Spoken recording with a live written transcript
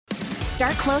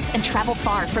Start close and travel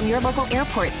far from your local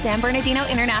airport, San Bernardino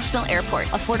International Airport.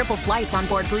 Affordable flights on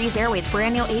board Breeze Airways'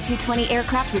 brand new A220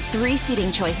 aircraft with 3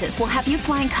 seating choices will have you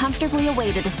flying comfortably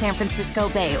away to the San Francisco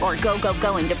Bay or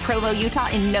going to Provo, Utah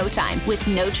in no time. With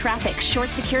no traffic,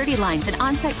 short security lines, and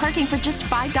on-site parking for just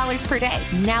 $5 per day.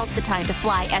 Now's the time to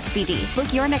fly SBD.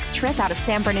 Book your next trip out of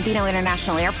San Bernardino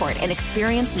International Airport and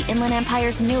experience the Inland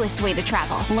Empire's newest way to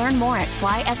travel. Learn more at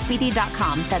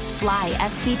flysbd.com. That's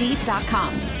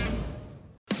flysbd.com.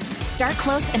 Start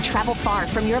close and travel far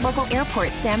from your local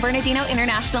airport, San Bernardino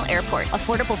International Airport.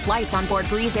 Affordable flights on board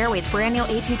Breeze Airways' brand new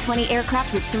A220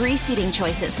 aircraft with 3 seating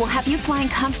choices will have you flying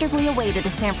comfortably away to the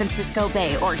San Francisco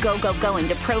Bay or going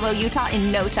to Provo, Utah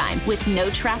in no time. With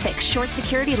no traffic, short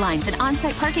security lines, and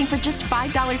on-site parking for just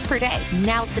 $5 per day.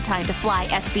 Now's the time to fly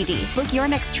SBD. Book your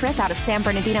next trip out of San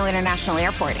Bernardino International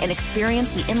Airport and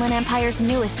experience the Inland Empire's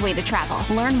newest way to travel.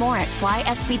 Learn more at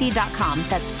flysbd.com.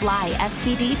 That's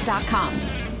flysbd.com.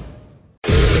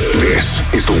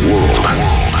 This is the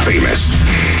world-famous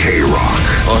K-Rock.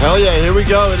 Oh, hell yeah. Here we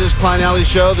go. It is Klein Alley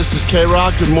Show. This is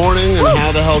K-Rock. Good morning. And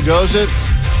how the hell goes it?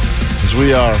 As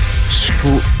we are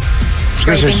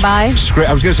scraping by.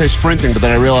 I was going to say sprinting, but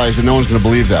then I realized that no one's going to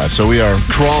believe that. So we are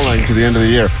crawling to the end of the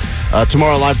year.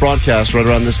 Tomorrow, live broadcast right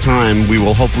around this time. We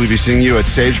will hopefully be seeing you at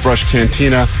Sagebrush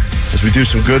Cantina as we do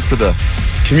some good for the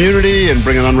community and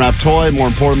bring an unwrapped toy. More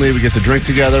importantly, we get to drink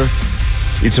together,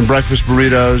 eat some breakfast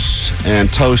burritos,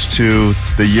 and toast to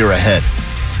the year ahead.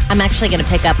 I'm actually going to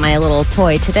pick up my little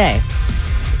toy today.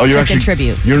 Oh, you're actually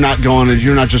contribute. You're not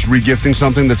just regifting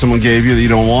something that someone gave you that you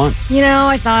don't want? You know,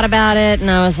 I thought about it, and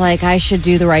I was like, I should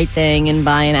do the right thing and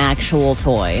buy an actual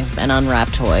toy, an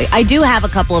unwrapped toy. I do have a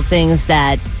couple of things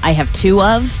that I have 2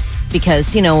 of,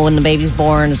 because, you know, when the baby's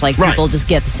born, it's like people just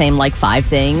get the same, 5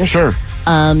 things. Sure.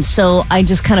 So I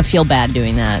just kind of feel bad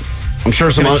doing that. I'm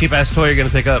sure some cheap-ass toy you're going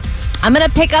to pick up. I'm going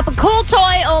to pick up a cool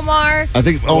toy, Omar. I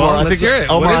think we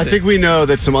know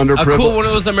that some underprivileged... A cool one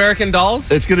of those American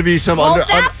dolls? It's going to be some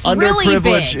underprivileged... Really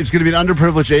big. It's going to be an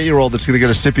underprivileged 8-year-old that's going to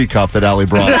get a sippy cup that Allie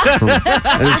brought.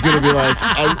 And it's going to be like,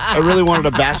 I really wanted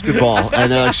a basketball.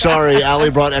 And they're like, sorry,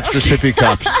 Allie brought extra sippy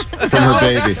cups from her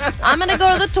baby. I'm going to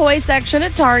go to the toy section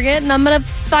at Target, and I'm going to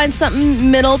find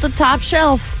something middle to top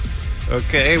shelf.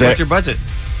 Okay, what's your budget?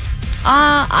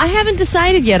 I haven't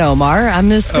decided yet, Omar. I'm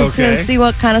just going to see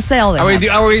what kind of sale they have.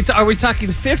 Are we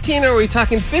talking 15 or are we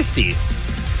talking 50?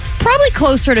 Probably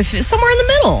closer to somewhere in the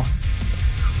middle.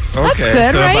 Okay, that's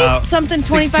good, so right? Something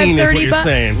 25, 30 bucks.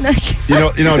 You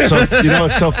know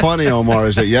what's so funny, Omar,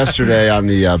 is that yesterday on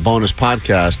the bonus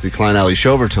podcast, the Klein Alley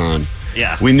Showtime,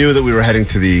 we knew that we were heading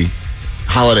to the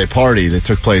holiday party that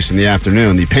took place in the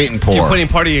afternoon, the paint and pour. You're putting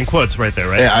party in quotes right there,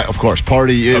 right? Yeah, of course.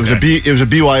 Party. It was a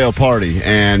BYO party,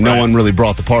 and no one really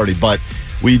brought the party. But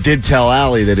we did tell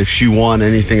Allie that if she won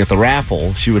anything at the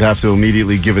raffle, she would have to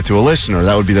immediately give it to a listener.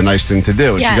 That would be the nice thing to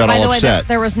do. And she got all upset. Way,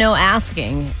 there was no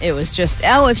asking. It was just,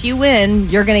 if you win,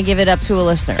 you're going to give it up to a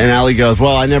listener. And Allie goes,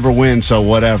 well, I never win, so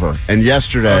whatever. And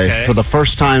yesterday, for the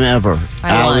first time ever,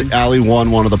 Allie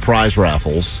won one of the prize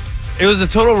raffles. It was a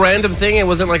total random thing? It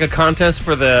wasn't like a contest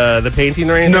for the painting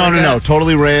or anything? No.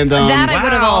 Totally random. That I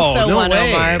would have also won,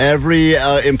 Omar. Every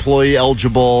employee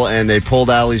eligible, and they pulled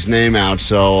Allie's name out.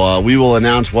 So we will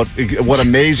announce what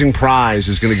amazing prize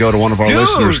is going to go to one of our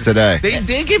listeners today.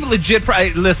 They give legit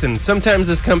prize. Listen, sometimes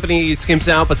this company skimps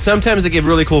out, but sometimes they give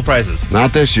really cool prizes.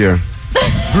 Not this year.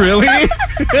 Really?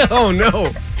 Oh, no.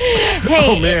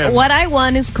 Hey, what I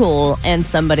won is cool, and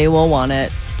somebody will want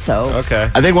it. So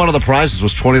I think one of the prizes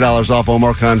was $20 off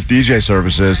Omar Khan's DJ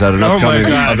services at an upcoming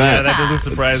event. Yeah, that doesn't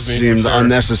surprise me. Seemed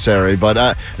unnecessary,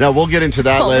 but no, we'll get into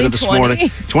that later this morning.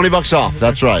 $20 off.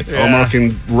 That's right. Yeah. Omar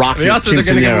can rock it. Also, they're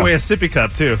going to give away a sippy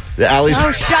cup too.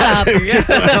 Shut up!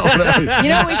 You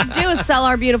know what we should do is sell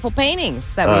our beautiful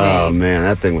paintings that we made. Oh man,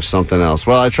 that thing was something else.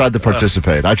 Well, I tried to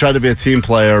participate. I tried to be a team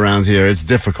player around here. It's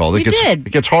difficult. It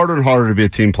gets harder and harder to be a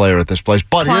team player at this place.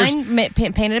 But Klein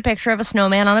painted a picture of a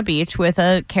snowman on a beach with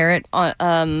a carrot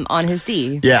on his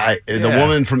D. Yeah, the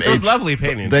woman from it was lovely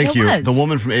painting. Thank you. The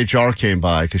woman from HR came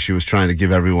by because she was trying to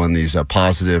give everyone these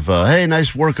positive, hey,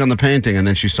 nice work on the painting. And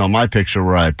then she saw my picture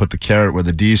where I put the carrot where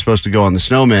the D is supposed to go on the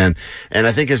snowman. And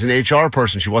I think as an HR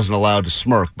person, she wasn't allowed to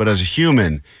smirk. But as a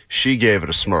human, she gave it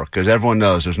a smirk because everyone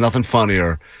knows there's nothing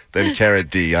funnier than carrot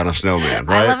D on a snowman,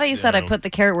 right? I love how you said I put the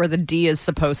carrot where the D is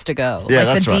supposed to go. Yeah,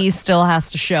 like the D still has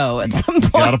to show at some point.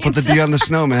 You got to put the D on the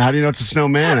snowman. How do you know it's a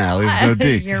snowman, Allie? There's no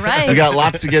D. You're right. We got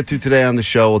lots to get to today on the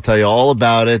show. We'll tell you all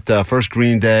about it. First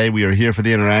Green Day. We are here for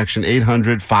the interaction.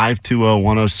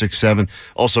 800-520-1067.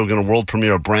 Also, we're going to world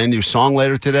premiere a brand new song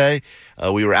later today.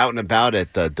 We were out and about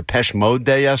at Depeche Mode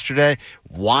Day yesterday.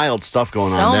 wild stuff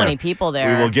going on So there. many people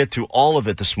there. We will get to all of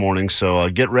it this morning, so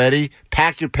get ready.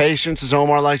 Pack your patience, as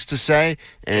Omar likes to say,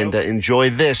 and enjoy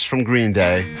this from Green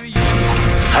Day.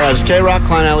 All right, it's K-Rock,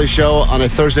 Klein Alley Show on a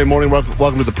Thursday morning.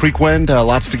 Welcome to the Prequend.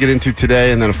 Lots to get into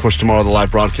today, and then, of course, tomorrow the live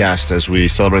broadcast as we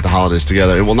celebrate the holidays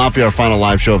together. It will not be our final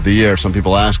live show of the year, some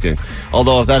people asking.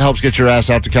 Although, if that helps get your ass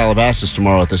out to Calabasas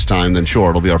tomorrow at this time, then sure,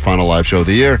 it'll be our final live show of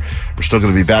the year. We're still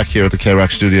going to be back here at the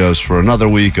K-Rock studios for another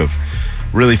week of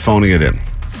really phoning it in.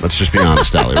 Let's just be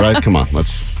honest, Allie, right? Come on,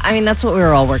 that's what we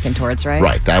were all working towards, right?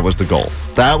 Right, that was the goal.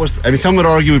 Some would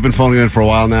argue we've been phoning it in for a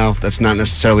while now. That's not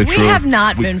necessarily true. We have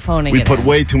not been phoning it in. We put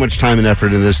way too much time and effort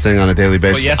into this thing on a daily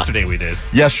basis. Well, yesterday we did.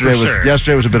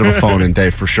 Yesterday was a bit of a phone-in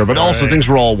day for sure. But also things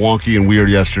were all wonky and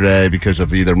weird yesterday because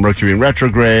of either Mercury in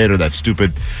retrograde or that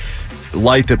stupid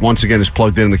light that once again is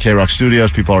plugged in the K-Rock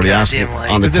studios. People already asking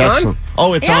on the text.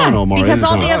 Oh, it's on, Omar. Because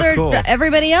all the other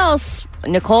everybody else,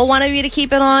 Nicole wanted me to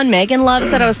keep it on. Megan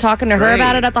loves it. I was talking to her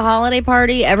about it at the holiday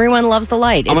party. Everyone loves the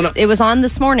light. It was on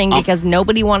this morning because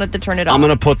nobody wanted to turn it off. I'm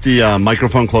going to put the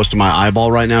microphone close to my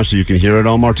eyeball right now so you can hear it,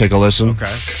 Omar. Take a listen.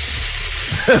 Okay.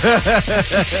 You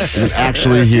can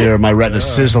actually hear my retina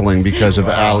sizzling because of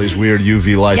Allie's weird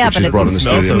UV light that she's brought in the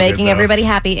studio. It's making everybody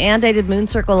happy. And I did Moon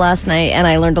Circle last night, and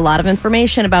I learned a lot of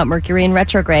information about Mercury in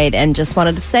retrograde, and just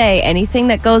wanted to say, anything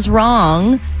that goes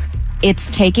wrong, it's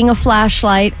taking a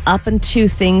flashlight up into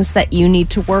things that you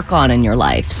need to work on in your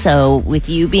life. So with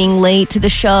you being late to the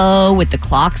show, with the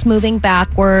clocks moving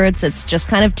backwards, it's just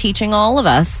kind of teaching all of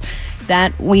us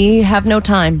that we have no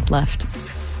time left.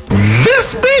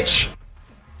 This bitch!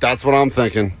 That's what I'm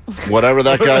thinking. Whatever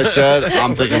that guy said,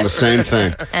 I'm thinking the same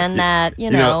thing. And that,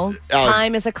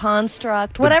 time is a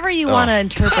construct. Whatever you want to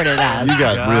interpret it as.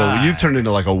 You turned into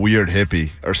like a weird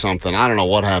hippie or something. I don't know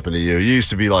what happened to you. You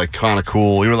used to be like kind of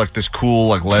cool. You were like this cool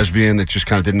like lesbian that just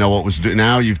kind of didn't know what was doing.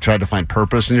 Now you've tried to find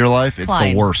purpose in your life. It's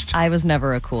the worst. I was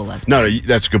never a cool lesbian. No,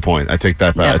 that's a good point. I take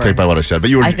that back. I take back what I said.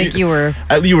 But you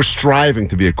were striving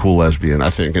to be a cool lesbian, I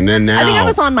think. And then now I think I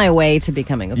was on my way to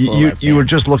becoming a cool lesbian. You were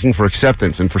just looking for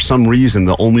acceptance, and for some reason,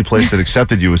 the only place that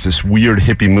accepted you was this weird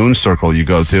hippie moon circle you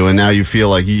go to, and now you feel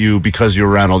like because you're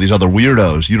around all these other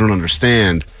weirdos, you don't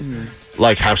understand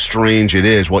like how strange it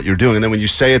is what you're doing. And then when you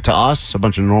say it to us, a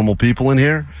bunch of normal people in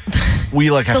here, we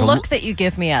like have the look that you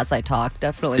give me as I talk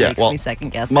definitely makes me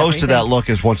second guess most everything. of that look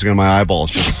is once again my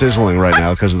eyeballs just sizzling right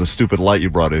now because of the stupid light you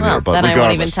brought in here. But then regardless, I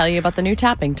won't even tell you about the new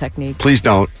tapping technique. Please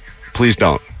don't.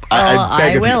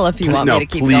 I will if you want me to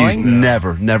keep going.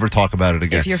 Please never talk about it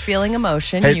again. If you're feeling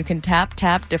emotion, you can tap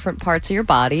different parts of your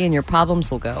body and your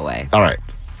problems will go away. All right.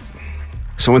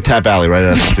 Someone tap Allie right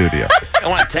out of the studio. I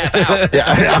want to tap out. Yeah,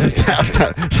 I'm tap.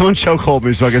 Someone chokehold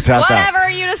me so I can tap out. Whatever,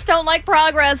 you just don't like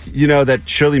progress. You know that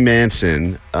Shirley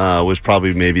Manson was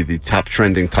probably maybe the top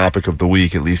trending topic of the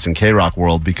week, at least in K-Rock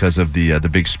world, because of the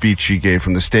big speech she gave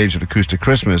from the stage at Acoustic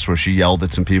Christmas where she yelled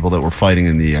at some people that were fighting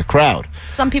in the crowd.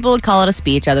 Some people would call it a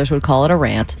speech, others would call it a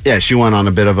rant. Yeah, she went on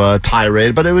a bit of a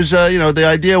tirade, but it was, the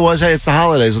idea was, hey, it's the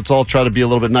holidays. Let's all try to be a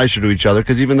little bit nicer to each other,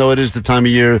 because even though it is the time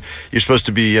of year, you're supposed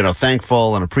to be,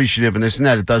 thankful and appreciative and this and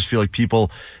that, it does feel like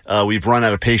people, we've run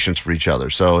out of patience for each other.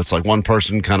 So it's like one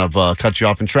person kind of cuts you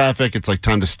off in traffic. It's like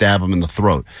time to stab them in the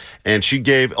throat. And she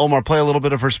gave, Omar, play a little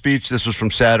bit of her speech. This was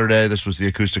from Saturday. This was the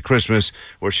Acoustic Christmas,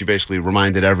 where she basically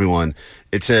reminded everyone,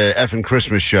 it's a effing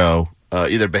Christmas show.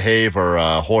 Either behave or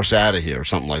horse out of here or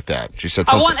something like that. She said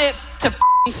something. I want it to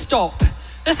stop.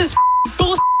 This is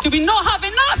bullshit. We not have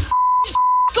enough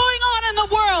going on in the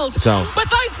world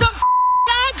without some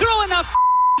aggro in a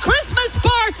Christmas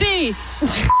party.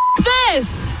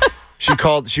 This. She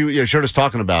heard us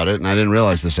talking about it, and I didn't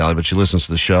realize this, Allie, but she listens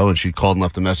to the show, and she called and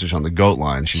left a message on the GOAT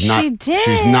line. She did.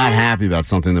 She's not happy about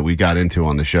something that we got into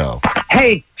on the show.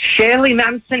 Hey, Shirley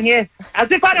Manson here. As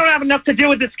if I don't have enough to do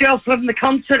with this girl from the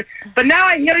concert, but now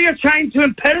I hear you're trying to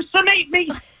impersonate me.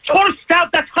 Toast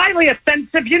out, that's highly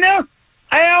offensive,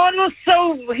 I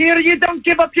also hear you don't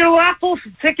give up your raffle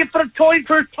ticket for a toy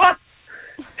for a tot.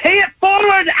 Pay it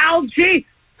forward, Algie.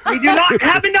 We do not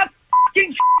have enough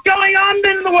fucking going on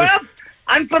in the world.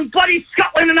 I'm from bloody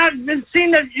Scotland, and I've been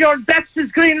seeing that your best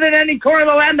is greener than any corner of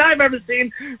the land I've ever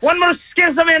seen. One more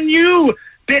schism and you,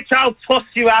 bitch, I'll toss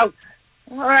you out.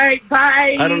 All right,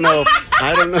 bye. I don't know.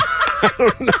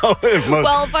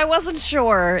 If I wasn't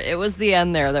sure, it was the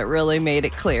end there that really made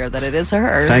it clear that it is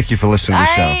her. Thank you for listening to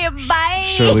the show. Bye.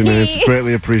 Shirley Manson,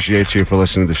 greatly appreciate you for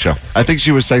listening to the show. I think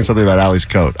she was saying something about Allie's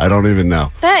coat. I don't even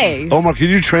know. Hey. Omar, can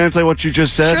you translate what she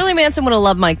just said? Shirley Manson would have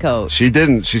loved my coat. She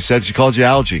didn't. She said she called you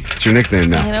Algie. It's your nickname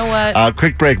now. You know what?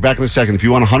 Quick break. Back in a second. If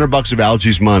you want $100 of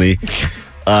Algie's money,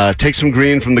 Take some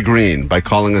green from the green by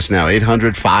calling us now.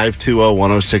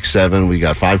 800-520-1067. We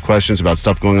got 5 questions about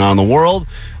stuff going on in the world.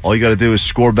 All you got to do is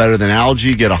score better than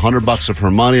Algie, get $100 of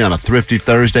her money on a Thrifty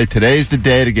Thursday. Today's the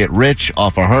day to get rich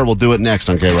off of her. We'll do it next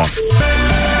on K-Rock.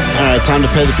 All right, time to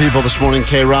pay the people this morning,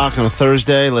 K-Rock, on a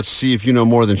Thursday. Let's see if you know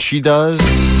more than she does.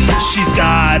 She's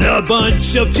got a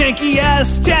bunch of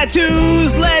janky-ass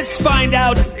tattoos. Let's find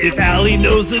out if Allie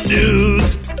knows the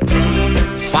news.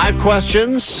 5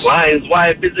 questions. Why his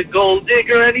wife is a gold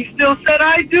digger and he still said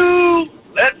I do?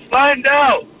 Let's find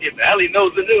out if Allie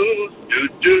knows the news.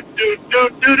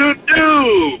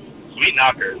 Do. Sweet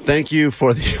knocker. Thank you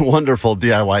for the wonderful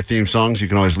DIY theme songs. You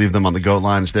can always leave them on the GOAT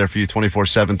line. It's there for you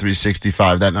 24/7,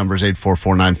 365. That number is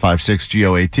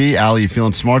 844-956-GOAT. Allie, you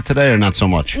feeling smart today or not so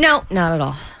much? No, not at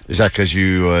all. Is that because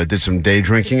you did some day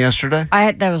drinking yesterday?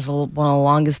 That was one of the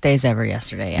longest days ever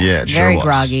yesterday. Yeah, it sure very was.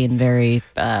 groggy and very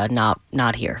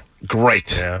not here.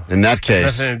 Great. Yeah. In that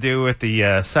case. Nothing to do with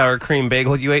the sour cream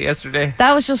bagel you ate yesterday?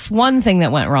 That was just one thing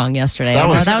that went wrong yesterday. That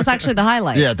was actually the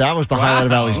highlight. Yeah, that was the highlight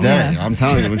of Allie's day. Yeah. I'm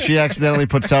telling you, when she accidentally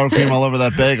put sour cream all over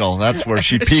that bagel, that's where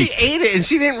she peaked. She ate it and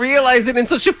she didn't realize it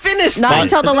until she finished. Not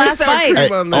until the last bite. Hey,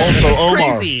 also, Omar,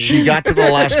 crazy. She got to the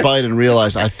last bite and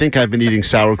realized, I think I've been eating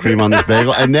sour cream on this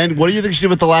bagel. And then, what do you think she did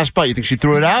with the last bite? You think she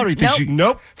threw it out, or you think she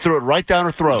threw it right down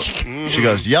her throat? She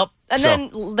goes, yep. And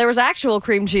then there was actual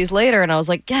cream cheese later, and I was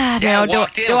like, God, do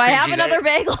I have another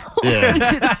bagel to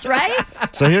do this, right?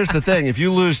 So here's the thing. If you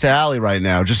lose to Allie right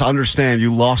now, just understand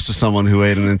you lost to someone who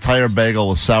ate an entire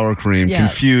bagel with sour cream,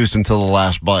 confused until the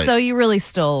last bite. So you really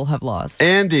still have lost.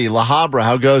 Andy, La Habra,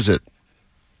 how goes it?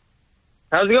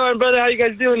 How's it going, brother? How you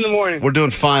guys doing in the morning? We're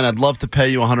doing fine. I'd love to pay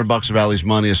you $100 of Allie's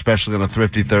money, especially on a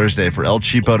Thrifty Thursday. For El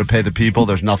Cheapo to pay the people,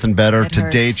 there's nothing better. To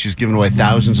date, she's given away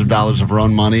thousands of dollars of her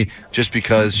own money just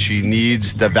because she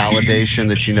needs the validation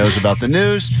that she knows about the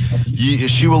news.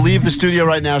 She will leave the studio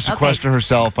right now, sequester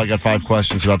herself. I got 5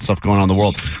 questions about stuff going on in the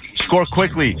world. Score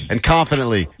quickly and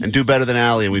confidently and do better than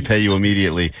Allie, and we pay you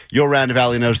immediately. Your round of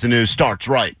Allie Knows the News starts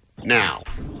right now.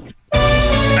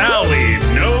 Allie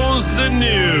Knows the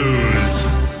News.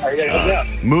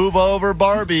 Move over,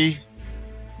 Barbie.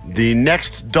 The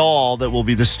next doll that will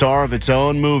be the star of its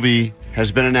own movie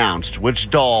has been announced. Which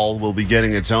doll will be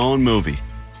getting its own movie?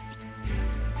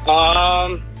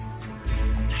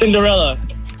 Cinderella.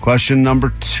 Question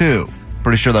number 2.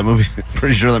 Pretty sure that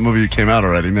movie came out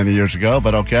already many years ago,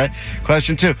 but okay.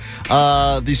 Question 2.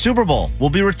 The Super Bowl will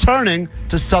be returning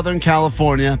to Southern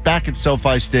California, back at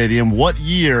SoFi Stadium. What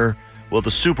year will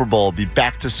the Super Bowl be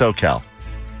back to SoCal?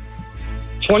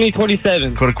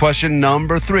 2027. Go to question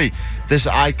number 3. This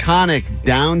iconic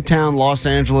downtown Los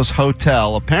Angeles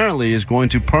hotel apparently is going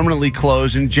to permanently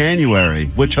close in January.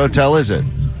 Which hotel is it?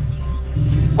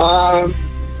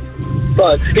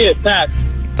 Skip, pass.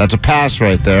 That's a pass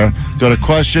right there. Go to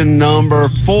question number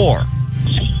 4.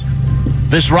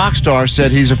 This rock star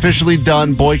said he's officially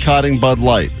done boycotting Bud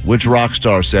Light. Which rock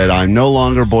star said, I'm no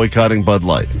longer boycotting Bud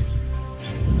Light?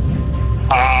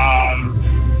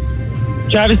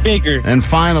 Travis Baker. And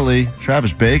finally,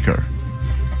 Travis Baker.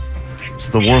 It's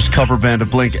the worst cover band of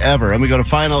Blink ever. And we go to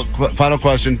final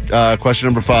question, question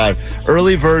number 5.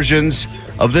 Early versions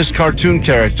of this cartoon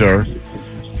character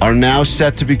are now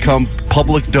set to become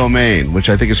public domain, which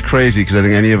I think is crazy because I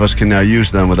think any of us can now use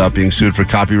them without being sued for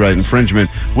copyright infringement.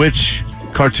 Which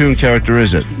cartoon character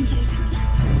is it?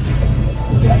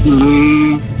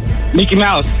 Mickey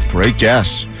Mouse. Great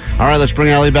guess. All right, let's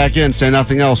bring Allie back in. Say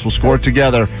nothing else. We'll score it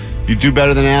together. If you do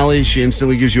better than Allie, she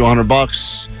instantly gives you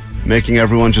 $100, making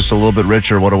everyone just a little bit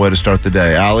richer. What a way to start the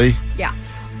day. Allie? Yeah.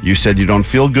 You said you don't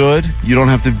feel good. You don't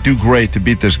have to do great to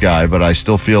beat this guy, but I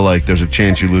still feel like there's a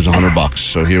chance you lose $100.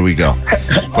 So here we go.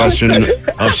 Question.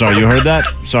 Oh, sorry. You heard that?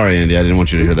 Sorry, Andy. I didn't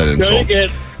want you to hear that insult. Very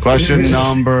good. Question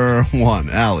number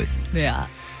 1. Allie. Yeah.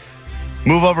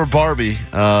 Move over, Barbie.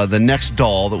 The next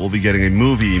doll that will be getting a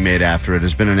movie made after it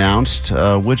has been announced.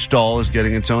 Which doll is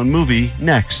getting its own movie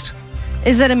next?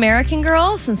 Is it American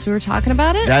Girl, since we were talking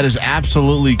about it? That is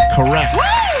absolutely correct. Woo!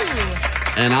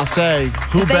 And I'll say,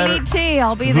 if they need tea,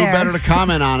 I'll be there. Who better to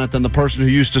comment on it than the person who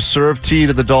used to serve tea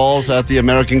to the dolls at the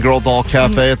American Girl Doll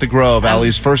Cafe at the Grove?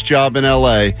 Allie's first job in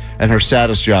L.A. and her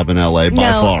saddest job in L.A. by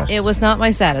far. No, it was not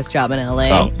my saddest job in L.A.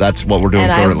 Oh, that's what we're doing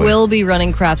currently. And I will be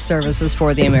running craft services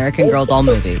for the American Girl Doll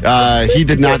movie. He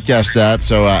did not guess that,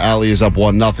 so Allie is up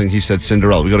 1-0. He said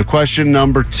Cinderella. We go to question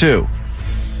number 2.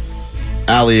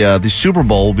 Allie, the Super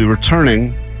Bowl will be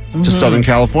returning to Southern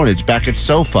California. It's back at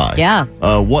SoFi. Yeah.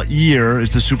 What year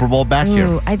is the Super Bowl back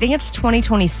here? I think it's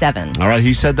 2027. All right,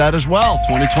 he said that as well.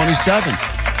 2027.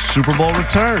 Super Bowl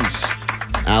returns.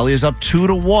 Allie is up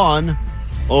 2-1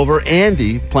 over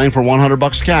Andy, playing for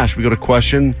 $100 cash. We go to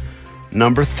question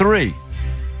Number 3.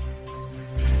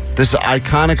 This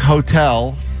iconic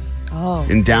hotel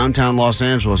in downtown Los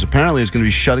Angeles apparently is going to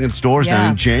be shutting its doors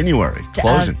down in January.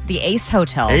 Closing. The Ace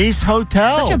Hotel. Ace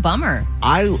Hotel. Such a bummer.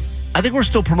 I think we're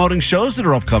still promoting shows that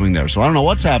are upcoming there, so I don't know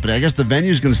what's happening. I guess the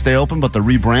venue's going to stay open, but the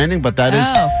rebranding, but that is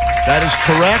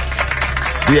correct.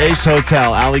 The Ace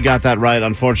Hotel. Allie got that right.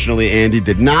 Unfortunately, Andy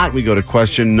did not. We go to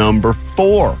question number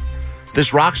 4.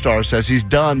 This rock star says he's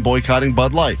done boycotting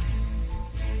Bud Light.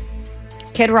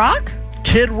 Kid Rock?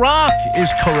 Kid Rock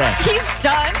is correct. He's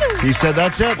done? He said,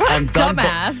 that's it. What I'm a done.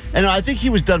 dumbass. And I think he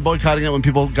was done boycotting it when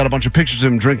people got a bunch of pictures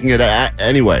of him drinking it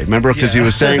anyway. Remember? Because he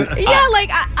was saying...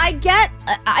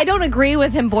 I don't agree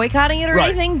with him boycotting it or Right.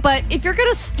 anything, but if you're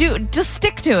going to just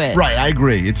stick to it. Right, I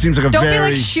agree. It seems like a Don't very... be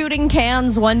like shooting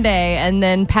cans one day and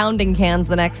then pounding cans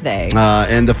the next day.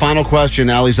 And the final question,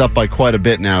 Allie's up by quite a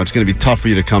bit now. It's going to be tough for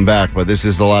you to come back, but this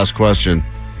is the last question.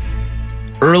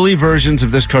 Early versions of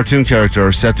this cartoon character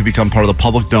are set to become part of the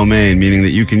public domain, meaning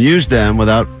that you can use them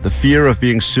without the fear of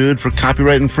being sued for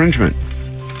copyright infringement.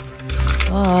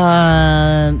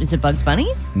 Is it Bugs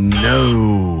Bunny?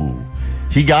 No.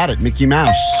 He got it, Mickey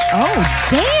Mouse. Oh,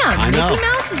 damn. I know. Mickey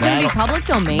Mouse is going to be public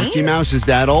domain? Mickey Mouse is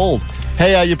that old.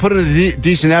 Hey, you put in a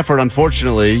decent effort.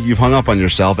 Unfortunately, you've hung up on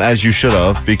yourself, as you should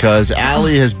have, because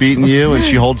Allie has beaten you, and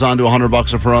she holds on to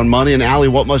 $100 of her own money. And Allie,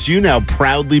 what must you now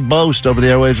proudly boast over the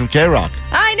airwaves of K-Rock?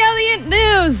 I know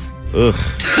the news. Ugh.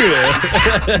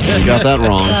 You got that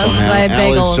wrong somehow.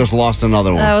 Allie's just lost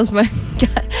another one. That was my...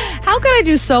 God. How could I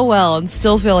do so well and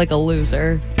still feel like a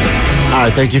loser? All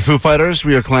right, thank you, Foo Fighters.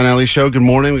 We are Klein Alley Show. Good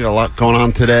morning. We got a lot going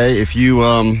on today. If you...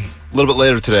 A little bit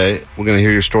later today, we're going to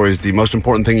hear your stories. The most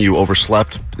important thing, you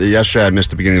overslept. Yesterday, I missed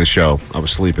the beginning of the show. I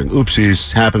was sleeping.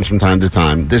 Oopsies. Happens from time to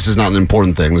time. This is not an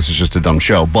important thing. This is just a dumb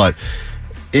show. But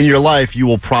in your life, you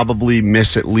will probably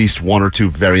miss at least one or two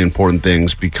very important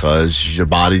things because your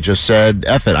body just said,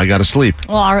 F it, I got to sleep.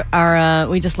 Well,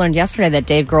 we just learned yesterday that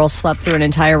Dave Grohl slept through an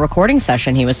entire recording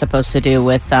session he was supposed to do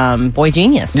with Boy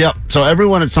Genius. Yep. So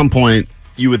everyone at some point,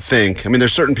 you would think, I mean,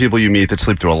 there's certain people you meet that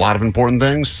sleep through a lot of important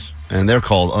things, and they're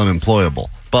called unemployable.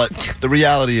 But the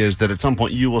reality is that at some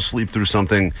point you will sleep through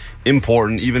something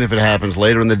important, even if it happens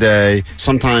later in the day.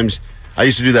 Sometimes I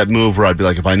used to do that move where I'd be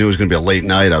like, if I knew it was going to be a late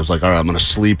night, I was like, all right, I'm going to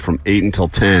sleep from 8 until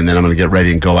 10, then I'm going to get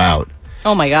ready and go out.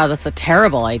 Oh, my God, that's a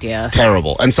terrible idea.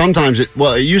 Terrible. And sometimes, it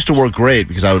used to work great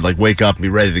because I would like wake up and be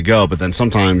ready to go, but then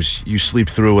sometimes you sleep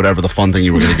through whatever the fun thing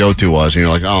you were going to go to was, and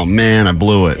you're like, oh, man, I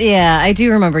blew it. Yeah, I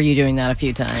do remember you doing that a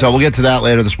few times. So we'll get to that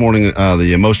later this morning.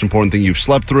 The most important thing you've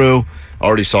slept through.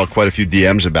 Already saw quite a few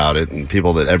DMs about it, and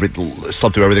people that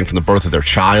slept through everything from the birth of their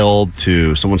child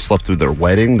to someone slept through their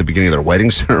wedding, the beginning of their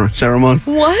wedding ceremony.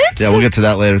 What? Yeah, we'll get to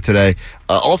that later today.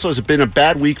 Also, it's been a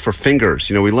bad week for fingers.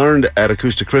 You know, we learned at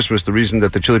Acoustic Christmas the reason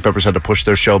that the Chili Peppers had to push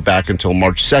their show back until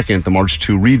March 2nd, the March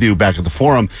 2 redo back at the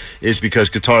Forum, is because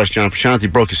guitarist John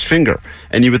Frusciante broke his finger.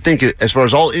 And you would think, as far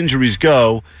as all injuries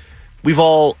go,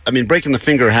 breaking the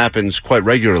finger happens quite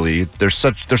regularly. They're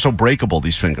so breakable,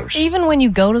 these fingers. Even when you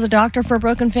go to the doctor for a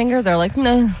broken finger, they're like,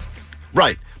 no.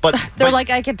 Right. But they're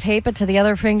like, I could tape it to the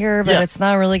other finger, but it's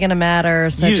not really going to matter.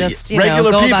 So go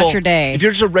people, about your day. If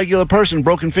you're just a regular person,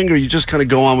 broken finger, you just kind of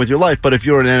go on with your life. But if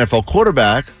you're an NFL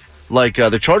quarterback, like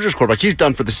the Chargers quarterback, he's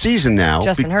done for the season now.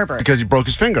 Justin Herbert. Because he broke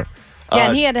his finger. Yeah,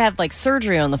 and he had to have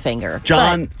surgery on the finger.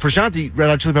 John Frusciante, Red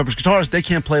Hot Chili Peppers guitarist, they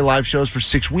can't play live shows for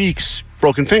 6 weeks.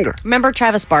 Broken finger. Remember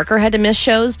Travis Barker had to miss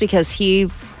shows because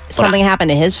something happened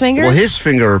to his finger? Well, his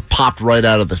finger popped right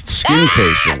out of the skin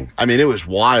casing. I mean, it was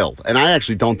wild. And I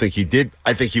actually don't think he did.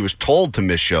 I think he was told to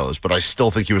miss shows, but I still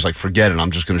think he was like, forget it,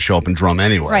 I'm just going to show up and drum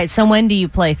anyway. Right, so when do you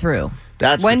play through?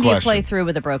 That's when the do you question. play through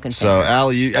with a broken So, finger?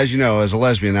 Allie, as you know, as a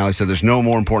lesbian, Allie said there's no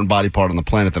more important body part on the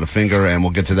planet than a finger, and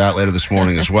we'll get to that later this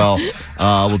morning as well.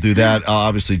 We'll do that.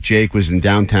 Obviously, Jake was in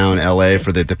downtown L.A.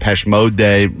 for the Depeche Mode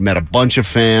Day, met a bunch of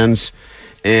fans,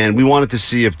 and we wanted to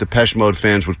see if Depeche Mode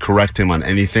fans would correct him on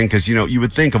anything, because, you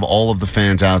would think of all of the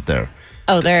fans out there.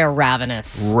 Oh, they're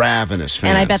ravenous. Ravenous fans.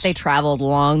 And I bet they traveled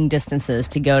long distances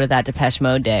to go to that Depeche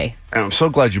Mode Day. And I'm so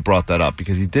glad you brought that up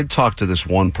because he did talk to this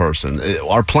one person.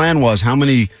 Our plan was, how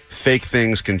many fake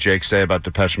things can Jake say about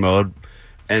Depeche Mode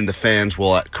and the fans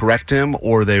will correct him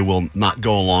or they will not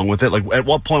go along with it? Like, at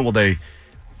what point will they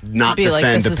not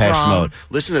defend Depeche Mode?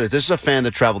 Listen to this. This is a fan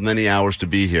that traveled many hours to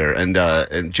be here.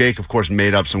 And Jake, of course,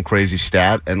 made up some crazy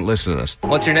stat. And listen to this.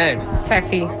 What's your name?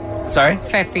 Fefi. Sorry?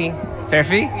 Fefi.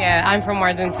 Fairfee? Yeah, I'm from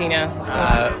Argentina,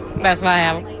 so that's why I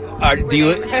have. Do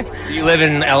you live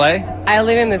in L.A.? I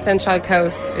live in the Central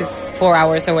Coast. It's 4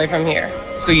 hours away from here.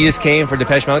 So you just came for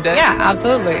Depeche Mode Day? Yeah,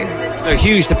 absolutely. So a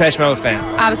huge Depeche Mode fan?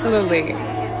 Absolutely.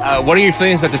 What are your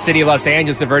feelings about the city of Los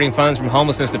Angeles diverting funds from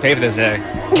homelessness to pay for this day?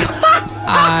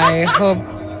 I hope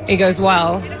it goes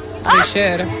well. They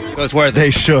should. So it's worth it.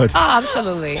 They should. Oh,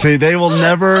 absolutely. See, they will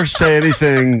never say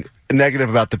anything negative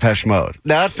about Depeche Mode.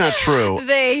 Now, that's not true.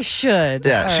 They should.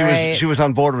 Yeah, she was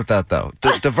on board with that, though.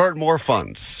 Divert more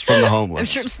funds from the homeless. I'm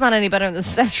sure it's not any better than the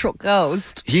Central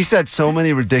Coast. He said so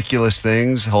many ridiculous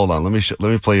things. Hold on, let me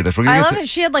play you this. I love it.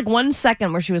 She had like 1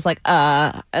 second where she was like,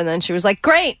 and then she was like,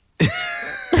 great.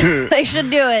 They should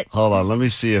do it. Hold on, let me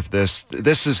see if this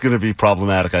is going to be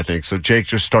problematic, I think. So Jake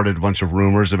just started a bunch of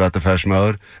rumors about Depeche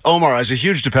Mode. Omar, as a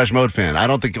huge Depeche Mode fan, I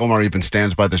don't think Omar even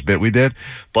stands by this bit we did,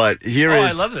 but here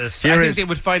is... I love this. I think they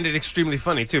would find it extremely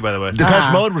funny, too, by the way.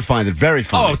 Depeche Mode would find it very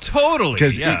funny. Oh, totally,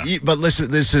 yeah. But listen,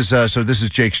 this is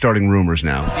Jake starting rumors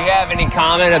now. Do you have any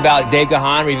comment about Dave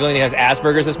Gahan revealing he has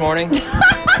Asperger's this morning?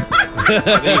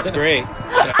 I think it's great.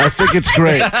 I think it's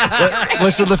great.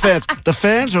 Listen to the fans. The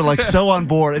fans are like so on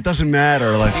board. It doesn't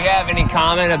matter. Like, do you have any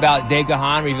comment about Dave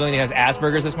Gahan revealing he has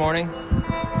Asperger's this morning?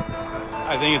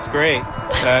 I think it's great.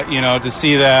 To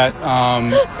see that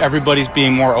everybody's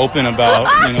being more open about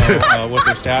what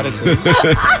their status is.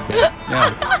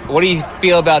 Yeah. What do you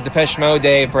feel about Depeche Mode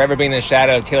Day forever being in the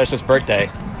shadow of Taylor Swift's birthday?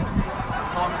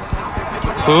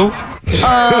 Who?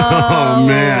 Oh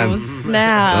man!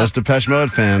 Snap! Those Depeche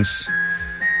Mode fans.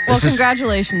 Well,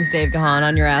 congratulations, Dave Gahan,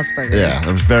 on your Asperger's. Yeah,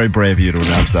 it was very brave of you to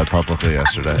announce that publicly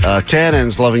yesterday.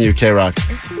 Cannon's loving you, K-Rock.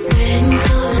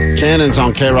 Cannon's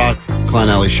on K-Rock, Klein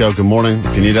Alley Show. Good morning.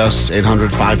 If you need us,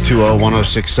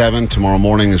 800-520-1067. Tomorrow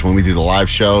morning is when we do the live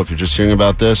show. If you're just hearing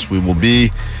about this, we will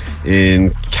be in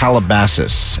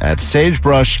Calabasas at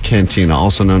Sagebrush Cantina,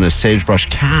 also known as Sagebrush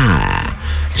Ca.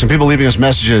 Some people leaving us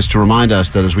messages to remind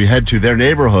us that as we head to their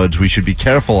neighborhoods, we should be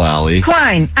careful, Allie.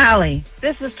 Klein, Allie,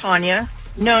 this is Tanya,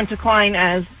 known to Klein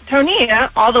as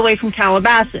Tonia, all the way from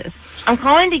Calabasas. I'm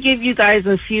calling to give you guys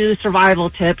a few survival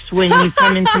tips when you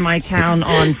come into my town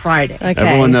on Friday. Okay.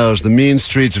 Everyone knows the mean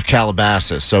streets of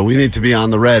Calabasas, so we need to be on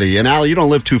the ready. And Allie, you don't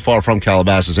live too far from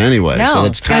Calabasas anyway. No, so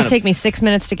it's going to take me 6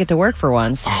 minutes to get to work for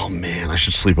once. Oh, man, I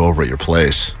should sleep over at your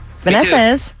place. Vanessa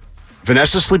is.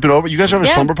 Vanessa's sleeping over? You guys have a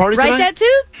slumber party tonight? Right, Dad,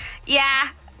 too? Yeah,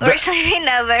 we're sleeping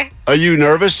over. Are you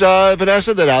nervous,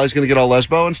 Vanessa, that Allie's going to get all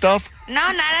lesbo and stuff? No,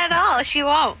 not at all. She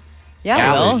won't.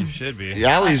 Yeah, I will. You should be.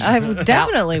 I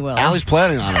definitely will. Allie's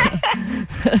planning on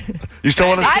it. You still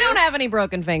want to? I don't have any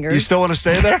broken fingers. You still want to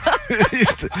stay there?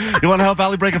 You want to help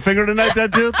Allie break a finger tonight,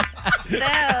 Dead Tooth?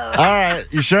 No. All right,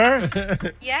 you sure?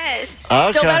 Yes.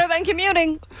 Okay. Still better than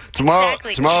commuting. Tomorrow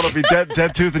it'll be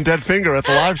Dead Tooth and Dead Finger at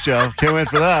the live show. Can't wait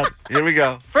for that. Here we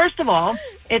go. First of all,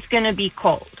 it's going to be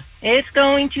cold. It's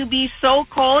going to be so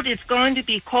cold. It's going to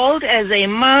be cold as a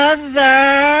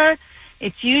mother.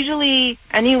 It's usually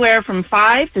anywhere from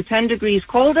 5 to 10 degrees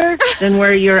colder than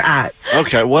where you're at.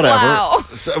 Okay, whatever. Wow.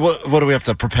 So, what do we have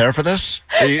to prepare for this?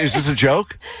 Is this a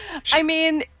joke? I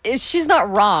mean, she's not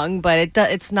wrong, but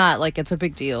it's not like it's a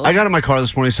big deal. I got in my car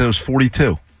this morning and said it was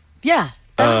 42. Yeah,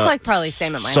 that was like probably the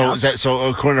same at my house. So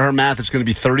according to her math, it's going to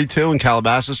be 32 in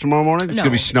Calabasas tomorrow morning? It's going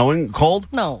to be snowing, cold?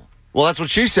 No. Well, that's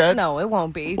what she said. No, it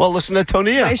won't be. Well, listen to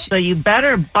Tonia. So you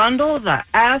better bundle the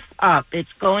F up.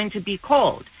 It's going to be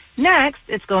cold. Next,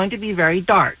 it's going to be very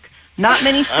dark. Not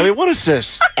many... I mean, what is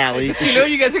this, Allie? Does she know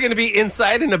you guys are going to be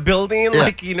inside in a building,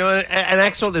 like, an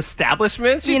actual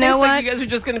establishment? She thinks like you guys are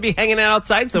just going to be hanging out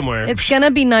outside somewhere. It's going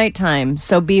to be nighttime,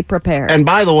 so be prepared. And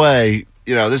by the way,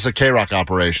 this is a K-Rock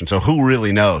operation, so who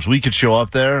really knows? We could show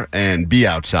up there and be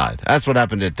outside. That's what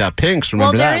happened at Pink's.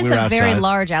 Remember that? Well, there is a very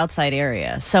large outside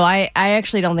area, so I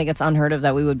actually don't think it's unheard of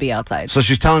that we would be outside. So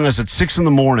she's telling us at 6 in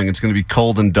the morning it's going to be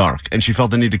cold and dark, and she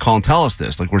felt the need to call and tell us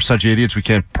this. Like, we're such idiots, we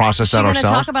can't process that ourselves. She's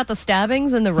going to talk about the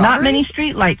stabbings and the robberies? Not many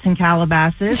streetlights in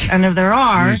Calabasas, and if there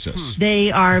are,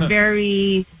 they are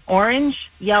very orange,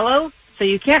 yellow, so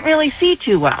you can't really see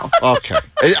too well. Okay.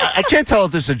 I can't tell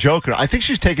if this is a joke or not. I think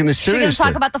she's taking this seriously. She's going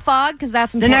to talk about the fog? Because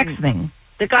that's important. The next thing.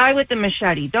 The guy with the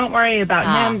machete. Don't worry about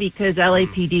him because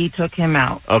LAPD took him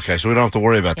out. Okay, so we don't have to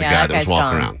worry about the guy that was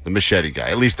walking around. The machete guy.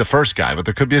 At least the first guy, but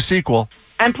there could be a sequel.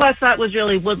 And plus, that was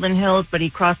really Woodland Hills, but he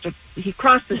crossed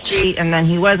the street, and then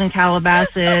he was in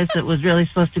Calabasas. It was really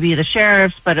supposed to be the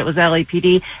sheriff's, but it was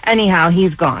LAPD. Anyhow,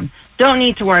 he's gone. Don't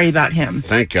need to worry about him.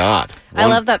 Thank God. I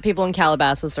love that people in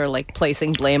Calabasas are like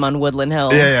placing blame on Woodland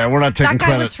Hills. Yeah, we're not taking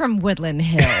credit. That guy was from Woodland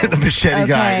Hills. The machete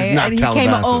guy is not and Calabasas. He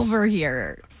came over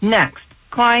here. Next,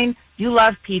 Klein, you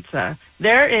love pizza.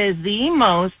 There is the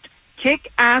most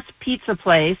kick-ass pizza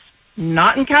place,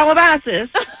 not in Calabasas,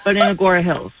 but in Agora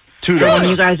Hills. So when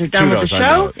you guys are done with the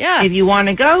show, if you want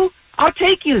to go, I'll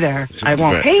take you there. I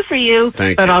won't pay for you,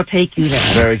 but I'll take you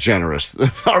there. Very generous.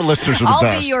 Our listeners are the best.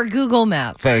 I'll be your Google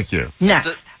Maps. Thank you.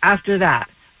 Next, after that,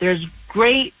 there's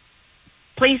great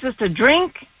places to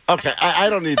drink Okay, I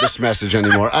don't need this message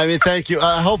anymore. I mean, thank you.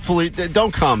 Hopefully,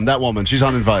 don't come, that woman. She's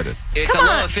uninvited. It's a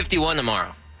low of 51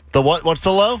 tomorrow. The what? What's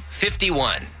the low?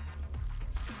 51.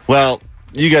 Well,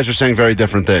 you guys are saying very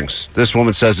different things. This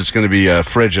woman says it's going to be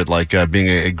frigid, like being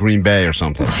a Green Bay or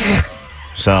something.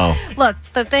 So, look,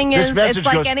 the thing is, it's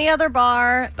like any other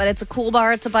bar, but it's a cool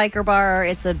bar. It's a biker bar.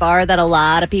 It's a bar that a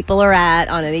lot of people are at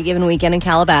on any given weekend in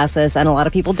Calabasas, and a lot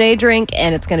of people day drink,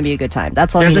 and it's going to be a good time.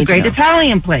 That's all you need to know. There's a great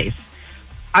Italian place.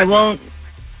 I won't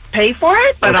pay for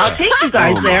it, but I'll take you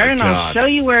guys there, and I'll show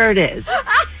you where it is.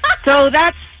 So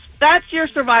that's your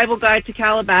survival guide to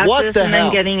Calabasas and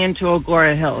then getting into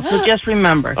Agora Hills. So just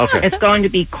remember, it's going to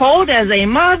be cold as a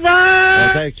mother.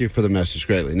 Well, thank you for the message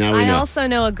greatly. Now we know. I also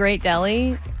know a great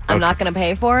deli. I'm not going to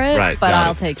pay for it, but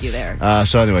I'll take you there.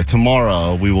 So anyway,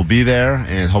 tomorrow we will be there,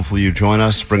 and hopefully you join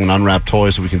us. Bring an unwrapped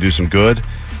toy so we can do some good.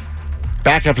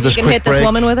 Back after this quick break. You can hit this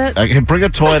woman with it? Bring a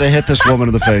toy to hit this woman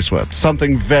in the face with.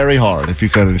 Something very hard if you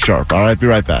cut it sharp. All right, be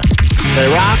right back.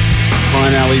 K-Rock,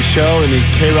 Klein Alley Show in the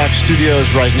K-Rock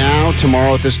studios right now.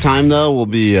 Tomorrow at this time, though, we'll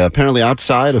be apparently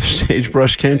outside of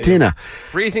Sagebrush Cantina.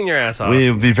 Freezing your ass off.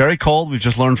 We'll be very cold. We've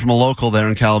just learned from a local there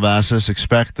in Calabasas.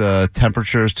 Expect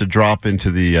temperatures to drop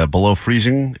into the below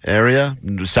freezing area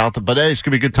south of. But hey, it's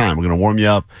going to be a good time. We're going to warm you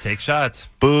up. Take shots.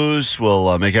 Booze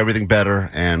will make everything better,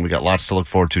 and we got lots to look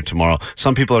forward to tomorrow.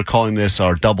 Some people are calling this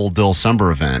our Double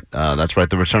Dill-cember event. That's right,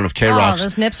 the return of K-Rock's. Oh,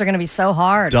 those nips are going to be so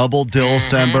hard. Double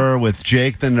Dill-cember with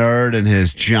Jake the Nerd and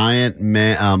his giant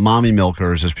mommy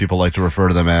milkers, as people like to refer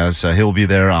to them as. He'll be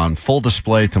there on full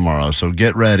display tomorrow, so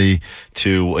get ready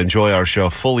to enjoy our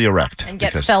show fully erect. And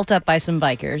get felt up by some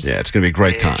bikers. Yeah, it's going to be a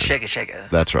great time. Shake it, shake it.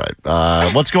 That's right.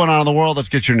 What's going on in the world? Let's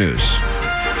get your news.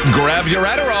 Grab your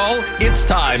Adderall. It's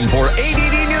time for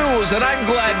ADD News, and I'm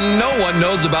glad no one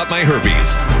knows about my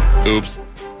herpes. Oops.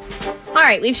 All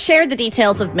right, we've shared the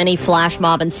details of many flash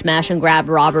mob and smash and grab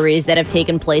robberies that have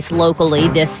taken place locally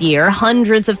this year.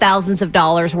 Hundreds of thousands of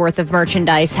dollars worth of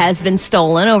merchandise has been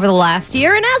stolen over the last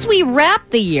year. And as we wrap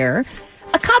the year,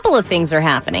 a couple of things are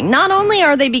happening. Not only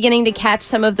are they beginning to catch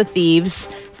some of the thieves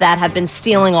that have been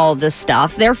stealing all of this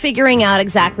stuff, they're figuring out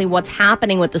exactly what's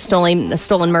happening with the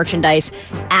stolen merchandise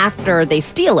after they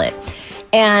steal it.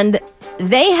 And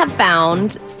they have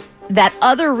found that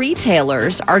other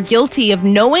retailers are guilty of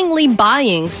knowingly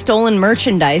buying stolen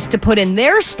merchandise to put in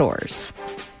their stores.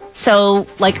 So,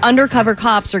 like, undercover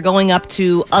cops are going up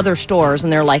to other stores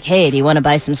and they're like, hey, do you want to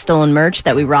buy some stolen merch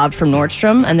that we robbed from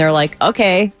Nordstrom? And they're like,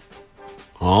 okay.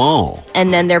 Oh.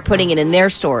 And then they're putting it in their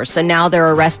stores. So now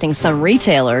they're arresting some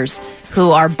retailers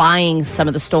who are buying some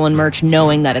of the stolen merch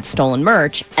knowing that it's stolen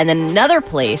merch. And then another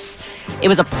place, it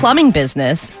was a plumbing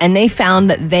business, and they found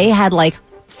that they had like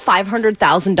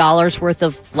 $500,000 worth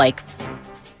of like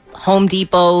Home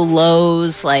Depot,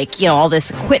 Lowe's, like, you know, all this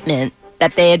equipment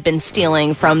that they had been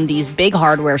stealing from these big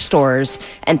hardware stores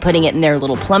and putting it in their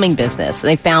little plumbing business.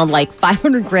 They found like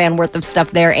 $500,000 worth of stuff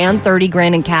there and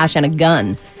 $30,000 in cash and a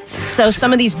gun. So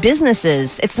some of these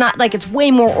businesses, it's not like it's way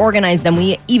more organized than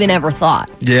we even ever thought.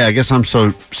 Yeah, I guess I'm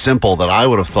so simple that I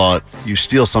would have thought you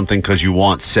steal something because you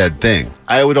want said thing.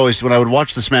 I would always, when I would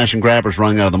watch the smash and grabbers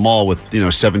running out of the mall with,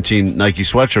 17 Nike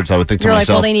sweatshirts, I would think to myself,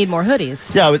 like, well, they need more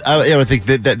hoodies. Yeah, I would think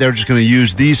that they're just going to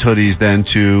use these hoodies then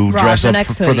to dress up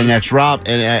for the next rob.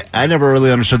 And I never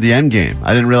really understood the end game.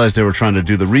 I didn't realize they were trying to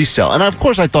do the resell. And of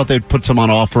course, I thought they'd put some on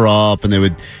offer up and they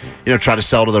would, try to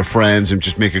sell to their friends and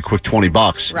just make a quick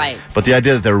 $20. Right. But the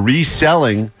idea that they're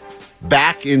reselling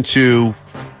back into,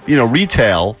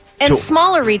 retail. And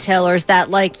smaller retailers that,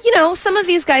 some of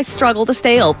these guys struggle to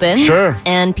stay open. Sure.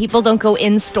 And people don't go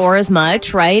in store as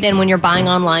much, right? And when you're buying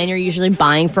online, you're usually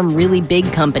buying from really big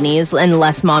companies and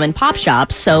less mom and pop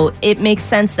shops. So it makes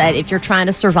sense that if you're trying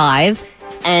to survive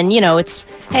and, it's,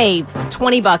 hey,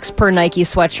 $20 per Nike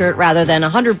sweatshirt rather than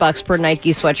 $100 per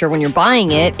Nike sweatshirt when you're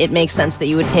buying it, it makes sense that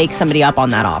you would take somebody up on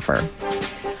that offer.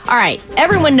 All right,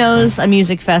 everyone knows a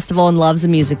music festival and loves a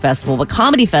music festival, but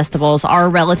comedy festivals are a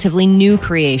relatively new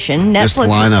creation. This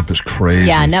lineup is crazy.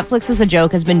 Yeah, Netflix as a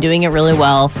joke has been doing it really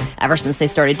well ever since they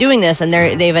started doing this, and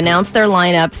they've announced their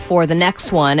lineup for the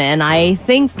next one, and I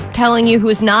think telling you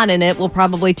who's not in it will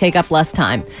probably take up less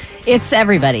time. It's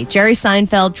everybody. Jerry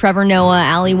Seinfeld, Trevor Noah,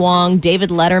 Ali Wong, David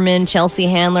Letterman, Chelsea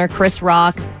Handler, Chris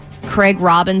Rock, Craig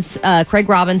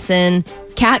Robinson,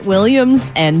 Cat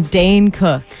Williams, and Dane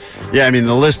Cook. Yeah, I mean,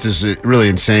 the list is really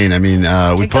insane. I mean,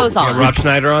 we goes on. Rob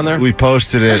Schneider on there? We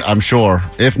posted it, I'm sure.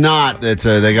 If not, it's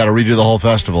they got to redo the whole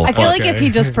festival. I feel like if he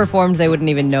just performed, they wouldn't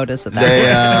even notice at that point.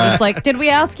 They're just like, did we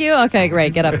ask you? Okay,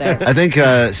 great, get up there. I think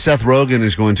Seth Rogen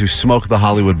is going to smoke the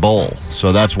Hollywood Bowl.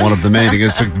 So that's one of the main things.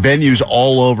 It's like venues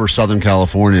all over Southern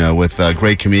California with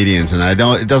great comedians. And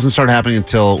it doesn't start happening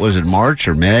until, what is it, March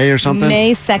or May or something?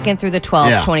 May 2nd through the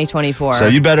 12th, 2024. So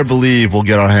you better believe we'll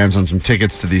get our hands on some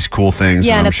tickets to these cool things.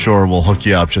 Yeah, and I'm sure we'll hook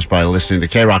you up just by listening to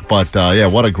K-Rock. But yeah,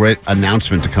 what a great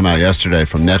announcement to come out yesterday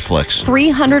from Netflix.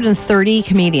 330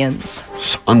 comedians.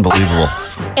 It's unbelievable.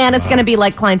 And it's going to be,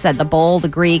 like Klein said, the Bowl, the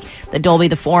Greek, the Dolby,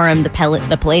 the Forum, the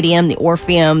Palladium, the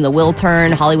Orpheum, the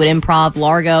Wiltern, Hollywood Improv,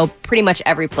 Largo, pretty much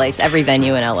every place, every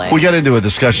venue in LA. We got into a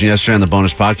discussion yesterday on the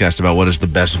bonus podcast about what is the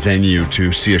best venue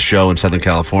to see a show in Southern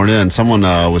California, and someone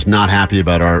was not happy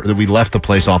about that we left the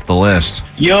place off the list.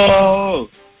 Yo,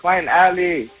 Klein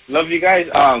Alley, love you guys.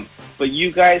 But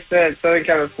you guys said Southern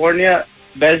California,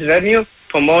 best venue,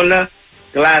 Pomona,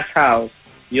 Glass House.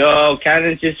 Yo,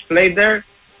 Cannon just played there.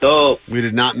 Dope. We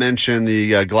did not mention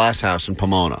the Glass House in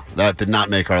Pomona. That did not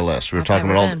make our list. We were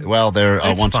talking about they're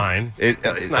it's fine.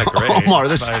 It's not great. Omar,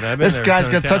 this guy's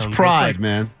got such pride,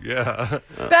 man. Yeah.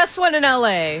 Best one in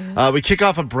LA. We kick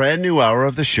off a brand new hour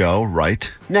of the show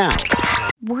right now.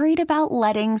 Worried about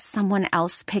letting someone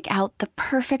else pick out the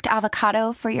perfect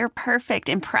avocado for your perfect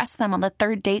impress them on the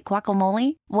third date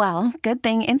guacamole? Well, good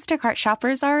thing Instacart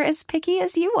shoppers are as picky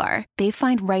as you are. They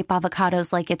find ripe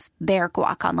avocados like it's their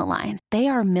guac on the line. They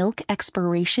are milk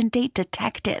expiration date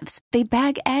detectives. They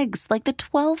bag eggs like the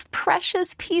 12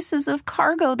 precious pieces of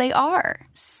cargo they are.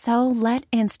 So let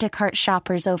Instacart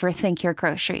shoppers overthink your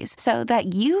groceries so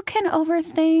that you can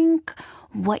overthink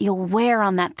what you'll wear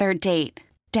on that third date.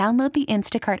 Download the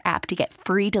Instacart app to get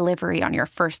free delivery on your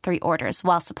first 3 orders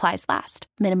while supplies last.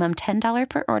 Minimum $10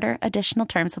 per order. Additional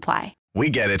terms apply. We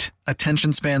get it.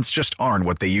 Attention spans just aren't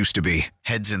what they used to be.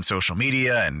 Heads in social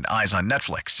media and eyes on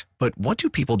Netflix. But what do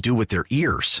people do with their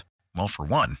ears? Well, for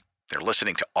one, they're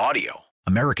listening to audio.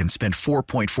 Americans spend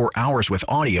 4.4 hours with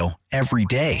audio every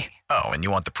day. Oh, and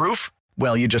you want the proof?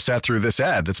 Well, you just sat through this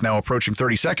ad that's now approaching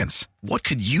 30 seconds. What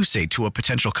could you say to a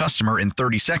potential customer in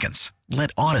 30 seconds?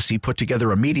 Let Odyssey put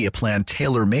together a media plan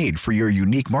tailor-made for your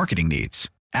unique marketing needs.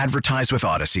 Advertise with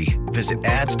Odyssey. Visit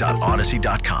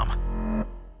ads.odyssey.com.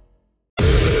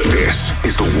 This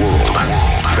is the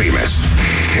world-famous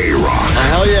K-Rock.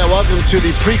 Hell yeah, welcome to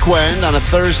the Prequend on a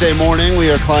Thursday morning. We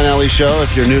are Klein Alley Show.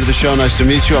 If you're new to the show, nice to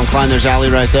meet you. I'm Klein, there's Alley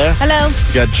right there. Hello.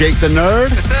 You got Jake the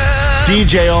Nerd. What's up?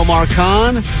 DJ Omar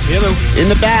Khan. Hello. In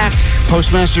the back,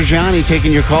 Postmaster Johnny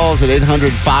taking your calls at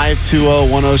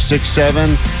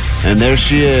 800-520-1067. And there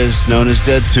she is, known as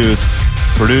Dead Tooth.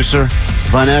 Producer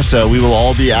Vanessa, we will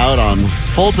all be out on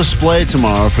full display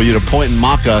tomorrow for you to point and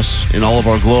mock us in all of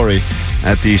our glory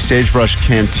at the Sagebrush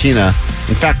Cantina.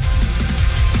 In fact,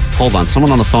 hold on.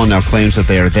 Someone on the phone now claims that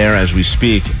they are there as we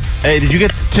speak. Hey, did you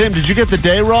get the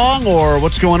day wrong, or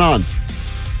what's going on?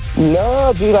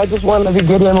 No, dude, I just wanted to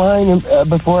get in line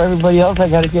before everybody else. I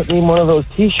got to get me one of those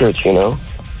T-shirts, you know.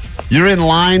 You're in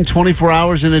line 24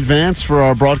 hours in advance for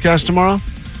our broadcast tomorrow?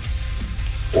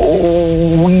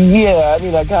 Oh, yeah. I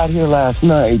mean, I got here last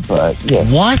night, but yeah.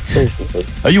 What?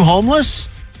 Are you homeless?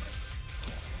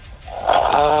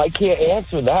 I can't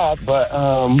answer that, but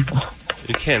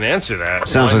You can't answer that.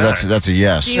 Sounds like that's a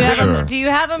yes. Do you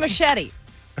have a machete?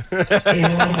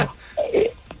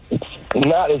 It's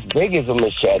not as big as a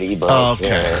machete, but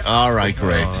okay. All right,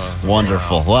 great.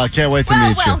 Wonderful. Well, I can't wait to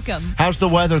meet welcome. you. How's the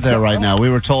weather there right now? We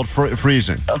were told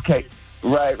freezing. Okay.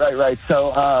 Right.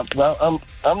 So,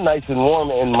 I'm nice and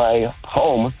warm in my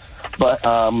home, but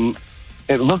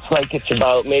it looks like it's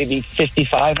about maybe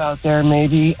 55 out there,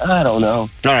 maybe. I don't know.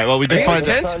 All right, well, we did find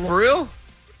tent? For real?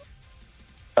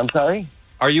 I'm sorry?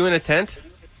 Are you in a tent?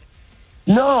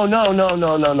 No.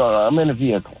 I'm in a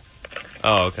vehicle.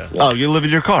 Oh, okay. Oh, you live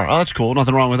in your car. Oh, that's cool.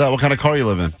 Nothing wrong with that. What kind of car you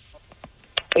live in?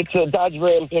 It's a Dodge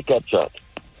Ram pickup truck.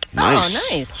 Nice. Oh,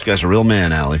 nice. This guy's a real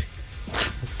man, Allie.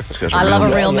 I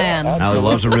love a real man. Allie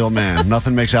loves a real man.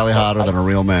 Nothing makes Allie hotter than a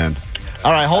real man.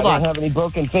 All right, hold on. I don't have any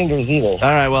broken fingers either. All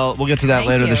right, well, we'll get to that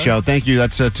later in the show. Thank you.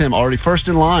 That's Tim, already first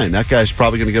in line. That guy's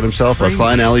probably going to get himself a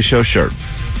Klein Alley Show shirt.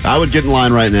 I would get in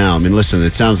line right now. I mean, listen,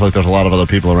 it sounds like there's a lot of other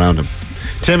people around him.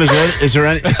 Tim, is there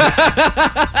any...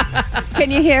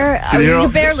 Can you hear? We can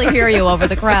barely hear you over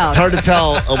the crowd. It's hard to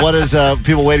tell what is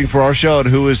people waiting for our show and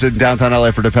who was in downtown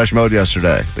LA for Depeche Mode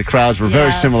yesterday. The crowds were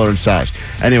very similar in size.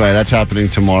 Anyway, that's happening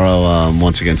tomorrow.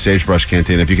 Once again, Sagebrush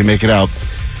Cantina. If you can make it out,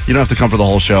 you don't have to come for the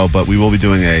whole show, but we will be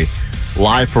doing a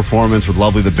live performance with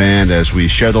Lovely the Band as we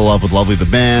share the love with Lovely the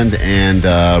Band and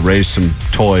raise some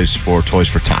toys for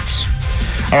Tots.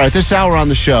 All right, this hour on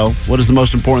the show, what is the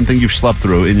most important thing you've slept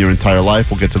through in your entire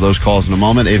life? We'll get to those calls in a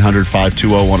moment,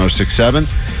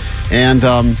 800-520-1067. And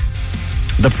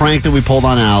the prank that we pulled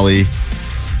on Allie,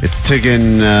 it's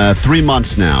taken 3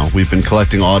 months now. We've been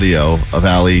collecting audio of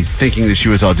Allie thinking that she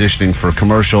was auditioning for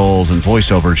commercials and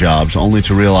voiceover jobs, only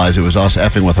to realize it was us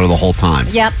effing with her the whole time.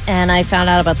 Yep, and I found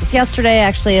out about this yesterday.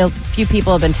 Actually, a few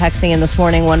people have been texting in this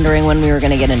morning wondering when we were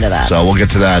going to get into that. So we'll get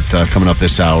to that coming up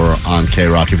this hour on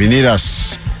K-Rock. If you need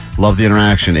us, love the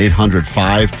interaction,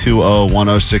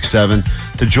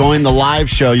 800-520-1067. To join the live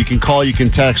show, you can call, you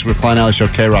can text. We're Klein Alley Show,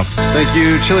 K-Rock. Thank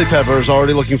you. Chili Peppers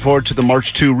already looking forward to the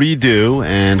March 2 redo,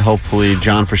 and hopefully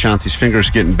John Frusciante's finger's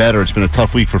getting better. It's been a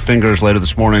tough week for fingers. Later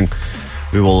this morning,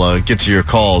 we will get to your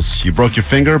calls. You broke your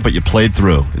finger, but you played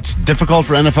through. It's difficult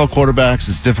for NFL quarterbacks.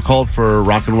 It's difficult for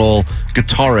rock and roll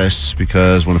guitarists,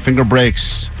 because when a finger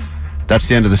breaks, that's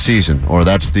the end of the season, or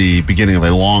that's the beginning of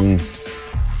a long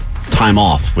time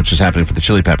off, which is happening for the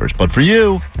Chili Peppers. But for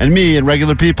you and me and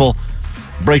regular people,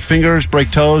 break fingers, break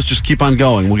toes, just keep on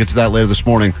going. We'll get to that later this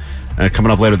morning.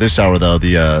 Coming up later this hour, though,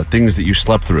 the things that you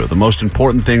slept through, the most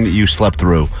important thing that you slept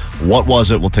through. What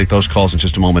was it? We'll take those calls in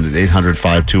just a moment at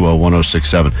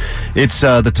 800-520-1067. It's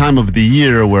the time of the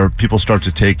year where people start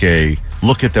to take a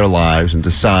look at their lives and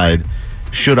decide,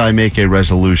 should I make a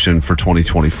resolution for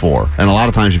 2024? And a lot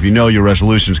of times, if you know your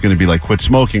resolution is going to be like quit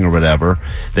smoking or whatever,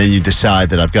 then you decide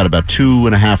that I've got about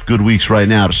 2.5 good weeks right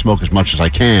now to smoke as much as I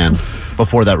can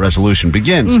before that resolution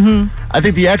begins. I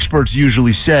think the experts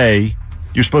usually say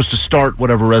you're supposed to start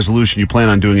whatever resolution you plan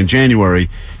on doing in January.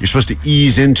 You're supposed to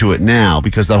ease into it now,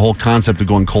 because that whole concept of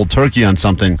going cold turkey on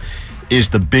something is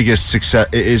the biggest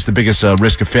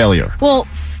risk of failure. Well,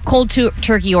 cold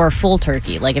turkey or full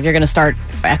turkey. Like if you're going to start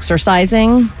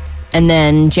exercising and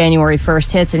then January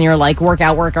 1st hits and you're like work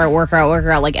out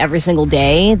like every single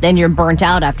day, then you're burnt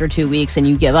out after 2 weeks and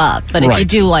you give up. But if you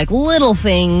do like little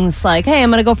things like, hey, I'm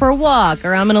going to go for a walk,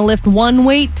 or I'm going to lift one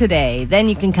weight today, then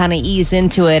you can kind of ease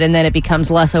into it, and then it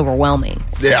becomes less overwhelming.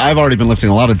 Yeah, I've already been lifting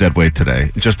a lot of dead weight today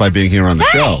just by being here on the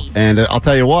show. And I'll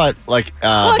tell you what, like... Look,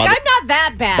 I'm not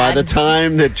that bad. By the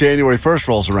time that January 1st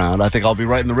rolls around, I think I'll be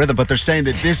right in the rhythm. But they're saying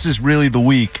that this is really the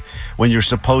week when you're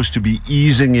supposed to be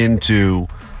easing into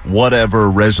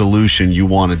whatever resolution you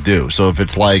want to do. So if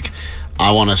it's like, I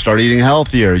want to start eating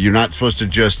healthier, you're not supposed to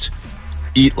just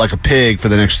eat like a pig for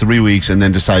the next 3 weeks and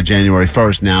then decide January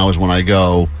 1st, now is when I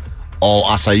go all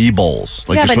acai bowls.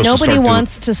 Like, yeah, but nobody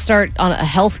wants to start on a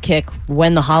health kick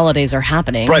when the holidays are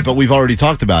happening. Right, but we've already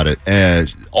talked about it.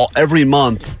 Every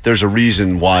month, there's a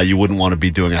reason why you wouldn't want to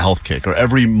be doing a health kick. Or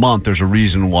every month, there's a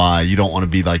reason why you don't want to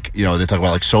be like, they talk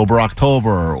about like sober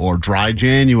October or dry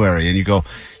January. And you go,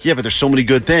 yeah, but there's so many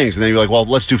good things. And then you're like, well,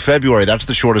 let's do February. That's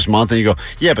the shortest month. And you go,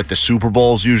 yeah, but the Super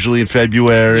Bowl's usually in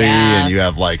February. Yeah. And you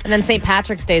have like... And then St.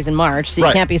 Patrick's Day's in March, so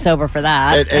you can't be sober for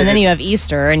that. And then you have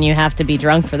Easter, and you have to be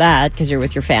drunk for that because you're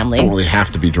with your family. Don't really have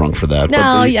to be drunk for that.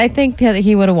 No, I think that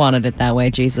he would have wanted it that way,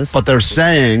 Jesus. But they're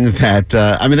saying that,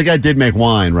 the guy did make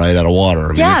wine, right, out of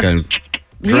water. He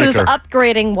was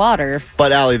upgrading water.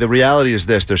 But, Allie, the reality is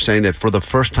this. They're saying that for the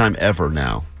first time ever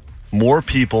now, more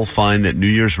people find that New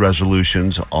Year's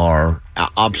resolutions are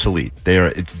obsolete.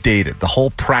 It's dated. The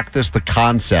whole practice, the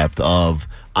concept of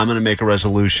I'm going to make a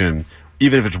resolution,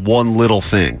 even if it's one little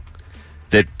thing,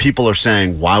 that people are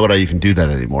saying, why would I even do that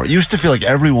anymore? It used to feel like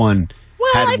everyone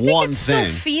had one thing.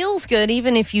 Still feels good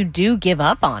even if you do give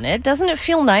up on it. Doesn't it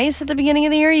feel nice at the beginning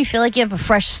of the year? You feel like you have a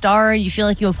fresh start. You feel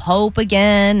like you have hope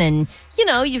again, and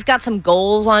you've got some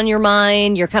goals on your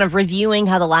mind. You're kind of reviewing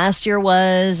how the last year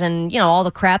was, and all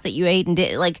the crap that you ate and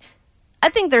did. Like, I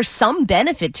think there's some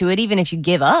benefit to it, even if you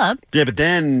give up. Yeah, but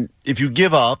then if you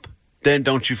give up, then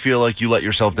don't you feel like you let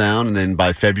yourself down, and then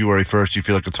by February 1st you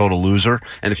feel like a total loser?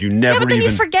 And if you never but then you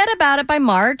forget about it by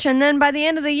March, and then by the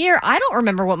end of the year, I don't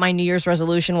remember what my New Year's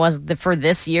resolution was for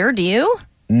this year. Do you?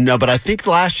 No, but I think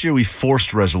last year we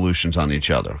forced resolutions on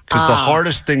each other, because the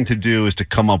hardest thing to do is to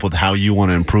come up with how you want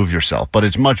to improve yourself. But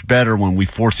it's much better when we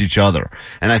force each other.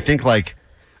 And I think like,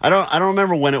 I don't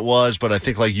remember when it was, but I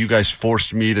think like you guys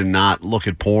forced me to not look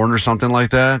at porn or something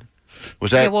like that. Was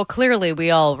that? Yeah, well, clearly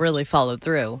we all really followed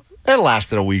through. It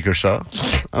lasted a week or so.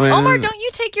 Omar, don't you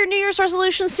take your New Year's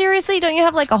resolution seriously? Don't you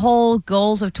have like a whole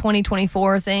goals of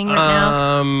 2024 thing right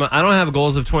now? I don't have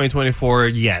goals of 2024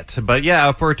 yet. But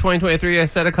yeah, for 2023, I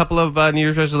set a couple of New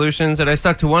Year's resolutions, and I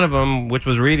stuck to one of them, which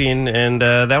was reading, and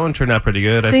that one turned out pretty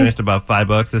good. I finished about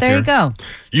 $5 this year. There you go.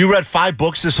 You read 5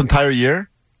 books this entire year?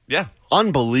 Yeah.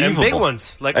 Unbelievable. And big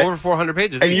ones, like over 400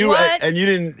 pages. And you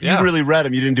didn't. You really read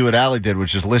them. You didn't do what Allie did,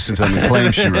 which is listen to them and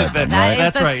claim she read them.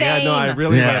 That's right. same. Yeah, no, I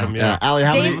really read them. Yeah. Allie,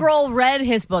 how Dave many? Grohl read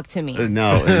his book to me.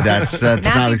 No, that's Matthew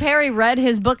not. Perry read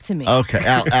his book to me. Okay,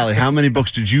 Allie, how many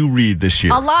books did you read this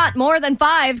year? A lot more than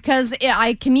 5 because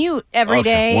I commute every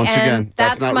day. Once and again,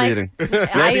 that's not my, reading.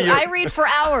 I read for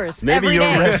hours. Maybe every your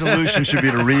day. resolution should be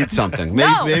to read something.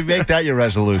 Maybe make that your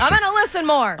resolution. I'm going to listen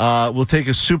more. We'll take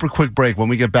a super quick break. When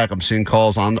we get back, I'm seeing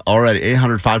calls on already.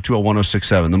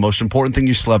 800-520-1067. The most important thing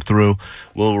you slept through.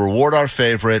 We'll reward our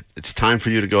favorite. It's time for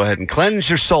you to go ahead and cleanse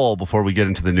your soul before we get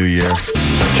into the new year.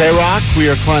 K-Rock, we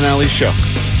are Klein Alley Show.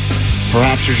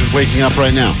 Perhaps you're just waking up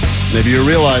right now. Maybe you're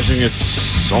realizing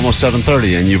it's almost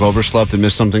 7:30 and you've overslept and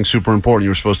missed something super important you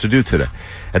were supposed to do today.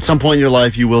 At some point in your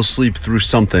life, you will sleep through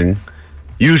something.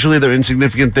 Usually they're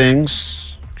insignificant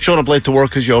things. Showing up late to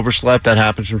work because you overslept, that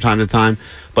happens from time to time.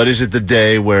 But is it the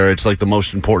day where it's like the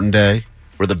most important day?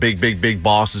 Where the big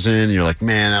boss is in and you're like,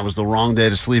 man, that was the wrong day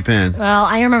to sleep in. Well,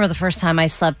 I remember the first time I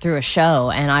slept through a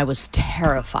show and I was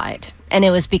terrified. And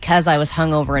it was because I was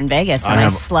hungover in Vegas and I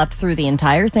slept through the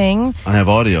entire thing. I have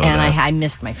audio and of that. I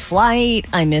missed my flight.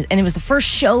 And it was the first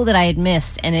show that I had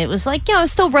missed. And it was like, I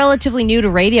was still relatively new to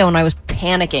radio and I was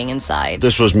panicking inside.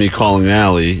 This was me calling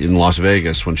Allie in Las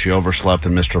Vegas when she overslept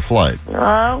and missed her flight.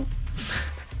 Hello?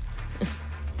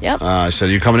 Yep. I said,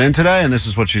 are you coming in today? And this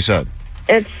is what she said.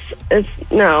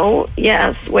 No,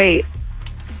 yes, wait.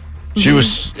 She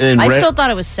was in I still thought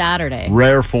it was Saturday.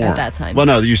 Rare form. At that time. Well,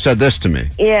 no, you said this to me.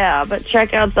 Yeah, but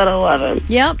checkout's at 11.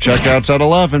 Yep. Checkout's at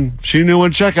 11. She knew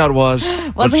when checkout was.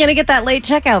 Wasn't going to get that late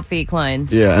checkout fee, Klein.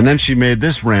 Yeah, and then she made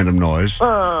this random noise.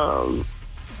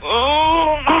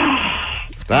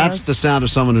 That's the sound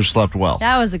of someone who slept well.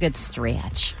 That was a good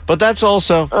stretch. But that's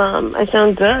also... I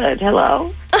sound good.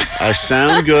 Hello? I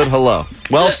sound good. Hello.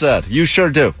 Well said. You sure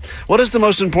do. What is the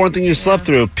most important thing you slept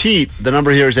through? Pete, the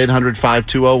number here is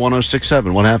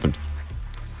 800-520-1067. What happened?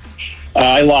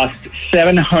 I lost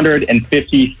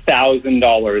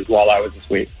 $750,000 while I was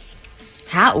asleep.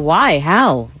 How? Why?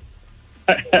 How?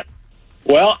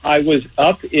 Well, I was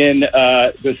up in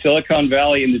the Silicon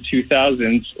Valley in the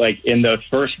 2000s, like in the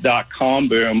first .com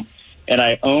boom, and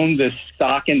I owned this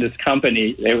stock in this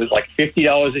company. It was like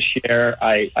 $50 a share.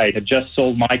 I had just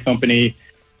sold my company,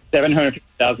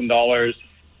 $750,000.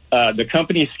 The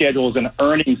company schedules an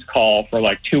earnings call for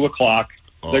like 2 o'clock.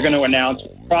 They're going to announce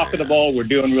we're profitable, we're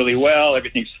doing really well,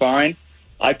 everything's fine.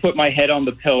 I put my head on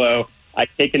the pillow, I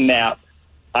take a nap,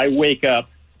 I wake up,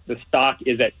 the stock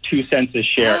is at 2 cents a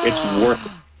share. It's worth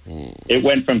it. It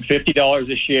went from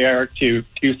 $50 a share to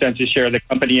 2 cents a share. The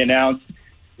company announced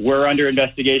we're under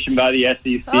investigation by the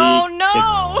SEC. Oh,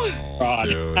 no.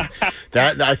 Dude.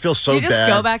 That I feel so bad. You just bad.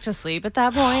 go back to sleep at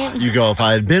that point? You go, if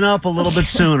I had been up a little bit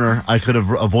sooner, I could have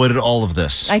avoided all of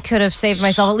this. I could have saved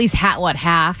myself at least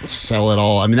half. Sell it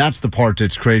all. I mean, that's the part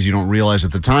that's crazy you don't realize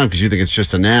at the time because you think it's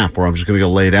just a nap or I'm just going to go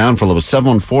lay down for a little bit.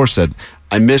 714 said,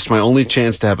 I missed my only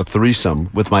chance to have a threesome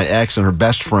with my ex and her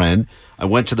best friend. I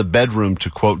went to the bedroom to,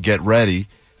 quote, get ready,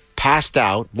 passed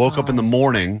out, woke up in the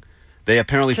morning. They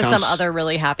apparently to found some other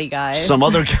really happy guy. Some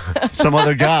other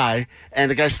guy,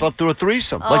 and the guy slept through a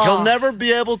threesome. Like, he'll never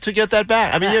be able to get that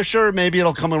back. I mean, yeah, sure, maybe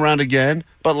it'll come around again,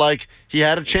 but, like, he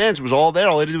had a chance. It was all there.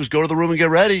 All he had to do was go to the room and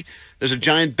get ready. There's a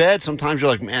giant bed. Sometimes you're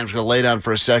like, man, I'm just going to lay down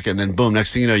for a second, and then boom,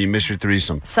 next thing you know, you miss your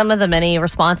threesome. Some of the many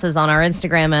responses on our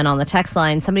Instagram and on the text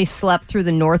line, somebody slept through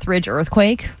the Northridge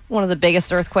earthquake, one of the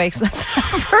biggest earthquakes that's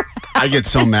ever I get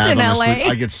so mad in when LA.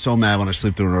 I get so mad when I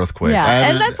sleep through an earthquake. Yeah,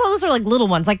 and those are like little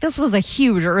ones. Like this was a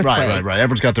huge earthquake. Right.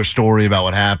 Everyone's got their story about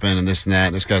what happened and this and that.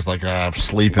 And this guy's like, I'm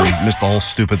sleeping, missed the whole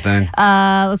stupid thing.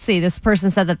 Let's see. This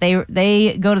person said that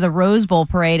they go to the Rose Bowl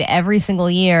parade every single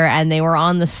year, and they were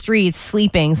on the streets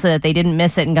sleeping so that they didn't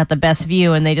miss it and got the best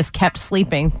view, and they just kept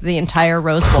sleeping the entire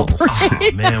Rose Bowl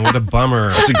parade. Oh, man, what a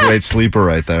bummer. That's a great sleeper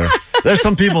right there. There's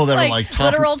some people that are like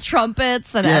tough. Literal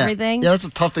trumpets and everything. Yeah, that's a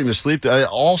tough thing to sleep through.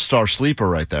 All-star sleeper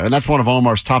right there. And that's one of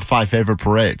Omar's top 5 favorite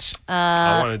parades.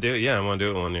 I want to do it. Yeah, I want to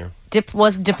do it one year.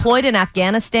 Was deployed in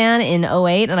Afghanistan in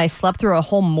 2008, and I slept through a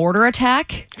whole mortar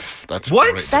attack. That's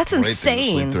what? Great, That's great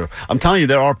insane. I'm telling you,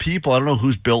 there are people, I don't know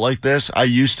who's built like this. I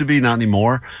used to be, not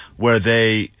anymore, where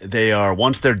they are,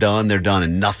 once they're done,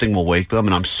 and nothing will wake them.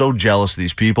 And I'm so jealous of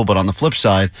these people. But on the flip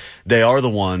side, they are the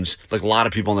ones, like a lot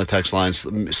of people on the text lines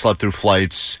slept through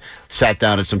flights, sat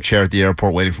down at some chair at the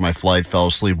airport waiting for my flight, fell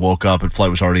asleep, woke up, and flight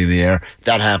was already in the air.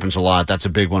 That happens a lot. That's a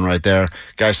big one right there.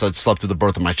 Guy said, slept through the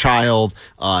birth of my child.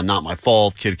 Not my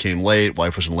fault. Kid came late.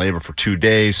 Wife was in labor for 2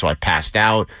 days, so I passed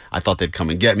out. I thought they'd come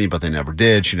and get me, but they never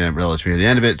did. She didn't realize me at the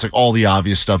end of it. It's like all the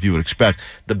obvious stuff you would expect.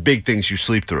 The big things you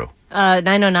sleep through.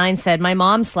 909 said, my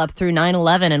mom slept through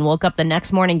 9/11 and woke up the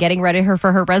next morning getting ready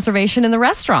for her reservation in the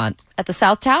restaurant at the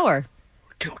South Tower.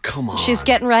 Come on. She's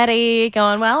getting ready,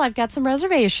 going, well, I've got some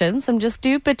reservations. I'm just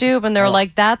doop-a-doop. And they're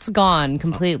like, that's gone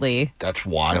completely. That's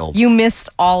wild. You missed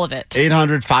all of it.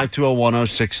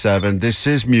 800-520-1067. This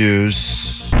is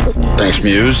Muse. Thanks,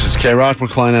 Muse. It's K-Rock,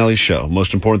 McCline Alley Show.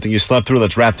 Most important thing you slept through.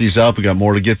 Let's wrap these up. We got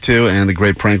more to get to. And the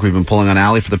great prank we've been pulling on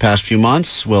Allie for the past few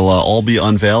months will all be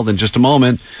unveiled in just a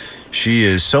moment. She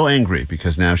is so angry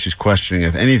because now she's questioning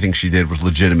if anything she did was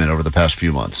legitimate over the past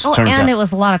few months. Oh, and it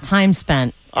was a lot of time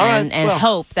spent and well,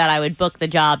 hope that I would book the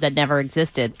job that never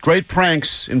existed. Great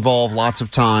pranks involve lots of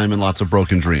time and lots of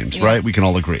broken dreams, right? We can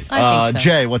all agree. I think so.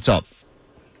 Jay, what's up?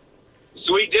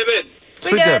 Sweet Dibbit.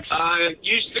 Sweet Dips.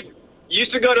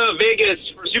 Used to go to Vegas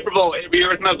for Super Bowl every year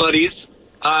with my buddies.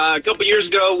 A couple years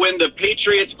ago when the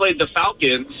Patriots played the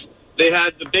Falcons, they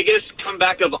had the biggest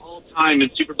comeback of all time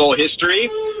in Super Bowl history.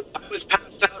 I was passed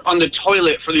out on the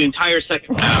toilet for the entire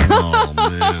second half. Oh,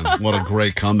 man. What a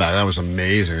great comeback. That was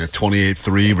amazing. A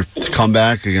 28-3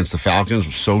 comeback against the Falcons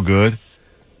was so good.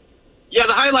 Yeah,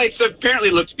 the highlights apparently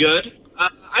looked good.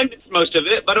 I missed most of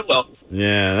it, but it will.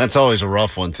 Yeah, that's always a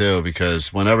rough one, too,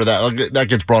 because whenever that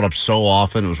gets brought up so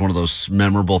often, it was one of those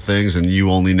memorable things, and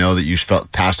you only know that you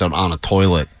felt passed out on a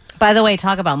toilet. By the way,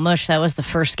 talk about mush. That was the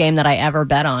first game that I ever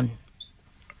bet on.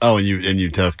 Oh, and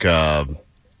you took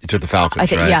the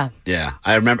Falcons, right? Yeah. Yeah.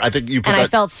 I remember. I think you put I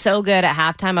felt so good at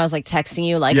halftime. I was like texting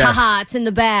you like, Yes. haha, it's in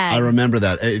the bag. I remember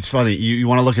that. It's funny. You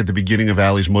want to look at the beginning of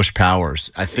Allie's Mush Powers.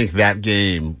 I think that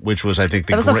game, which was, I think,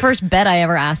 that was the first bet I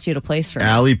ever asked you to place for me.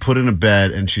 Allie put in a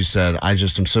bet, and she said, I'm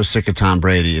so sick of Tom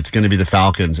Brady. It's going to be the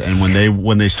Falcons. And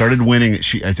when they started winning,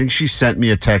 I think she sent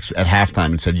me a text at halftime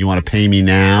and said, you want to pay me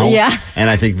now? Yeah. And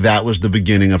I think that was the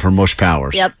beginning of her Mush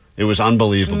Powers. Yep. It was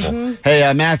unbelievable. Mm-hmm.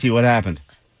 Hey, Matthew, what happened?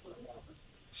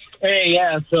 Hey,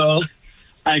 yeah, so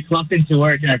I clocked into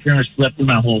work and I pretty much slept through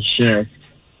my whole shift.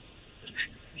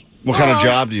 What kind of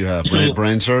job do you have?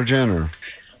 Brain surgeon or?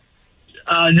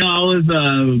 No, I was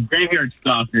a graveyard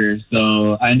stalker,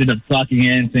 so I ended up clocking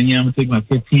in, saying, yeah, I'm going to take my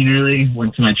 15 early,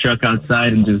 went to my truck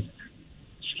outside and just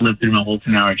slept through my whole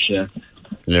 10-hour shift.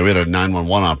 Yeah, we had a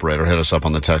 911 operator hit us up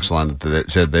on the text line that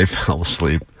said they fell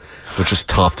asleep, which is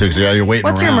tough, too, because you're waiting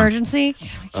What's around. your emergency?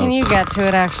 Can you get to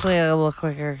it actually a little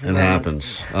quicker? It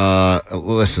happens.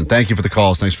 Listen, thank you for the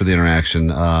calls. Thanks for the interaction.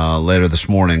 Later this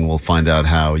morning, we'll find out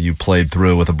how you played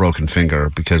through with a broken finger,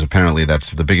 because apparently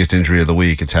that's the biggest injury of the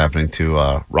week. It's happening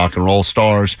to rock and roll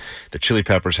stars. The Chili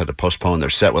Peppers had to postpone their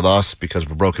set with us because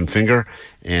of a broken finger,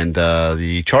 and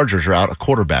the Chargers are out a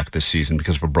quarterback this season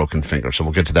because of a broken finger. So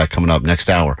we'll get to that coming up next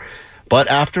hour. But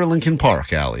after Lincoln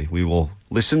Park, Allie, we will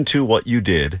listen to what you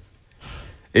did.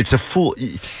 It's a fool.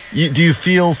 Do you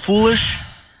feel foolish?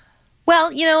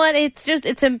 Well, you know what?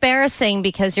 It's embarrassing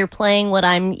because you're playing what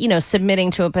I'm,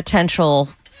 submitting to a potential,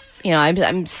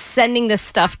 I'm sending this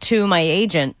stuff to my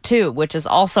agent too, which is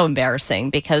also embarrassing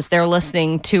because they're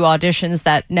listening to auditions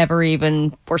that never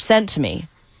even were sent to me.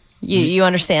 You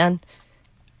understand?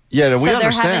 Yeah, we understand. So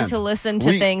understand. they're having to listen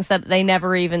to things that they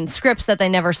never even, scripts that they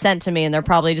never sent to me, and they're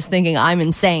probably just thinking I'm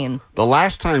insane. The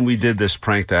last time we did this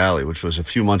prank to Allie, which was a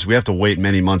few months, we have to wait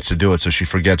many months to do it so she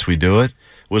forgets we do it,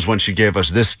 was when she gave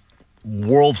us this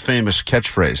world-famous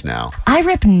catchphrase now. I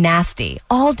rip nasty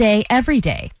all day, every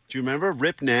day. Do you remember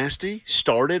Rip Nasty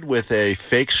started with a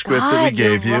fake script that we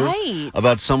gave you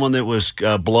about someone that was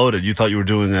bloated. You thought you were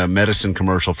doing a medicine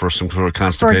commercial for some sort of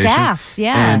constipation. For gas,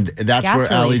 yeah. And that's gas where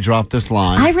relief. Allie dropped this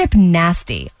line. I rip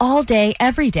nasty all day,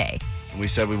 every day. We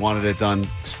said we wanted it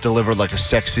delivered like a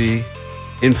sexy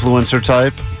influencer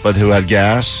type, but who had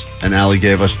gas, and Allie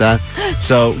gave us that.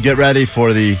 So get ready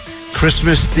for the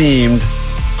Christmas-themed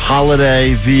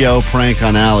holiday VO prank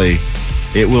on Allie.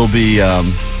 It will be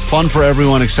fun for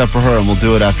everyone except for her, and we'll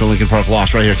do it after Lincoln Park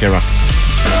lost right here, K-Rock.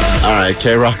 All right,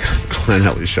 K-Rock, Glenn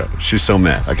Ellie Show. She's so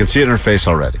mad. I can see it in her face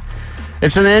already.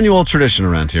 It's an annual tradition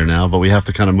around here now, but we have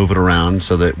to kind of move it around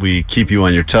so that we keep you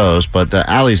on your toes. But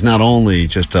Allie's not only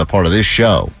just a part of this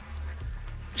show,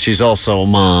 she's also a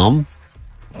mom,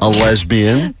 a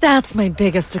lesbian. That's my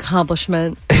biggest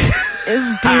accomplishment,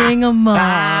 is being a mom.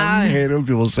 I hate when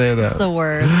people say that. It's the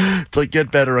worst. It's like, get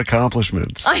better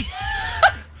accomplishments.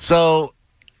 So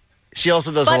she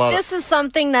also does a lot But this is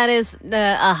something that is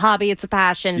a hobby. It's a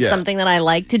passion. It's something that I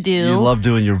like to do. You love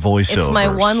doing your voiceovers. It's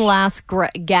my one last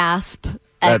gasp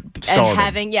at stardom. And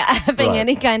having Right.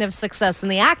 any kind of success in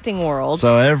the acting world.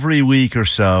 So every week or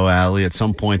so, Allie at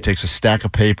some point takes a stack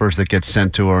of papers that gets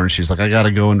sent to her, and she's like, I got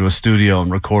to go into a studio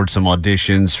and record some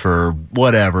auditions for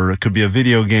whatever. It could be a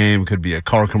video game, it could be a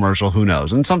car commercial, who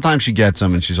knows. And sometimes she gets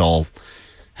them, and she's all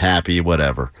happy,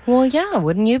 whatever. Well, yeah,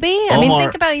 wouldn't you be? I Omar- mean,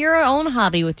 think about your own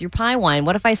hobby with your pie wine.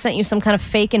 What if I sent you some kind of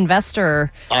fake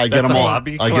investor? I get them all.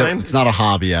 It's not a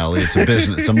hobby, Allie. It's a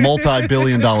business. It's a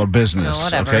multi-billion-dollar business. No,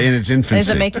 whatever. Okay, in its infancy. Is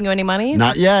it making you any money?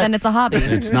 Not yet. Then it's a hobby.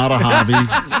 It's not a hobby.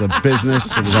 It's a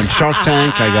business. It was on Shark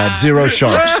Tank. I got 0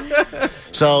 sharks.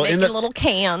 So Making little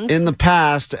cans. in the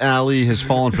past, Allie has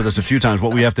fallen for this a few times.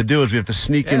 What we have to do is we have to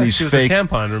sneak in these she was fake. a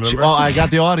tampon, remember? I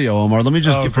got the audio, Omar. Let me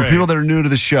just for great. people that are new to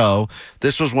the show.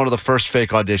 This was one of the first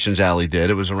fake auditions Allie did.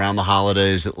 It was around the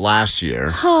holidays last year.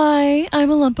 Hi, I'm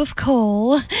a lump of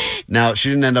coal. Now, she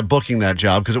didn't end up booking that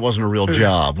job because it wasn't a real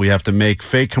job. We have to make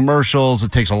fake commercials.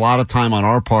 It takes a lot of time on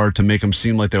our part to make them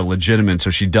seem like they're legitimate, so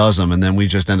she does them, and then we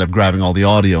just end up grabbing all the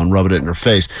audio and rubbing it in her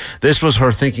face. This was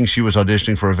her thinking she was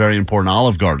auditioning for a very important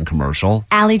Olive Garden commercial.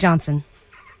 Allie Johnson.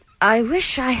 I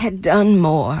wish I had done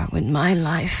more with my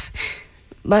life,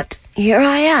 but here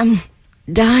I am,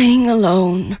 dying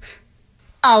alone.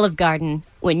 Olive Garden.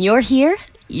 When you're here,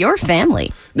 your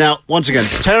family. Now, once again,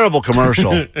 terrible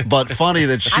commercial, but funny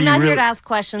that she I'm not really, here to ask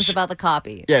questions about the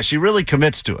copy. Yeah, she really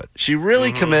commits to it. She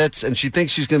really commits, and she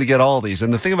thinks she's going to get all these.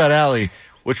 And the thing about Allie,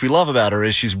 which we love about her,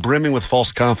 is she's brimming with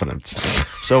false confidence.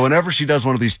 So whenever she does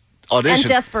one of these auditions... And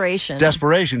desperation.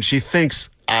 Desperation, she thinks,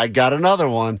 I got another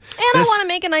one. And I want to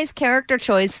make a nice character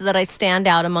choice so that I stand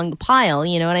out among the pile,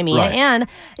 you know what I mean? Right. And,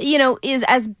 is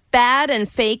as bad and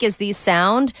fake as these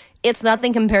sound, it's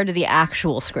nothing compared to the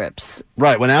actual scripts.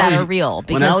 Right, when that Allie, are real, when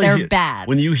because Allie they're bad.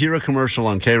 When you hear a commercial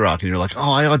on K-Rock and you're like,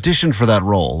 oh, I auditioned for that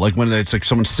role. Like when it's like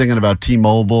someone singing about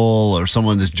T-Mobile or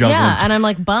someone that's juggling. Yeah, and I'm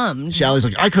like bummed. Allie's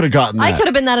like, I could have gotten that. I could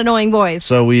have been that annoying voice.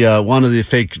 So we one of the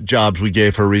fake jobs we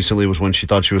gave her recently was when she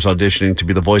thought she was auditioning to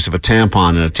be the voice of a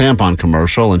tampon in a tampon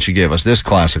commercial, and she gave us this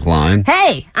classic line.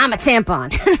 Hey, I'm a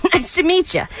tampon. Nice to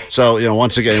meet you. So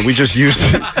once again, we just used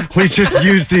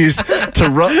these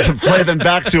to play them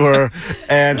back to her,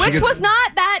 and Which was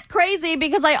not that crazy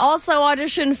because I also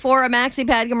auditioned for a Maxi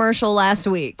Pad commercial last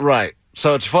week. right.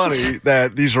 So it's funny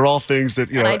that these are all things that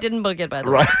And I didn't book it, by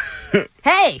the way. right.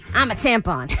 Hey, I'm a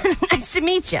tampon. Nice to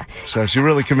meet you. So she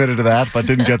really committed to that, but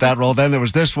didn't get that role. Then there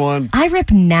was this one. I rip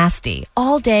nasty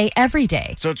all day, every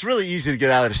day. So it's really easy to get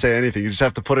Allie to say anything. You just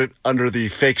have to put it under the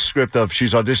fake script of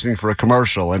she's auditioning for a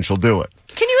commercial, and she'll do it.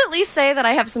 Can you at least say that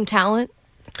I have some talent?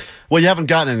 Well, you haven't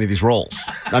gotten any of these roles.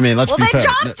 I mean, let's be fair. Well,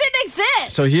 then jobs didn't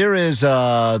exist. So here is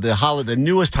the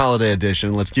newest holiday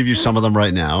edition. Let's give you some of them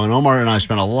right now. And Omar and I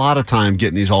spent a lot of time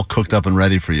getting these all cooked up and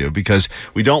ready for you because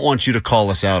we don't want you to call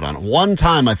us out on it. One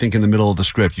time, I think in the middle of the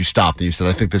script, you stopped and you said,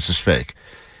 I think this is fake.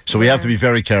 So we have to be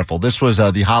very careful. This was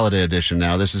the holiday edition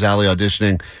now. This is Allie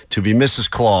auditioning to be Mrs.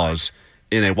 Claus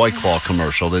in a White Claw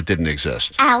commercial that didn't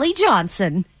exist. Allie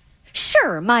Johnson.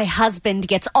 Sure, my husband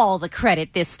gets all the credit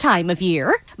this time of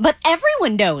year, but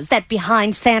everyone knows that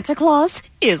behind Santa Claus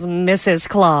is Mrs.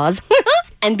 Claus.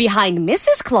 And behind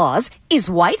Mrs. Claus is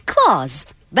White Claus.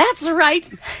 That's right.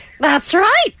 That's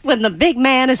right. When the big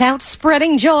man is out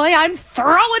spreading joy, I'm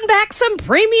throwing back some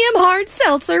premium hard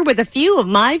seltzer with a few of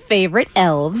my favorite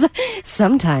elves.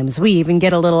 Sometimes we even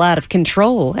get a little out of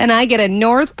control, and I get a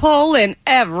North Pole in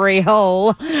every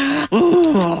hole.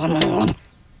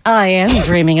 I am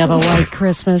dreaming of a white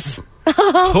Christmas.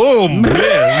 Oh,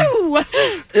 man.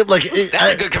 That's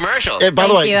a good commercial. By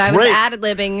the way, Thank you. I was great,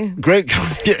 ad-libbing. great.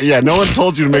 Yeah, no one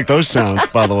told you to make those sounds,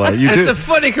 by the way. You It's did. a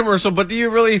funny commercial, but do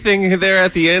you really think there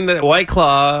at the end that White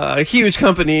Claw, a huge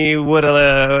company, would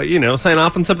sign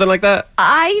off on something like that?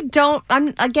 I don't.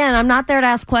 I'm not there to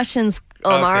ask questions,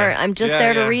 Omar. Okay. I'm just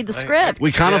there to read the script. We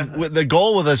the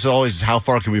goal with us is always how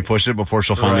far can we push it before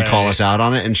she'll finally call us out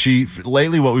on it. And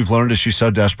lately what we've learned is she's so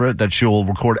desperate that she'll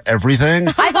record everything.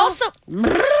 I've also.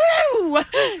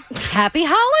 Happy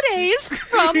holidays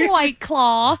from White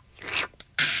Claw.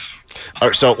 All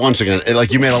right, so once again,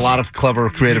 you made a lot of clever,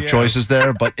 creative choices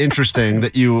there, but interesting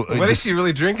that you. What is she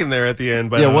really drinking there at the end?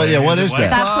 By Yeah, the way? what is that?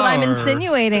 That's what I'm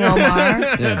insinuating, Omar.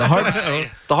 Yeah,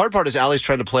 the hard part is Allie's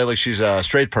trying to play like she's a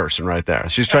straight person right there.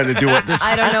 She's trying to do what this.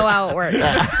 I don't know how it works.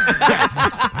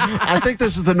 I think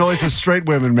this is the noises straight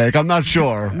women make. I'm not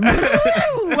sure.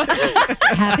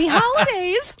 Happy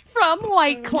holidays from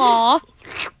White Claw.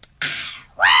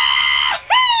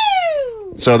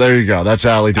 So there you go. That's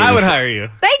Allie doing I would it. hire you.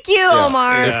 Thank Thank you,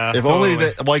 Omar. If only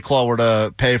the White Claw were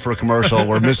to pay for a commercial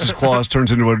where Mrs. Claus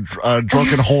turns into a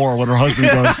drunken whore when her husband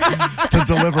goes to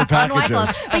deliver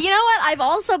packages. But you know what? I've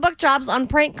also booked jobs on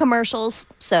prank commercials.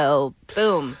 So,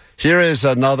 boom. Here is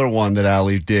another one that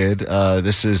Allie did.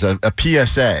 This is a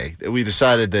PSA. We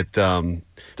decided that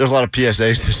there's a lot of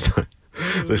PSAs this time.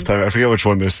 This time, I forget which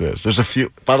one this is. There's a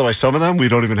few. By the way, some of them we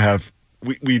don't even have.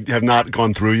 We have not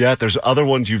gone through yet. There's other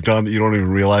ones you've done that you don't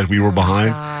even realize we were behind.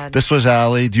 God. This was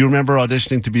Allie. Do you remember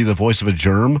auditioning to be the voice of a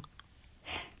germ?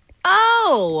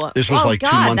 Oh. This was 2 months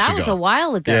ago. That was a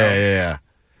while ago. Yeah.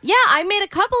 Yeah, I made a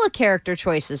couple of character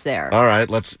choices there. All right,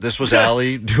 this was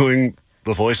Allie doing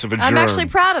the voice of a germ. I'm actually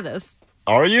proud of this.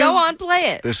 Are you? Go on, play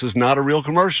it. This is not a real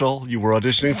commercial. You were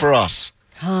auditioning for us.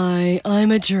 Hi, I'm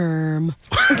a germ.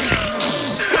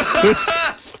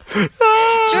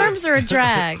 Germs are a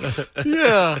drag.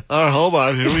 Yeah. All right, hold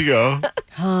on. Here we go.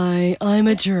 Hi, I'm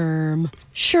a germ.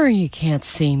 Sure, you can't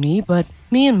see me, but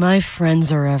me and my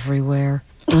friends are everywhere.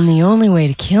 And the only way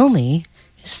to kill me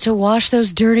is to wash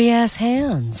those dirty-ass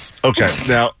hands. Okay,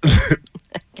 now,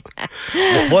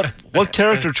 what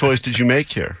character choice did you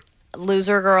make here?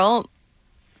 Loser girl.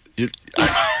 You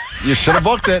should have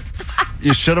booked it.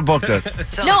 You should have booked it.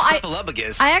 No, I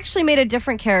actually made a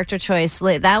different character choice.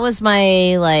 That was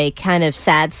my kind of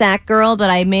sad sack girl,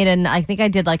 but I think I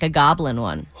did a goblin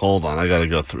one. Hold on, I got to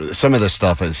go through this. Some of this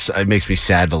stuff it makes me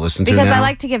sad to listen to because now. I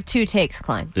like to give 2 takes,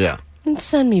 Klein. Yeah. And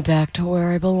send me back to where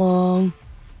I belong.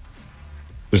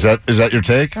 Is that your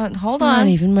take? Hold on. Not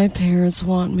even my parents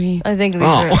want me. I think these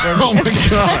are. Oh my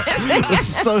god, this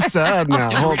is so sad now.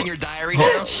 Just reading your diary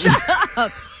now. Shut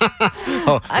up.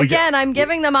 Again, I'm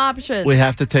giving them options. We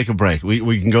have to take a break.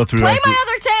 We can go through. Play my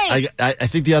other take. I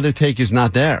think the other take is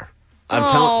not there. Come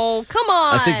on.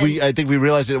 I think we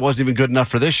realized that it wasn't even good enough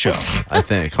for this show. I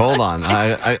think. Hold on.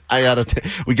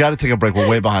 We got to take a break. We're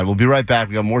way behind. We'll be right back.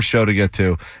 We got more show to get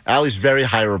to. Allie's very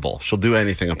hireable. She'll do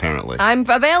anything apparently. I'm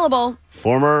available.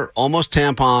 Former almost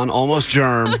tampon, almost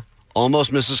germ,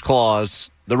 almost Mrs. Claus.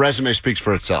 The resume speaks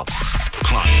for itself.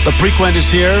 The Prequent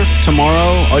is here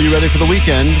tomorrow. Are you ready for the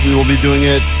weekend? We will be doing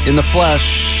it in the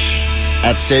flesh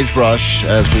at Sagebrush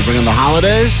as we bring in the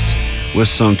holidays with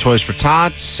some Toys for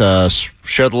Tots.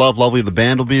 Share the love. Lovely. The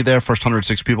band will be there. First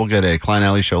 106 people get a Klein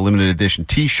Alley Show limited edition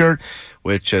T-shirt,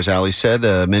 which, as Allie said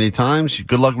many times,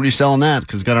 good luck reselling that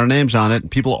because it's got our names on it.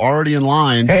 People are already in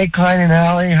line. Hey, Klein and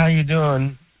Allie, how you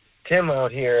doing? Tim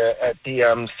out here at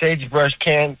the Sagebrush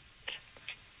Cantina.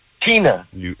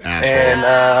 You asshole. And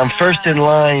I'm first in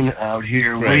line out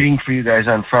here waiting for you guys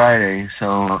on Friday, so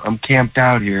I'm camped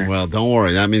out here. Well, don't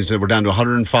worry. That means that we're down to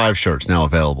 105 shirts now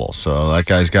available. So that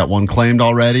guy's got one claimed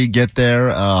already. Get there.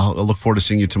 I look forward to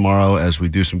seeing you tomorrow as we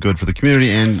do some good for the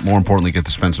community and, more importantly, get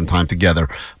to spend some time together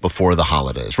before the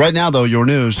holidays. Right now, though, your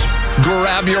news.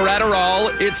 Grab your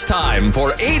Adderall. It's time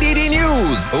for ADD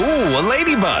News. Ooh, a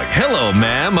ladybug. Hello,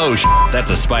 ma'am. Oh, that's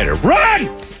a spider.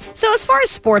 Run! So as far as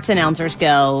sports announcers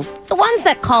go, the ones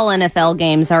that call NFL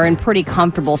games are in pretty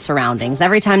comfortable surroundings.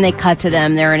 Every time they cut to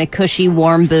them, they're in a cushy,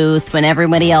 warm booth when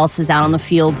everybody else is out on the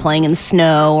field playing in the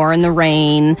snow or in the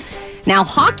rain. Now,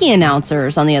 hockey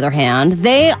announcers, on the other hand,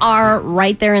 they are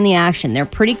right there in the action. They're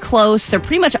pretty close. They're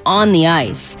pretty much on the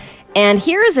ice. And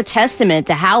here is a testament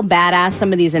to how badass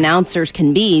some of these announcers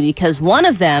can be, because one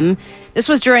of them, this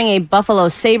was during a Buffalo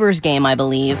Sabres game, I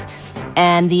believe,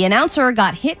 and the announcer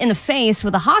got hit in the face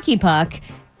with a hockey puck,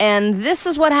 and this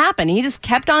is what happened. He just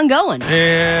kept on going.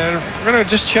 And we're going to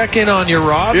just check in on you,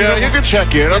 Rob. Yeah, you can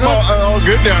check in. I'm all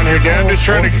good down here, Dan. I'm just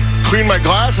trying to clean my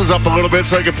glasses up a little bit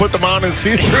so I can put them on and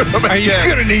see through them. Are you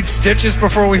going to need stitches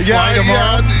before we fly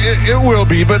tomorrow? Yeah, it will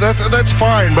be, but that's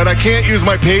fine. But I can't use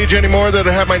my page anymore that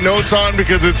I have my notes on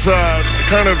because it's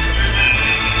kind of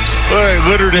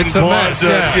littered in blood.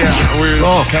 We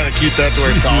kind of keep that to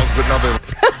ourselves.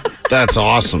 That's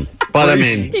awesome. But I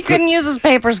mean, he couldn't use his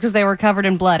papers because they were covered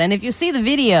in blood. And if you see the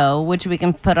video, which we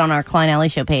can put on our Klein Alley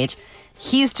Show page,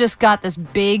 he's just got this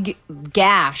big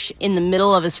gash in the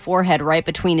middle of his forehead right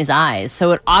between his eyes.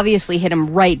 So it obviously hit him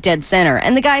right dead center.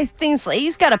 And the guy thinks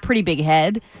he's got a pretty big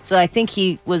head, so I think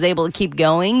he was able to keep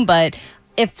going. But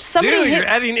if somebody you're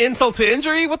adding insult to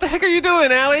injury? What the heck are you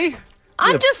doing, Allie?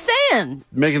 I'm just saying.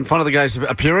 Making fun of the guy's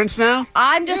appearance now?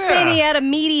 I'm just saying he had a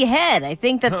meaty head. I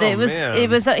think that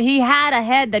he had a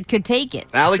head that could take it.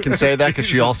 Allie can say that because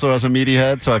she also has a meaty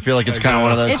head, so I feel like it's kind of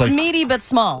one of those. It's like, meaty but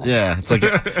small. Yeah, it's like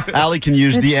Allie can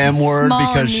use the M word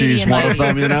because she's one of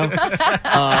them, you know?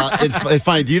 It's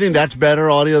funny. Do you think that's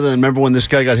better audio than remember when this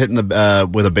guy got hit in the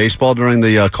with a baseball during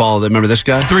the call? Remember this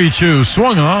guy? 3-2,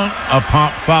 swung on, a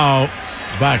pop foul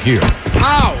back here.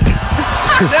 Ow!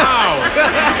 Ow!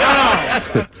 Ow!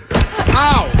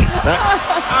 Ow!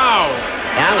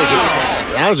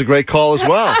 That was a great call as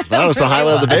well. That was the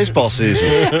highlight of the baseball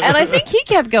season. And I think he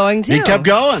kept going, too. He kept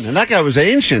going, and that guy was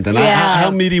ancient. And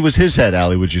how meaty was his head,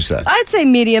 Allie, would you say? I'd say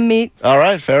medium meat. All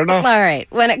right, fair enough. All right.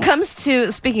 When it comes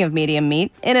to, speaking of medium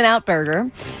meat, In-N-Out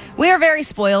Burger, we are very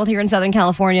spoiled here in Southern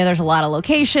California. There's a lot of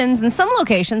locations, and some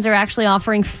locations are actually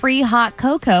offering free hot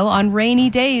cocoa on rainy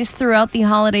days throughout the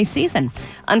holiday season.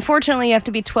 Unfortunately, you have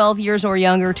to be 12 years or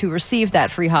younger to receive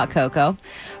that free hot cocoa.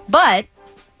 But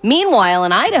meanwhile,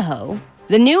 in Idaho,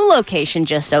 the new location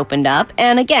just opened up.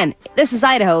 And again, this is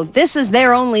Idaho. This is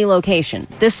their only location.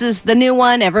 This is the new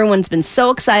one. Everyone's been so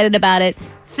excited about it.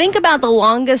 Think about the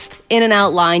longest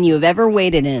In-N-Out line you have ever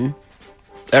waited in.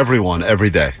 Everyone, every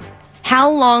day. How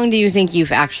long do you think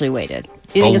you've actually waited?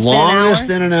 Do you think it's been an hour? The longest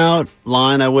In-N-Out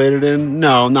line I waited in?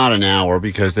 No, not an hour,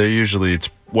 because they're usually,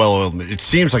 it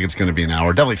seems like it's going to be an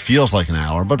hour. It definitely feels like an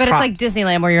hour. But it's like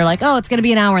Disneyland where you're like, oh, it's going to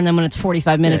be an hour, and then when it's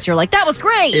 45 minutes, you're like, that was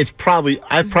great. I've probably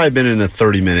been in a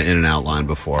 30-minute In-N-Out line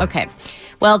before. Okay.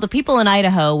 Well, the people in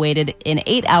Idaho waited in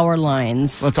 8-hour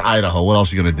lines. That's Idaho. What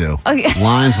else are you going to do? Okay.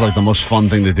 Lines are like the most fun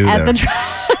thing to do there.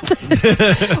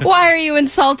 Why are you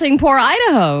insulting poor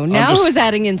Idaho? Now who's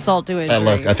adding insult to injury?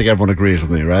 Look, I think everyone agrees with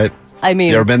me, right? I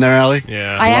mean... You ever been there, Allie?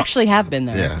 Yeah. I actually have been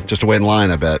there. Yeah, just to wait in line,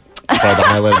 I bet. Probably the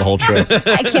highlight of the whole trip.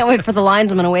 I can't wait for the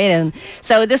lines I'm going to wait in.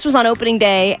 So this was on opening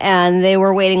day, and they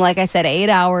were waiting, like I said, 8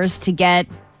 hours to get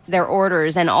their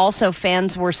orders. And also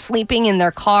fans were sleeping in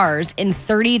their cars in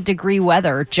 30-degree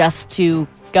weather just to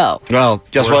go. Well,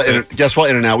 guess what,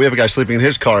 In-N-Out? We have a guy sleeping in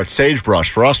his car at Sagebrush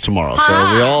for us tomorrow.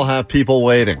 So we all have people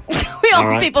waiting. We all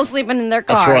have people sleeping in their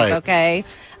cars, right. okay?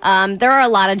 There are a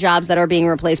lot of jobs that are being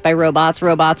replaced by robots.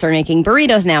 Robots are making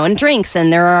burritos now and drinks,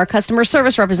 and there are customer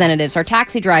service representatives, our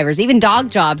taxi drivers, even dog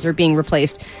jobs are being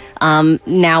replaced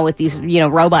now with these,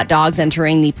 robot dogs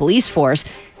entering the police force.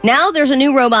 Now there's a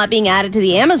new robot being added to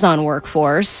the Amazon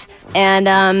workforce,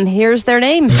 and here's their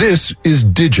name. This is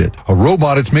Digit, a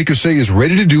robot its makers say is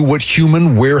ready to do what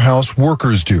human warehouse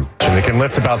workers do. And it can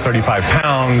lift about 35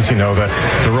 pounds.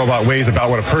 The robot weighs about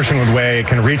what a person would weigh. It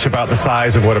can reach about the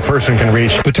size of what a person can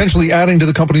reach. Potentially adding to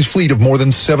the company's fleet of more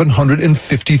than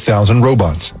 750,000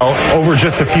 robots. Over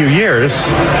just a few years,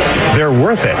 they're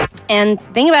worth it. And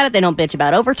think about it, they don't bitch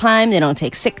about overtime, they don't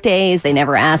take sick days, they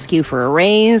never ask you for a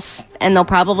raise, and they'll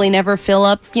probably never fill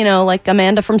up, like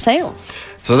Amanda from sales.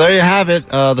 So there you have it.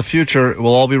 The future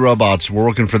will all be robots. We're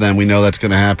working for them. We know that's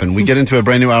going to happen. We get into a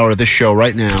brand new hour of this show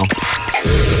right now.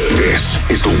 This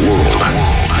is the world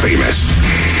famous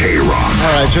K-Rock.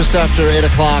 All right, just after 8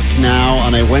 o'clock now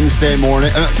on a Wednesday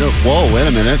morning. Whoa, wait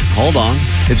a minute. Hold on.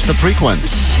 It's the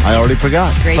Prequence. I already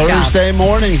forgot. Great Thursday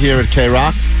morning here at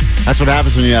K-Rock. That's what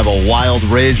happens when you have a wild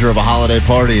rager of a holiday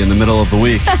party in the middle of the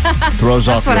week. Throws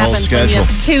off your whole schedule. When you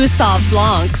have 2 Sauv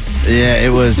Blancs. Yeah,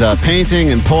 it was painting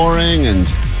and pouring and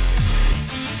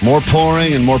more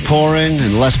pouring and more pouring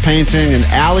and less painting. And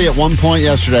Allie at one point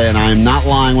yesterday, and I'm not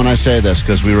lying when I say this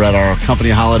because we were at our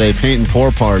company holiday paint and pour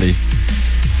party,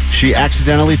 she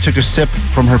accidentally took a sip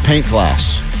from her paint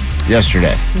glass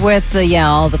yesterday. With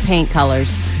all the paint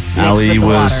colors. Allie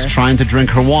was trying to drink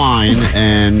her wine,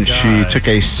 and she took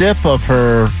a sip of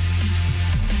her...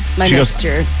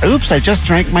 mixture. Oops, I just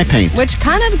drank my paint. Which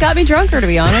kind of got me drunker, to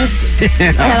be honest.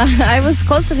 And I was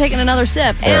close to taking another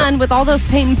sip. And with all those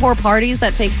paint and pour parties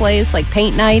that take place, like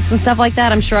paint nights and stuff like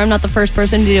that, I'm sure I'm not the first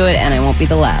person to do it, and I won't be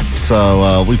the last.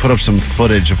 So we put up some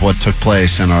footage of what took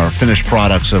place and our finished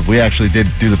products of... We actually did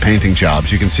do the painting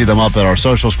jobs. You can see them up at our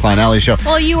socials, Klein Alley Show.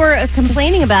 Well, you were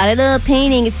complaining about it. Oh,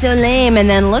 painting is so lame. And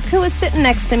then look who was sitting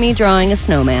next to me drawing a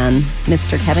snowman,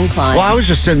 Mr. Kevin Klein. Well, I was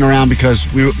just sitting around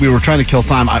because we were trying to kill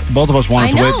time. Both of us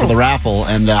wanted to wait for the raffle,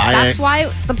 and that's why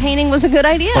the painting was a good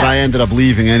idea. But I ended up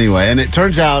leaving anyway. And it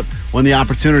turns out when the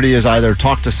opportunity is either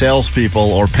talk to salespeople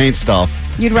or paint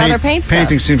stuff, you'd rather paint stuff.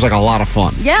 Painting seems like a lot of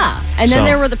fun. Yeah, and then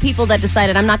there were the people that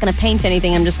decided, I'm not going to paint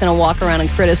anything. I'm just going to walk around and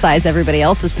criticize everybody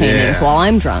else's paintings while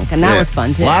I'm drunk, and that was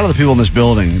fun too. A lot of the people in this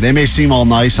building, they may seem all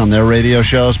nice on their radio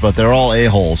shows, but they're all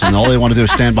a-holes, and all they want to do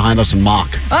is stand behind us and mock.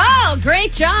 Oh,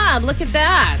 great job! Look at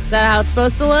that. Is that how it's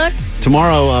supposed to look?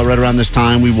 Tomorrow, right around this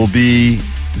time, we will be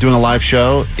doing a live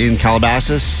show in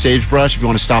Calabasas, Sagebrush. If you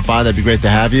want to stop by, that'd be great to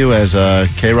have you. As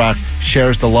K-Rock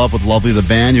shares the love with Lovely the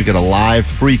Band, you get a live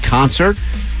free concert.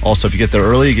 Also, if you get there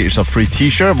early, you get yourself a free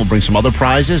t-shirt. We'll bring some other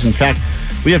prizes. In fact,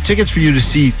 we have tickets for you to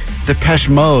see Depeche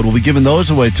Mode. We'll be giving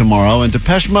those away tomorrow. And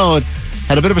Depeche Mode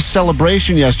had a bit of a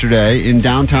celebration yesterday in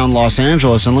downtown Los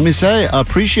Angeles. And let me say,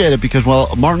 appreciate it because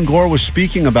while Martin Gore was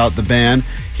speaking about the band,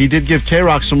 he did give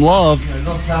K-Rock some love.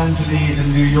 Los Angeles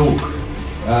and New York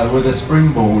were the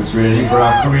springboards, really, for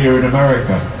our career in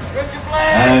America.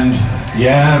 And, we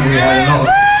had a lot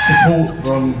of support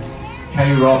from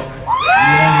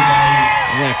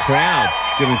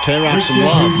giving K-Rock some Richard,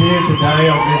 love. who's here today,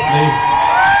 obviously.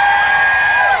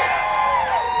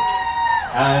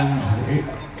 And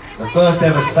the first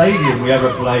ever stadium we ever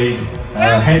played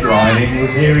headlining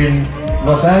was here in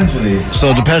Los Angeles.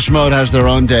 So Depeche Mode has their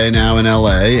own day now in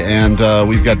L.A., and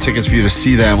we've got tickets for you to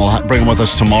see them. We'll bring them with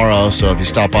us tomorrow, so if you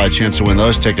stop by, a chance to win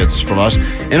those tickets from us.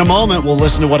 In a moment, we'll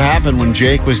listen to what happened when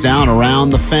Jake was down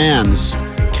around the fans.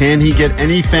 Can he get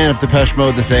any fan of Depeche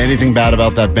Mode to say anything bad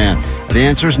about that band? The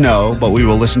answer is no, but we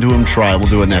will listen to him try. We'll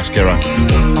do it next, Kara.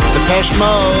 Depeche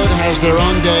Mode has their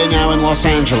own day now in Los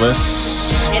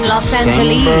Angeles. In Los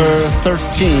Angeles. December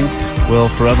 13th will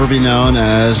forever be known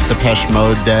as Depeche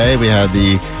Mode Day. We had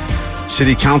the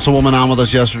city councilwoman on with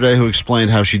us yesterday who explained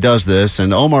how she does this,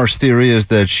 and Omar's theory is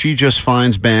that she just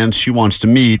finds bands she wants to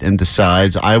meet and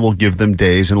decides, I will give them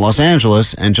days in Los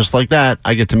Angeles, and just like that,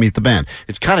 I get to meet the band.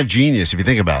 It's kind of genius if you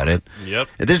think about it. Yep.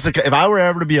 If I were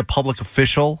ever to be a public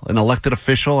official, an elected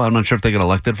official, I'm not sure if they get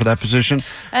elected for that position.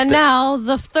 And now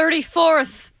the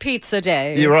 34th pizza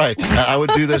day. You're right. I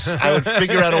would do this. I would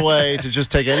figure out a way to just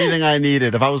take anything I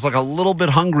needed. If I was like a little bit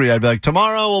hungry, I'd be like,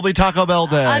 tomorrow will be Taco Bell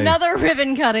Day. Another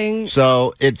ribbon cutting.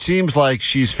 So it seems like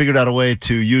she's figured out a way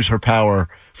to use her power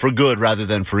for good rather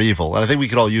than for evil. And I think we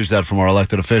could all use that from our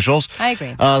elected officials. I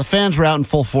agree. The fans were out in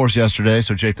full force yesterday,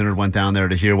 so Jake the Nerd went down there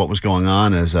to hear what was going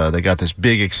on as they got this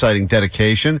big, exciting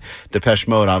dedication. Depeche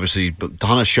Mode, obviously, a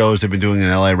ton of shows they've been doing in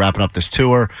L.A., wrapping up this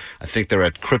tour. I think they're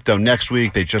at Crypto next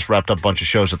week. They just wrapped up a bunch of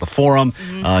shows at the Forum.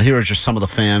 Here are just some of the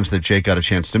fans that Jake got a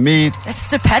chance to meet. It's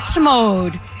Depeche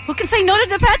Mode. Who can say no to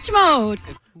Depeche Mode?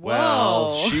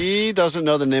 Well, she doesn't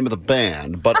know the name of the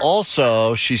band, but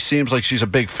also she seems like she's a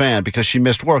big fan because she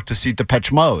missed work to see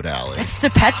Depeche Mode, Allie. It's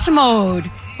Depeche Mode.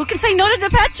 Who can say no to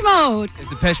Depeche Mode? Is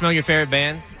Depeche Mode your favorite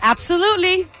band?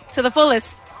 Absolutely. To the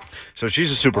fullest. So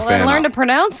she's a super Well, fan. then learn to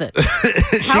pronounce it.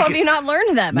 How have you not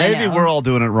learned that by Maybe now? we're all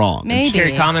doing it wrong. Maybe.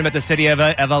 Carrie comment about the city of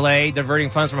LA diverting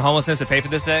funds from homelessness to pay for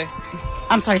this day?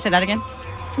 I'm sorry, say that again.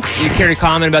 You carry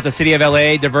comment about the city of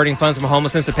LA diverting funds from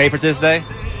homelessness to pay for this day?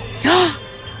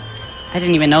 I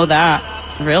didn't even know that.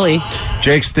 Really?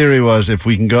 Jake's theory was if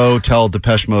we can go tell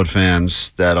Depeche Mode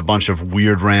fans that a bunch of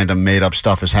weird, random, made-up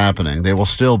stuff is happening, they will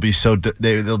still be so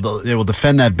they will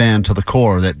defend that band to the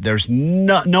core. That there's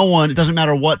no one. It doesn't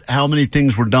matter how many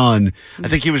things were done. I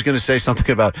think he was going to say something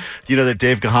about that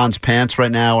Dave Gahan's pants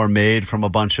right now are made from a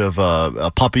bunch of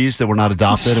puppies that were not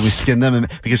adopted, and we skinned them,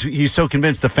 because he's so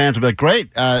convinced the fans will be like, great,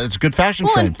 it's a good fashion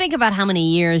trend. And think about how many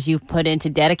years you've put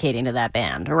into dedicating to that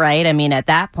band, right? I mean, at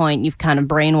that point, you've kind of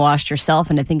brainwashed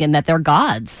yourself into thinking that they're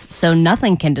gods, so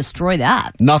nothing can destroy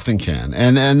that. Nothing can.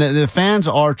 And the fans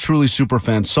are truly super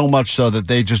fans, so much so that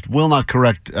they just will not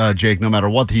correct Jake no matter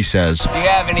what he says. Do you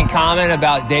have any comment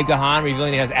about Dave Gahan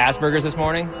revealing he has Asperger's this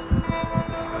morning?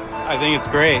 I think it's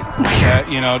great,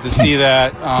 to see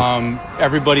that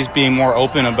everybody's being more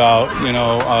open about,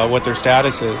 what their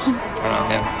status is.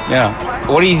 Yeah.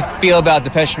 What do you feel about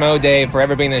Depeche Mode Day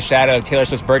forever being in the shadow of Taylor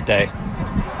Swift's birthday?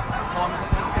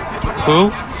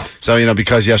 Who? So,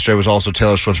 because yesterday was also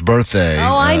Taylor Swift's birthday.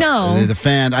 Oh, I know. The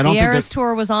fan, I don't think Eras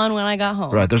tour was on when I got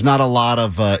home. Right, there's not a lot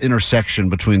of intersection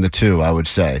between the two, I would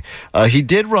say. He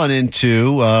did run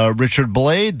into Richard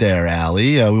Blade there,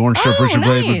 Allie. We weren't sure if Richard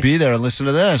Blade would be there. Listen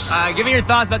to this. Give me your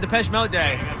thoughts about Depeche Mode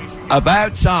Day.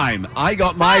 About time. I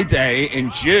got my day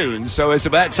in June, so it's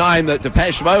about time that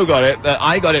Depeche Mode got it. That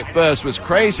I got it first was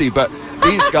crazy, but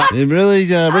these guys...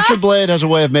 Richard Blade has a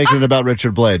way of making it about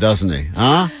Richard Blade, doesn't he?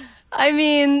 Huh? I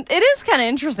mean, it is kind of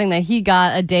interesting that he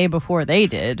got a day before they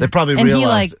did. They probably and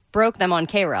realized... he, broke them on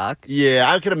K-Rock. Yeah,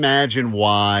 I could imagine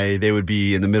why they would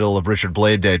be in the middle of Richard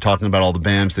Blade Day talking about all the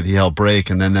bands that he helped break,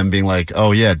 and then them being like,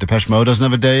 oh, yeah, Depeche Mode doesn't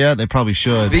have a day yet? They probably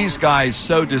should. These guys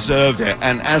so deserved it,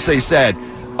 and as they said,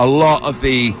 a lot of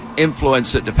the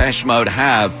influence that Depeche Mode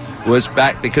have was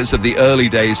back because of the early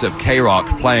days of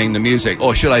K-Rock playing the music,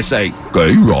 or should I say,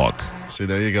 K-Rock. See,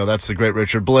 there you go. That's the great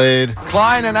Richard Blade.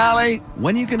 Klein and Allie,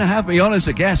 when are you going to have me on as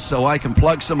a guest so I can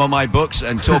plug some of my books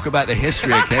and talk about the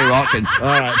history of K-Rock? And all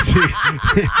right.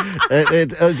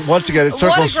 Once again, it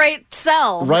circles. What a great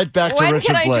sell. Right back to Richard Blade. When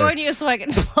can I join you so I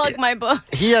can plug my book?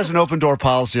 He has an open door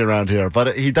policy around here,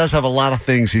 but he does have a lot of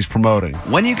things he's promoting.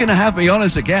 When are you going to have me on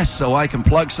as a guest so I can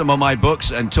plug some of my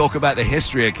books and talk about the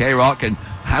history of K-Rock and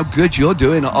how good you're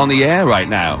doing on the air right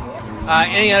now?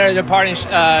 Any other departing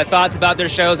thoughts about their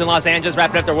shows in Los Angeles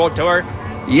wrapping up their world tour?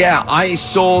 Yeah, I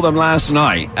saw them last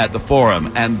night at the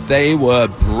Forum, and they were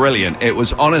brilliant. It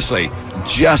was honestly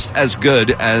just as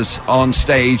good as on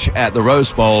stage at the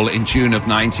Rose Bowl in June of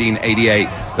 1988.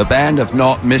 The band have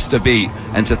not missed a beat,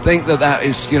 and to think that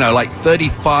is,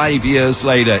 35 years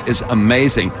later is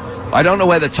amazing. I don't know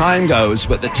where the time goes,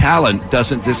 but the talent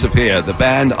doesn't disappear. The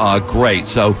band are great.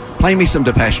 So play me some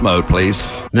Depeche Mode,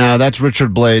 please. Now, that's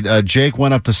Richard Blade. Jake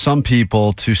went up to some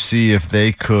people to see if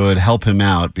they could help him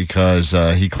out because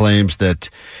he claims that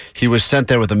he was sent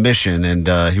there with a mission, and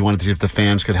he wanted to see if the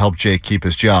fans could help Jake keep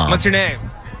his job. What's your name?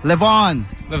 Levon.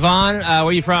 Levon, where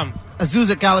are you from?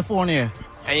 Azusa, California.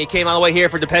 And you came all the way here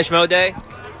for Depeche Mode Day?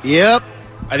 Yep.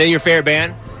 Are they your favorite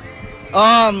band?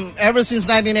 Ever since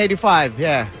 1985,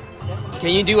 yeah. Can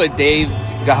you do a Dave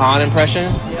Gahan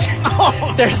impression?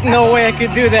 There's no way I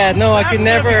could do that. No, I could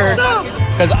never.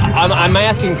 Because I'm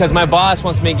asking because my boss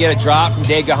wants me to get a drop from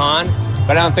Dave Gahan,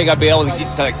 but I don't think I'll be able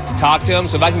to talk to him.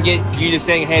 So if I can get you to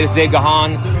saying, hey, this is Dave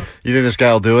Gahan. You think this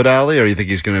guy will do it, Ali, or you think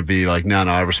he's going to be like, no,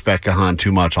 I respect Gahan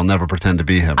too much. I'll never pretend to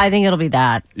be him. I think it'll be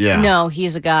that. Yeah. No,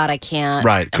 he's a god. I can't.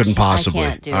 Right. Couldn't possibly. I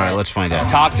can't do All right, it. let's find out.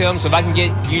 Talk to him. So if I can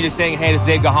get you to saying, hey, this is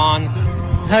Dave Gahan.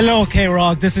 Hello,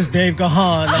 K-Rock. This is Dave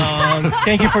Gahan.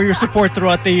 Thank you for your support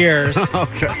throughout the years.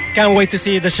 Okay. Can't wait to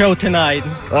see the show tonight.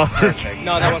 Oh. Perfect.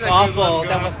 No, that was awful.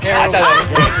 That was terrible.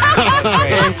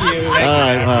 Thank you. All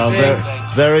right. Well,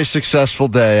 very successful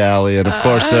day, Ali. And of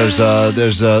course, there's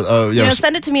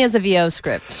send it to me as a VO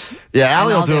script. Yeah,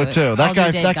 Ali and will do it too. That I'll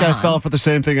guy do Dave guy Gahan. fell for the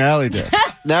same thing Ali did.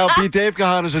 Now be Dave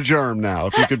Gahan as a germ now.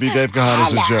 If you could be Dave Gahan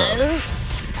as a germ.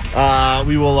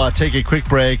 We will take a quick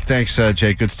break. Thanks,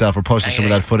 Jake. Good stuff. We're posting some of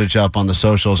that footage up on the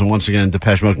socials. And once again,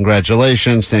 Depeche Mode,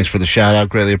 congratulations. Thanks for the shout-out.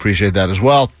 Greatly appreciate that as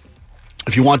well.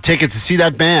 If you want tickets to see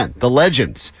that band, the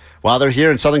Legends, while they're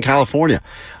here in Southern California,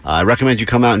 I recommend you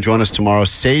come out and join us tomorrow.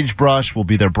 Sagebrush will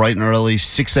be there bright and early,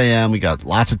 6 a.m. We got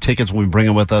lots of tickets we'll be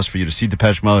bringing with us for you to see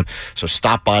Depeche Mode. So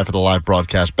stop by for the live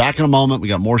broadcast. Back in a moment. We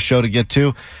got more show to get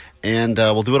to. And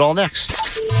we'll do it all next.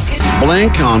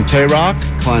 Blink on K-Rock,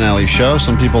 Klein Alley Show.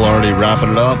 Some people already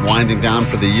wrapping it up, winding down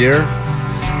for the year.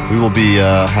 We will be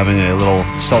having a little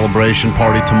celebration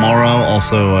party tomorrow.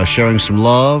 Also sharing some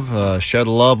love. Shed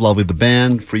Love, Lovely the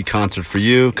Band. Free concert for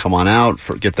you. Come on out.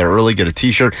 Get there early. Get a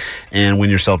T-shirt. And win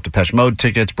yourself Depeche Mode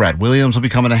tickets. Brad Williams will be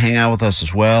coming to hang out with us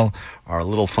as well. Our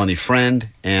little funny friend.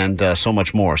 And so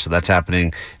much more. So that's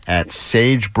happening at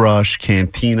Sagebrush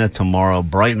Cantina tomorrow.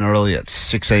 Bright and early at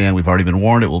 6 a.m. We've already been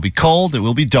warned. It will be cold. It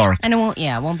will be dark. And it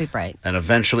won't be bright. And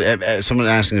eventually, someone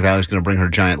asking if Allie's going to bring her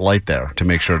giant light there to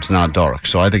make sure it's not dark.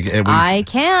 So I think I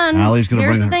can. Allie's going to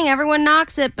bring Here's the her. thing. Everyone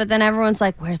knocks it, but then everyone's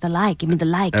like, where's the light? Give me the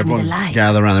light. Give me Everyone the light.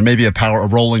 gather around. There may be a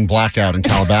rolling blackout in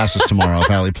Calabasas tomorrow if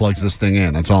Allie plugs this thing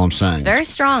in. That's all I'm saying. It's very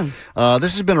strong.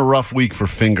 This has been a rough week for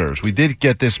Fingers. We did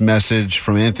get this message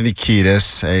from Anthony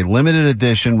Kiedis, a limited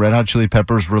edition Red Hot Chili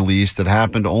Peppers release that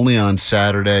happened only on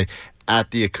Saturday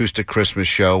at the Acoustic Christmas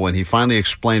Show when he finally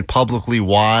explained publicly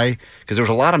why, because there was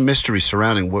a lot of mystery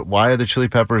surrounding why are the Chili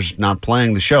Peppers not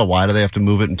playing the show? Why do they have to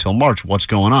move it until March? What's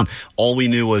going on? All we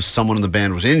knew was someone in the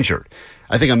band was injured.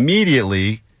 I think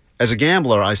immediately, as a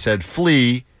gambler, I said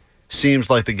Flea seems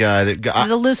like the guy that got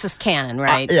the loosest cannon,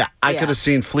 right? I could have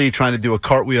seen Flea trying to do a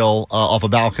cartwheel off a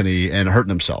balcony and hurting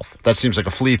himself. That seems like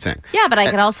a Flea thing. Yeah, but I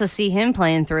could also see him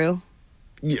playing through.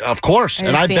 Yeah, of course, Or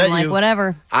and just I being bet like, you.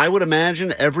 whatever. I would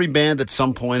imagine every band at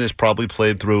some point has probably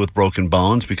played through with broken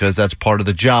bones because that's part of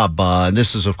the job. And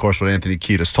this is, of course, what Anthony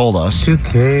Kiedis told us. To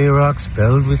K-Rock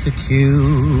spelled with a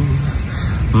Q.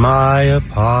 My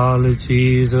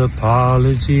apologies to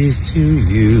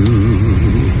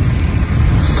you.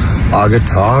 Our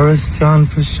guitarist John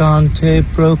Frusciante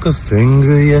broke a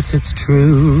finger, yes it's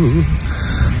true.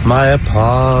 My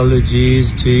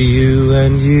apologies to you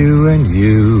and you and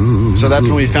you. So that's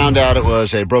when we found out it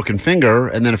was a broken finger,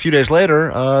 and then a few days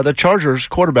later, the Chargers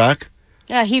quarterback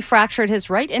Yeah, he fractured his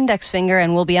right index finger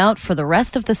and will be out for the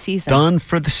rest of the season. done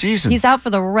for the season. He's out for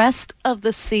the rest of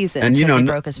the season. And you 'cause know, he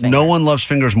broke his finger. no one loves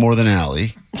fingers more than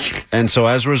Allie. And so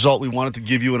as a result, we wanted to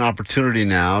give you an opportunity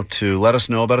now to let us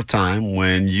know about a time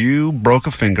when you broke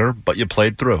a finger, but you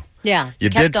played through. Yeah, You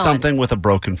kept did going. something with a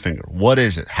broken finger. What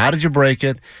is it? How did you break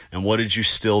it? And what did you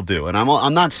still do? And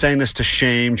I'm not saying this to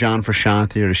shame John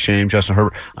Frusciante or to shame Justin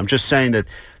Herbert. I'm just saying that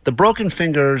the broken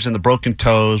fingers and the broken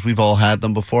toes, we've all had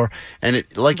them before. And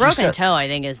it, like you Broken said, toe, I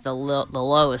think, is the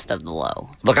lowest of the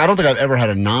low. look, I don't think I've ever had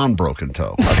a non-broken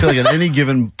toe. I feel like at any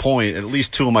given point, at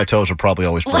least two of my toes are probably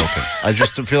always broken. I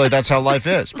just feel like that's how life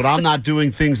is. But I'm not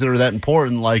doing things that are that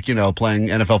important, like, you know, playing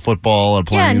NFL football or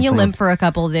playing. Yeah, and you for- limp for a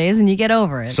couple of days and you get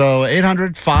over it. So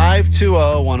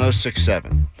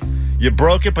 800-520-1067. You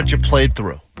broke it, but you played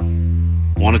through.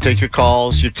 Want to take your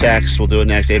calls, your texts. We'll do it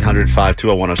next.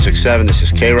 800-520-1067. This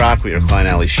is K-Rock. We are Klein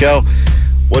Alley Show.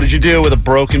 What did you do with a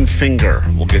broken finger?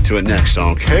 We'll get to it next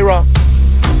on K-Rock.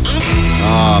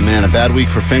 Oh, man, a bad week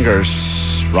for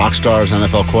fingers. Rock stars,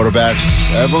 NFL quarterbacks.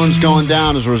 Everyone's going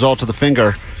down as a result of the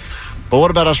finger. But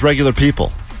what about us regular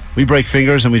people? We break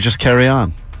fingers and we just carry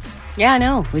on. Yeah, I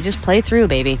know. We just play through,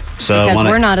 baby. So because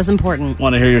we're not as important.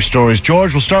 Want to hear your stories.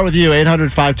 George, we'll start with you.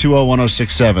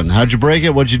 800-520-1067. How'd you break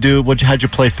it? What'd you do? How'd you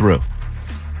play through?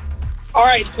 All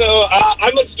right, so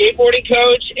I'm a skateboarding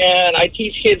coach, and I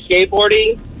teach kids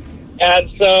skateboarding. And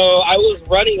so I was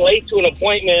running late to an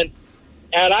appointment,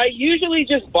 and I usually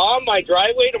just bomb my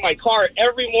driveway to my car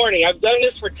every morning. I've done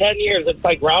this for 10 years. It's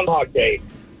like Groundhog Day.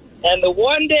 And the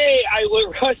one day I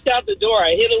rushed out the door,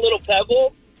 I hit a little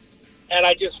pebble, and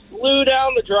I just flew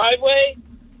down the driveway.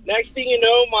 Next thing you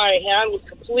know, my hand was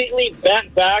completely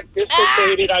bent back,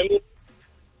 dislocated. I mean,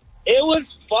 it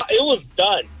was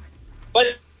done. But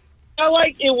I felt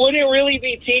like it wouldn't really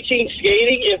be teaching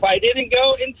skating if I didn't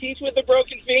go and teach with a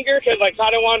broken finger, because I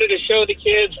kind of wanted to show the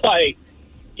kids, like,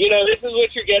 this is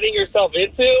what you're getting yourself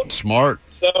into. Smart.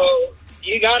 So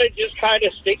you got to just kind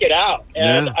of stick it out.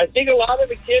 And I think a lot of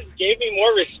the kids gave me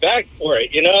more respect for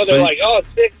it. They're like, oh,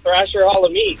 sick, Thrasher Hall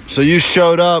of Meat. So you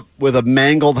showed up with a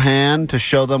mangled hand to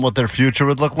show them what their future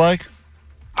would look like?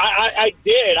 I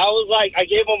did. I was like, I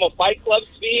gave them a Fight Club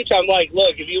speech. I'm like,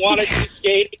 look, if you want to do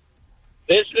skating,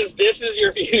 this is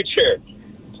your future.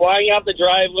 Flying out the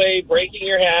driveway, breaking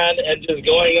your hand, and just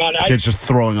going on. Kids just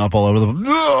throwing up all over them.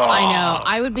 I know.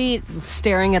 I would be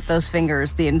staring at those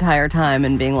fingers the entire time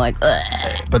and being like,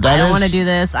 ugh, but I don't want to do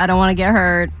this. I don't want to get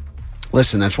hurt.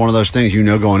 Listen, that's one of those things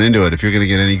going into it. If you're going to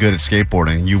get any good at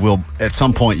skateboarding, you will, at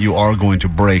some point, you are going to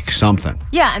break something.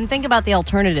 Yeah, and think about the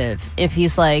alternative. If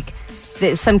he's like,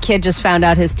 some kid just found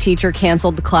out his teacher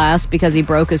canceled the class because he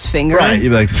broke his finger. Right, you'd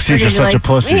be like, the teacher's such a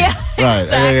pussy. Yeah, right,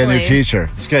 exactly. I got a new teacher.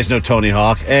 This guy's no Tony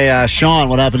Hawk. Hey, Sean,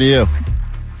 what happened to you?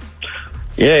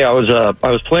 Yeah, I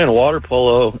was playing water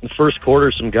polo. In the first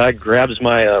quarter, some guy grabs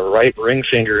my right ring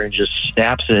finger and just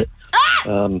snaps it.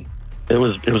 It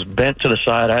was bent to the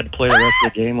side. I had to play the rest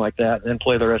of the game like that, and then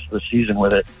play the rest of the season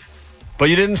with it. But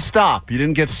you didn't stop. You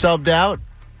didn't get subbed out?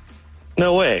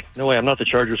 No way. I'm not the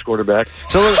Chargers quarterback.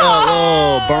 So,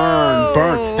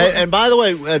 burn. Hey, and by the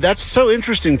way, that's so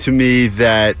interesting to me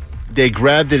that they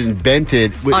grabbed it and bent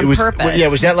it. On purpose. Yeah,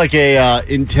 was that like a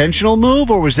intentional move,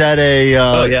 or was that a...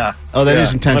 oh, yeah. Oh, that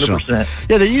is intentional. 100%.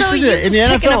 Yeah, they used to do it in the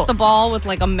NFL. Picking up the ball with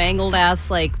like a mangled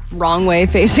ass, like wrong way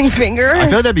facing finger. I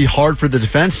feel like that'd be hard for the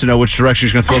defense to know which direction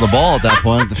he's going to throw the ball at that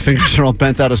point. The fingers are all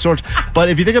bent out of sorts. But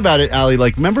if you think about it, Ali,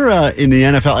 like, remember in the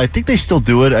NFL, I think they still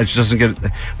do it. It just doesn't get...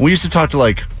 We used to talk to,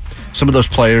 like, some of those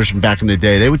players from back in the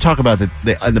day. They would talk about the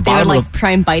bottom would, of like,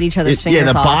 try and bite each other's fingers the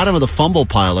off. bottom of the fumble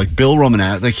pile, like Bill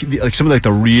Romanat, like some of like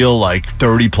the real like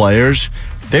 30 players,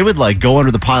 they would like go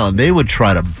under the pile and they would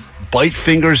try to bite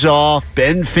fingers off,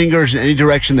 bend fingers in any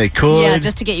direction they could. Yeah,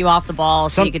 just to get you off the ball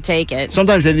so you could take it.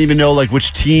 Sometimes they didn't even know like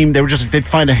which team. They were just they'd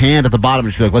find a hand at the bottom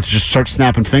and just be like, let's just start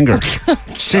snapping fingers.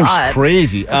 Seems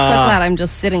crazy. I'm so glad I'm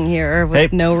just sitting here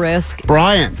with no risk.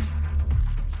 Brian.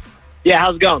 Yeah,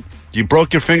 how's it going? You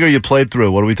broke your finger, you played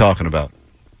through. What are we talking about?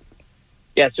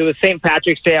 Yeah, so it was St.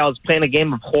 Patrick's Day. I was playing a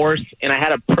game of horse, and I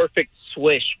had a perfect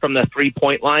swish from the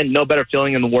three-point line. No better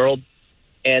feeling in the world.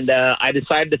 And I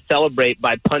decided to celebrate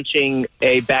by punching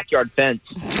a backyard fence.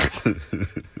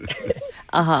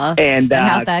 And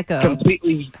how'd that go?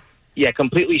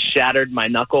 Completely shattered my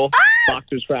knuckle,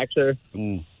 boxer's fracture.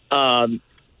 And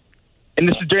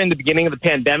this was during the beginning of the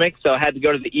pandemic, so I had to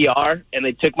go to the ER, and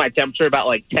they took my temperature about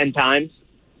like 10 times.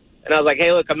 And I was like,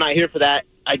 hey, look, I'm not here for that.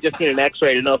 I just need an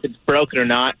x-ray to know if it's broken or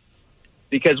not.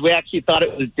 Because we actually thought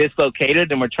it was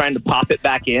dislocated, and we're trying to pop it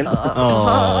back in. That's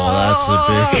a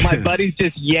big... So my buddy's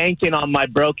just yanking on my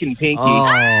broken pinky.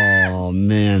 Oh,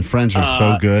 man. Friends are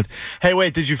so good. Hey,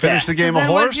 wait, did you finish the game of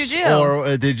horse? What'd you do?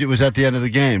 Or was that the end of the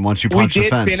game once you punched the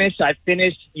fence? We did finish. I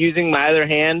finished using my other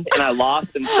hand, and I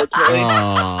lost, unfortunately.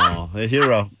 Oh, a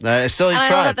hero. Still, he I know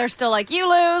tried. that they're still like, you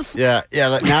lose. Yeah.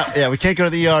 Now, we can't go to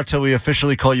the ER till we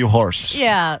officially call you horse.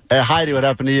 Yeah. Heidi, what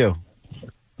happened to you?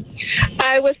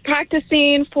 I was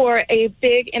practicing for a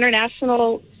big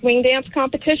international swing dance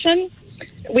competition.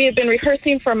 We had been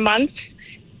rehearsing for months,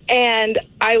 and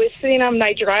I was sitting on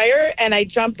my dryer, and I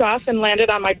jumped off and landed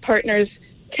on my partner's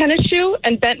tennis shoe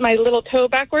and bent my little toe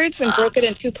backwards and broke it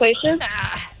in two places.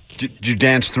 Did you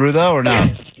dance through, though, or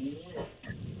no?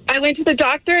 I went to the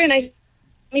doctor, and I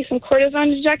me some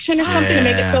cortisone injection or something to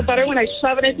make it feel better when I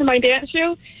shove it into my dance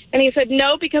shoe. And he said,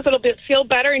 no, because it'll feel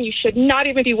better, and you should not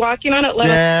even be walking on it.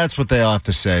 That's what they all have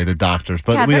to say, the doctors.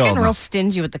 But they're we all getting know. real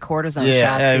stingy with the cortisone shots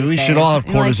Yeah, these we days. should all have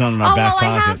cortisone in our back I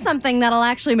pocket. have something that'll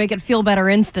actually make it feel better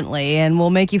instantly and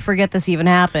will make you forget this even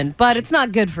happened. But it's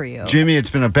not good for you. Jimmy, it's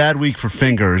been a bad week for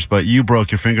fingers, but you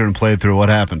broke your finger and played through. What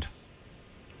happened?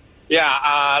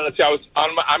 Yeah, let's see.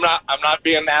 I'm not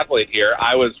being an athlete here.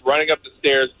 I was running up the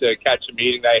stairs to catch a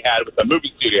meeting that I had with a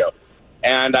movie studio,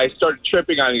 And I started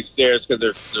tripping on these stairs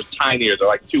because they're tinier. They're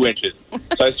like 2 inches.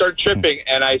 So I started tripping,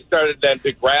 and I started then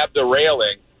to grab the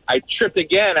railing. I tripped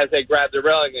again as I grabbed the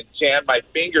railing and jammed my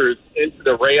fingers into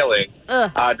the railing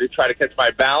to try to catch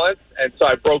my balance. And so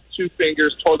I broke 2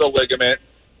 fingers, tore the ligament,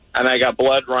 and I got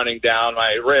blood running down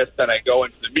my wrist, and I go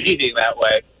into the meeting that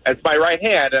way. It's my right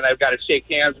hand, and I've got to shake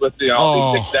hands with these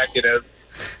executives.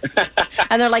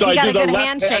 And they're like, So you I got a do the good left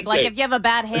handshake. Like, handshake. if you have a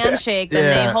bad handshake,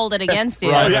 then they hold it against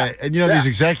you. Right. And these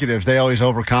executives, they always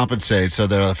overcompensate for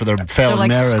their failing like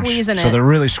marriage. squeezing so it. they're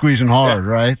really squeezing hard,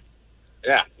 right?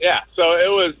 Yeah. So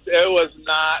it was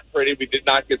not pretty. We did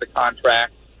not get the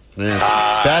contract. Yeah.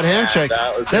 Bad handshake.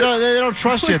 They don't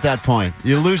trust you at that point.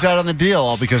 You lose out on the deal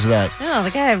all because of that. Oh,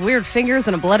 the guy had weird fingers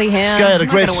and a bloody hand. This guy had a I'm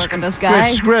not gonna work with this guy.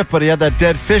 great script, but he had that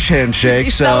dead fish handshake.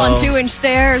 He fell on 2-inch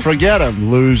stairs. Forget him,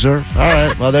 loser. All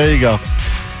right, well, there you go.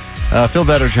 Feel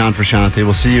better, John Frusciante.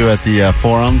 We'll see you at the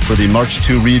Forum for the March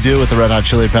 2 redo with the Red Hot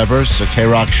Chili Peppers, a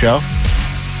K-Rock show.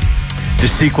 The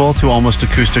sequel to Almost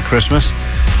Acoustic Christmas.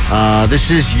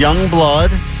 This is Youngblood.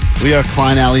 We are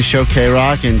Klein Alley Show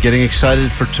K-Rock and getting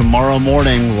excited for tomorrow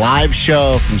morning. Live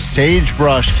show from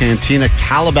Sagebrush Cantina,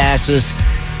 Calabasas.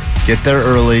 Get there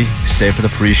early. Stay for the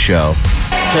free show.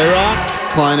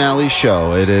 K-Rock, Klein Alley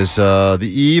Show. It is the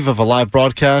eve of a live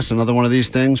broadcast, another one of these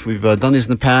things. We've done these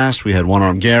in the past. We had One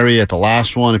Arm Gary at the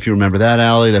last one, if you remember that,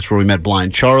 Allie. That's where we met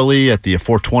Blind Charlie at the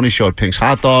 420 show at Pink's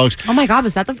Hot Dogs. Oh, my God.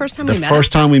 Was that the first time we met The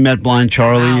first time we met Blind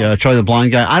Charlie, Charlie the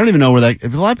Blind Guy. I don't even know where that... A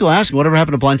lot of people asking, whatever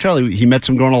happened to Blind Charlie? He met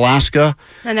some girl in Alaska.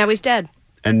 And now he's dead.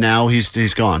 And now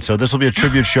he's gone. So this will be a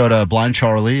tribute show to Blind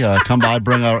Charlie. Come by,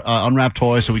 bring our unwrapped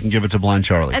toy so we can give it to Blind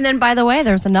Charlie. And then, by the way,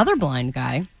 there's another blind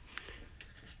guy.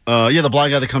 The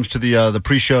blind guy that comes to the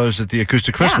pre-shows at the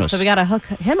Acoustic Christmas. Yeah, so we got to hook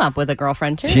him up with a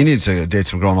girlfriend, too. He needs to date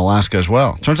some girl in Alaska as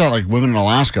well. Turns out, like, women in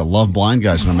Alaska love blind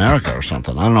guys in America or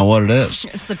something. I don't know what it is.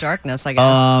 It's the darkness, I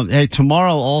guess. Hey,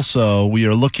 tomorrow also, we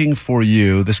are looking for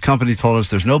you. This company told us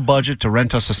there's no budget to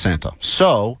rent us a Santa.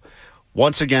 So...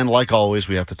 once again, like always,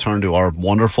 we have to turn to our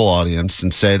wonderful audience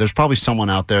and say there's probably someone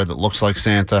out there that looks like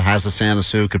Santa, has a Santa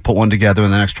suit, could put one together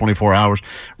in the next 24 hours.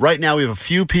 Right now, we have a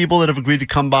few people that have agreed to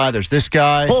come by. There's this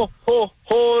guy.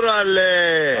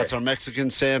 That's our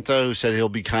Mexican Santa who said he'll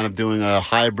be kind of doing a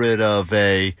hybrid of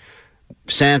a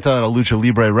Santa and a Lucha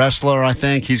Libre wrestler, I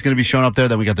think. He's going to be showing up there.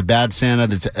 Then we got the bad Santa.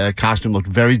 The costume looked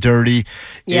very dirty.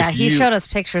 Yeah, he showed us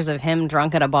pictures of him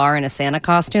drunk at a bar in a Santa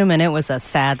costume, and it was a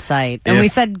sad sight. And we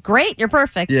said, great, you're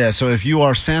perfect. Yeah, so if you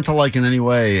are Santa-like in any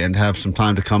way and have some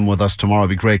time to come with us tomorrow,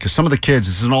 it'd be great. Because some of the kids,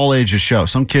 this is an all-ages show.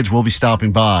 Some kids will be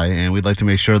stopping by, and we'd like to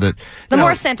make sure that... The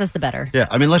more Santas, the better. Yeah,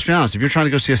 I mean, let's be honest. If you're trying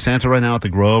to go see a Santa right now at the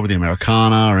Grove or the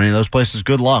Americana or any of those places,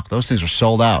 good luck. Those things are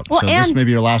sold out. Well, so this may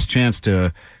be your last chance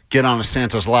to get on a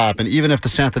Santa's lap. And even if the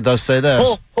Santa does say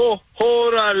this, you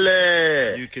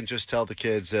can just tell the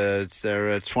kids it's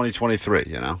 2023,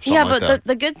 you know? Yeah, but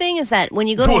the good thing is that when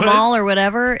you go to a mall or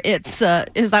whatever, it's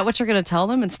is that what you're going to tell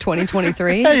them? It's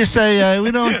 2023? Yeah, you say,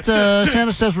 we don't,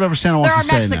 Santa says whatever Santa wants to say.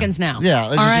 There are Mexicans now. Yeah,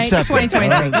 all right, just accept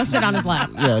 2023. Go sit on his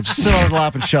lap. Yeah, just sit on his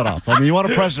lap and shut up. I mean, you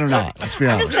want a present or not? Let's be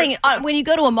honest. I'm just saying, when you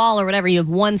go to a mall or whatever, you have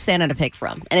one Santa to pick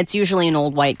from, and it's usually an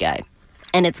old white guy.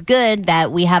 And it's good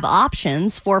that we have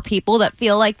options for people that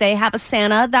feel like they have a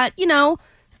Santa that, you know,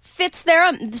 fits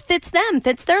their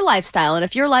lifestyle. And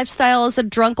if your lifestyle is a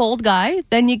drunk old guy,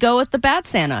 then you go with the bad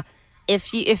Santa.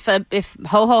 If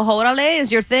ho ho horale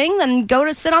is your thing, then go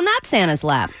to sit on that Santa's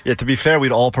lap. Yeah, to be fair,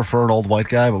 we'd all prefer an old white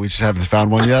guy, but we just haven't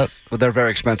found one yet. But they're very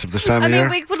expensive this time of year. I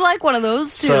mean, we would like one of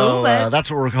those too. So but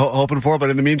that's what we're hoping for. But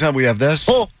in the meantime, we have this.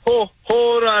 So we'll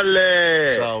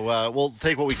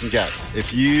take what we can get.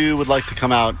 If you would like to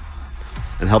come out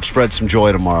and help spread some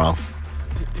joy tomorrow,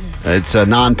 it's a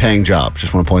non-paying job.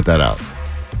 Just want to point that out.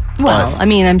 Well, I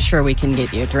mean, I'm sure we can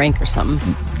get you a drink or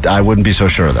something. I wouldn't be so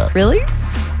sure of that. Really?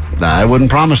 I wouldn't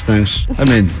promise things. I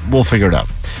mean, we'll figure it out.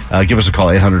 Give us a call,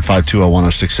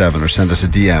 800-520-1067, or send us a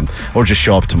DM, or just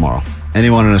show up tomorrow.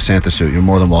 Anyone in a Santa suit, you're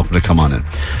more than welcome to come on in.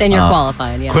 Then you're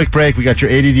qualified, yeah. Quick break. We got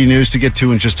your ADD news to get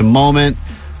to in just a moment.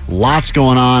 Lots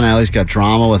going on. Allie's got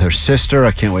drama with her sister.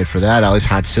 I can't wait for that. Allie's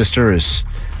hot sister is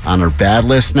on her bad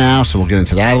list now, so we'll get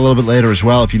into that a little bit later as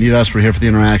well. If you need us, we're here for the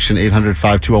interaction,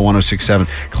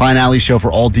 800-520-1067. Klein Alley Show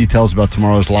for all details about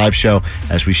tomorrow's live show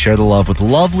as we share the love with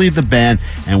Lovely the band,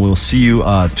 and we'll see you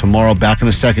tomorrow. Back in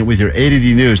a second with your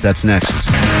ADD news. That's next.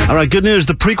 All right, good news.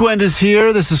 The Prequend is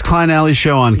here. This is Klein Alley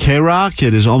Show on K-Rock.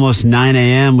 It is almost 9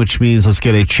 a.m., which means let's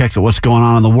get a check at what's going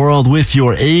on in the world with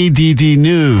your ADD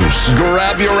news.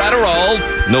 Grab your Adderall.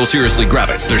 No, seriously, grab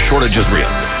it. The shortage is real.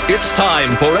 It's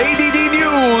time for ADD News.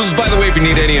 news. By the way, if you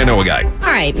need any, I know a guy.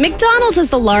 All right, McDonald's is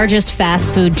the largest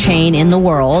fast food chain in the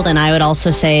world, and I would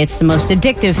also say it's the most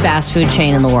addictive fast food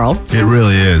chain in the world. It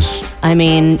really is. I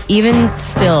mean, even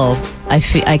still,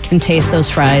 I can taste those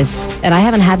fries, and I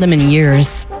haven't had them in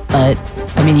years, but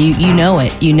I mean, you know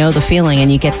it. You know the feeling,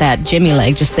 and you get that Jimmy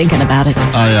leg just thinking about it.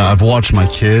 I've watched my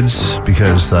kids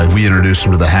because we introduced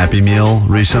them to the Happy Meal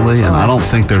recently, and I don't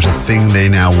think there's a thing they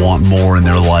now want more in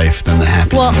their life than the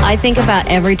Happy Meal. Well, I think about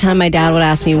every time my dad would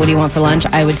ask me, what do you want for lunch?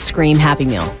 I would scream Happy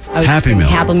Meal. Happy Meal.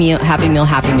 Happy Meal, Happy Meal,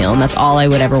 Happy Meal, and that's all I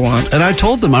would ever want. And I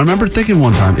told them, I remember thinking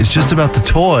one time, it's just about the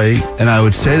toy, and I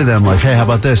would say to them, like, hey, how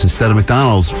about this? Instead of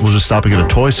McDonald's, we'll just stop and get a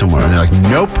toy somewhere. And they're like,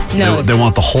 nope. No. They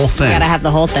want the whole thing. You gotta have the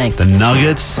whole thing. The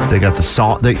nuggets, they got the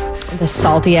salt. The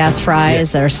salty-ass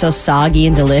fries that are so soggy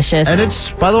and delicious. And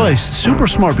it's, by the way, super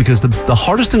smart because the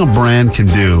hardest thing a brand can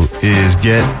do is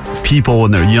get people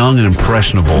when they're young and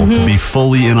impressionable to be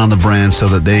fully in on the brand so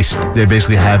that they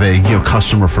basically have a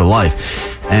customer for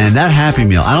life. And that Happy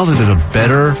Meal, I don't think there's a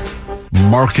better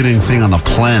marketing thing on the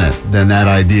planet than that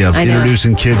idea of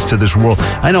introducing kids to this world.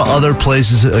 I know other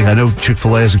places, like I know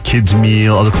Chick-fil-A has a kids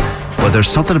meal, but there's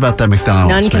something about that McDonald's.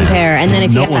 None compare. And then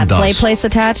if you No have one that play does. place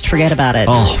attached, forget about it.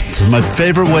 Oh, this is my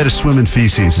favorite way to swim in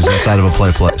feces is inside of a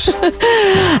play place.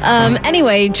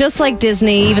 Anyway, just like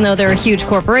Disney, even though they're a huge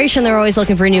corporation, they're always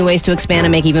looking for new ways to expand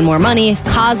and make even more money.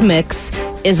 Cosmix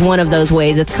is one of those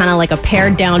ways. It's kind of like a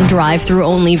pared-down drive-through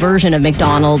only version of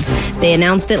McDonald's. They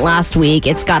announced it last week.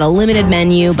 It's got a limited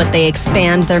menu, but they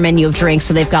expand their menu of drinks.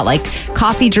 So they've got like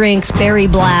coffee drinks, berry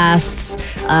blasts.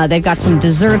 They've got some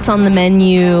desserts on the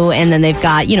menu, and then they've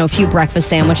got a few breakfast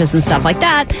sandwiches and stuff like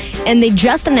that. And they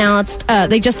just announced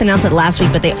it last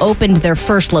week, but they opened their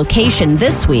first location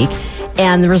this week.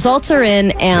 And the results are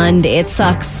in, and it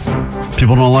sucks.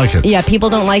 People don't like it. Yeah, people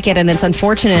don't like it, and it's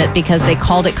unfortunate because they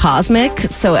called it Cosmic,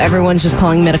 so everyone's just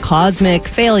calling it a cosmic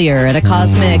failure and a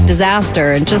cosmic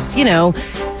disaster, and just,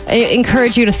 I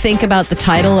encourage you to think about the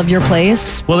title of your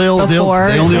place. Well, they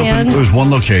only opened, it was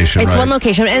one location, It's right? one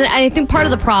location, and I think part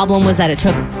of the problem was that it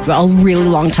took a really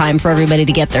long time for everybody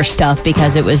to get their stuff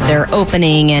because it was their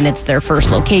opening and it's their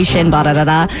first location, blah, blah, blah,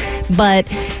 blah. But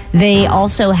they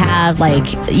also have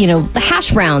the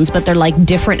hash browns, but they're like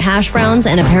different hash browns,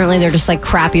 and apparently they're just like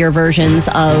crappier versions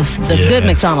of the good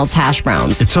McDonald's hash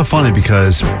browns. It's so funny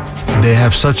because they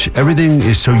have everything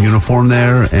is so uniform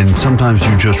there, and sometimes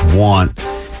you just want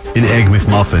an Egg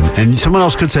McMuffin. And someone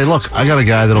else could say, look, I got a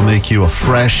guy that'll make you a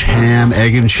fresh ham,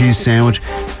 egg and cheese sandwich.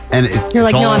 And you're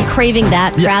like, no, I'm craving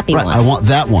that crappy one. I want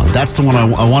that one. That's the one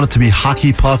I want it to be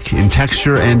hockey puck in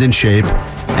texture and in shape.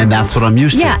 And that's what I'm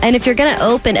used to. Yeah, and if you're going to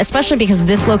open, especially because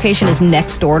this location is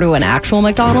next door to an actual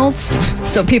McDonald's,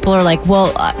 so people are like,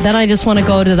 well, then I just want to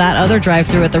go to that other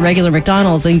drive-thru at the regular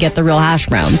McDonald's and get the real hash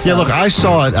browns. So. Yeah, look, I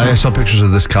saw it. I saw pictures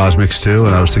of this Cosmix too,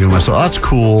 and I was thinking to myself, oh, that's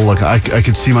cool. Like, I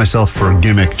could see myself for a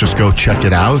gimmick, just go check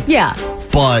it out. Yeah.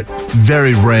 But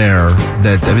very rare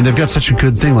that, they've got such a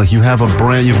good thing. Like, you have a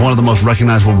brand, you have one of the most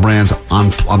recognizable brands on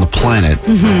the planet.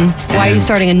 Mm-hmm. Why are you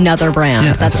starting another brand?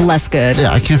 Yeah, that's less good.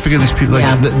 Yeah, I can't figure these people.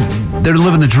 They're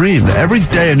living the dream. Every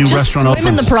day a new restaurant opens.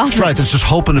 In the profits. Right, that's just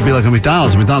hoping to be like a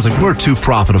McDonald's. McDonald's like, we're too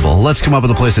profitable. Let's come up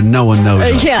with a place that no one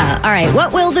knows of. Yeah, all right.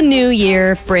 What will the new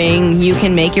year bring? You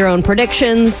can make your own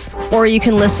predictions, or you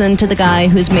can listen to the guy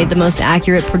who's made the most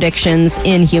accurate predictions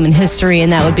in human history,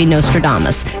 and that would be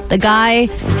Nostradamus. The guy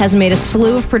has made a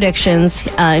slew of predictions.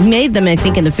 He made them, I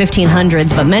think, in the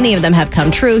 1500s, but many of them have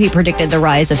come true. He predicted the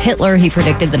rise of Hitler. He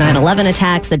predicted the 9/11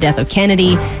 attacks, the death of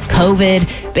Kennedy,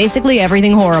 COVID, basically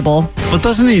everything horrible. But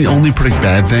doesn't he only predict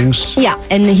bad things? Yeah,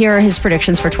 and here are his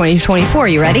predictions for 2024.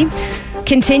 You ready?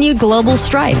 Continued global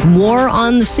strife, war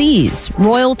on the seas,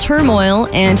 royal turmoil,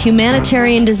 and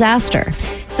humanitarian disaster.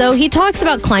 So he talks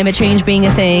about climate change being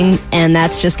a thing, and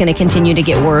that's just going to continue to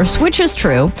get worse, which is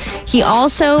true. He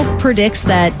also predicts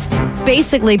that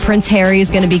basically Prince Harry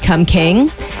is going to become king,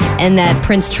 and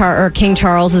that King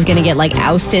Charles is going to get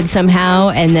ousted somehow,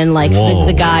 and then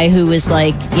the guy who was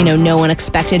no one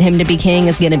expected him to be king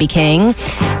is going to be king.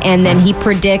 And then he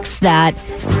predicts that,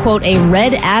 quote, a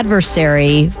red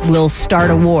adversary will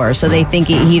start a war. So they think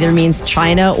it either means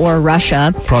China or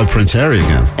Russia. Probably Prince Harry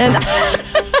again. And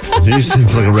he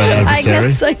seems like a red adversary.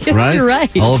 I guess right? You're right.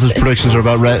 All of his predictions are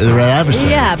about the red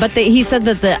adversary. Yeah, but he said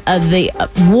that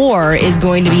the war is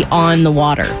going to be on the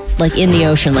water, like in the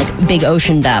ocean, like big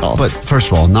ocean battle. But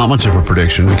first of all, not much of a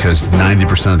prediction because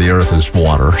 90% of the earth is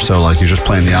water. So you're just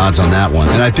playing the odds on that one.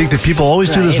 And I think that people always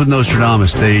do this with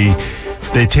Nostradamus.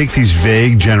 They take these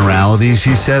vague generalities,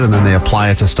 he said, and then they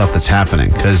apply it to stuff that's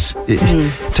happening. Because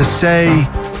to say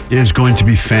is going to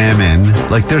be famine.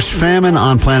 Like, there's famine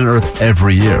on planet Earth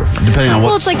every year, depending on what.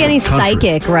 Well, it's like any country.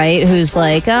 psychic, right? Who's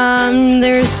like,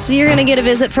 you're going to get a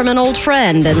visit from an old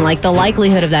friend, and like the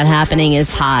likelihood of that happening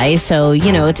is high. So,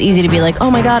 it's easy to be like,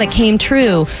 oh my God, it came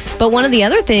true. But one of the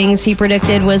other things he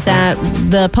predicted was that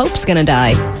the Pope's going to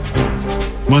die.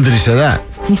 When did he say that?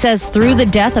 He says, through the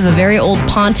death of a very old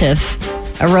pontiff,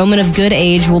 a Roman of good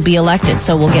age will be elected,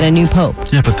 so we'll get a new pope.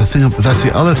 Yeah, but that's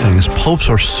the other thing is popes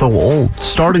are so old.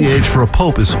 Starting age for a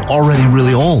pope is already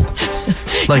really old.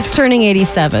 Like, he's turning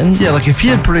 87. Yeah, like if he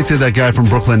had predicted that guy from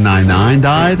Brooklyn Nine-Nine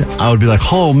died, I would be like,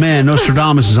 oh man,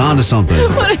 Nostradamus is onto something.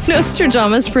 What if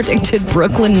Nostradamus predicted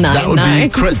Brooklyn Nine-Nine?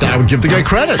 That would give the guy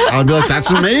credit. I would be like, that's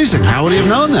amazing. How would he have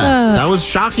known that? That was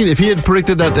shocking. If he had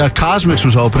predicted that Cosmics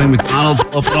was opening, McDonald's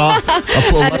open up.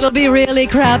 And it'll be really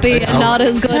crappy and not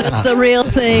as good as the real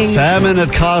thing. Famine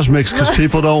at Cosmics because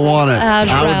people don't want it.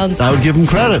 I would give him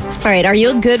credit. All right, are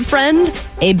you a good friend,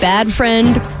 a bad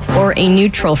friend, or a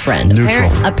neutral friend?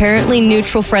 Neutral. Apparently,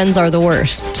 neutral friends are the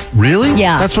worst. Really?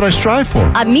 Yeah. That's what I strive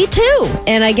for. Me too.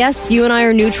 And I guess you and I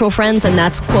are neutral friends, and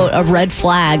that's, quote, a red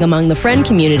flag among the friend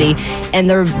community. And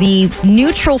the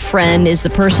neutral friend is the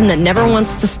person that never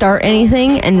wants to start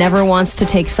anything and never wants to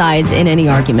take sides in any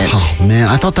argument. Oh, man.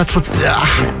 I thought that's what...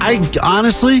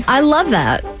 honestly... I love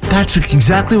that. That's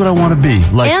exactly what I want to be.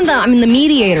 And I'm the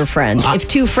mediator friend. If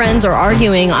two friends are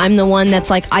arguing, I'm the one that's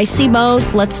like, I see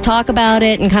both, let's talk about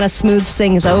it, and kind of smooths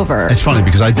things over. It's funny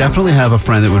because I definitely have a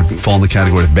friend that would fall in the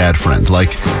category of bad friend.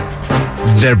 Like,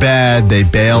 they're bad, they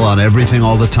bail on everything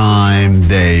all the time,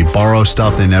 they borrow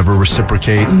stuff, they never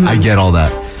reciprocate. I get all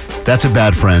that. That's a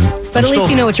bad friend. But at least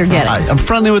you know what you're getting. I'm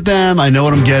friendly with them. I know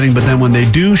what I'm getting. But then when they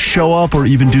do show up or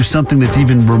even do something that's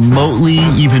even remotely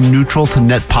even neutral to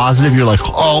net positive, you're like,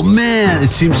 oh, man, it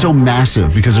seems so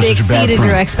massive because they're such a bad friend. They exceeded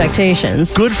your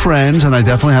expectations. Good friends, and I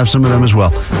definitely have some of them as well.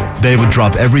 They would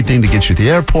drop everything to get you to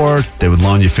the airport. They would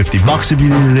loan you $50 if you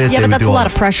needed it. Yeah, but that's a lot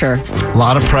of pressure. A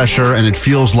lot of pressure, and it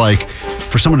feels like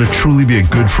for someone to truly be a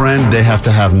good friend, they have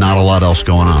to have not a lot else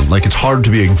going on. Like, it's hard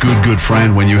to be a good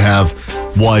friend when you have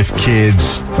wife,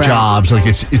 kids, jobs. Like,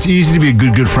 it's easy to be a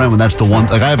good friend when that's the one.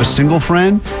 Like, I have a single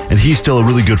friend, and he's still a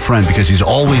really good friend because he's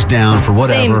always down for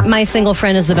whatever. Same. My single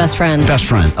friend is the best friend. Best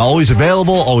friend. Always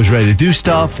available, always ready to do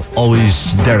stuff,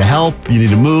 always there to help. You need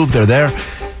to move, they're there.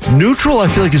 Neutral, I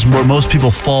feel like, is where most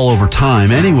people fall over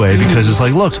time anyway, because it's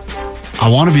like, look, I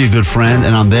want to be a good friend,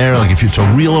 and I'm there. Like, if it's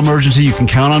a real emergency, you can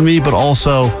count on me, but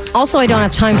also, I don't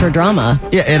have time for drama.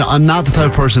 Yeah, and I'm not the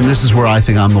type of person, this is where I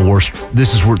think I'm the worst.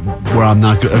 This is where I'm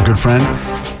not a good friend.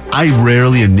 I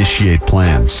rarely initiate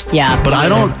plans. Yeah. But I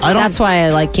don't. That's why I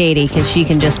like Katie, because she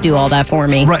can just do all that for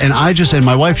me. Right, and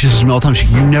my wife says to me all the time,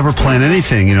 you never plan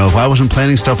anything. If I wasn't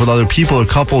planning stuff with other people or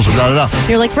couples or da-da-da.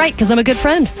 You're like, right, because I'm a good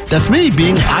friend. That's me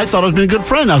I thought I was being a good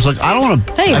friend. I was like, I don't want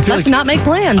to. Hey, let's not make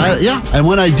plans. Yeah, and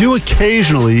when I do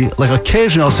occasionally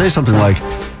I'll say something like,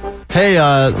 hey,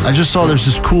 I just saw there's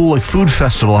this cool food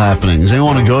festival happening. Does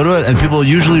anyone want to go to it? And people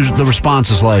usually, the response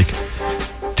is like,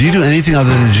 do you do anything other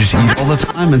than just eat all the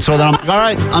time? And so then I'm like, all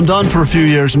right, I'm done for a few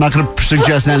years. I'm not going to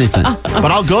suggest anything. But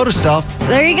I'll go to stuff.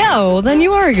 There you go. Then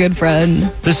you are a good friend.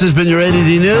 This has been your ADD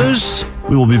News.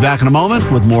 We will be back in a moment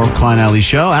with more of Klein Alley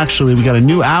Show. Actually, we got a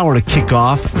new hour to kick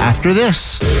off after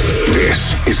this.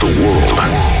 This is the world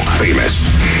famous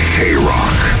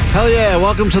K-Rock. Hell yeah,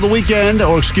 welcome to the weekend,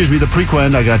 or excuse me, the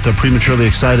prequend. I got prematurely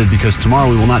excited because tomorrow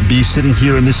we will not be sitting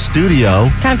here in this studio.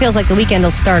 Kind of feels like the weekend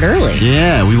will start early.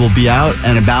 Yeah, we will be out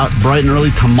and about bright and early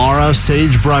tomorrow.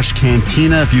 Sagebrush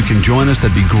Cantina, if you can join us,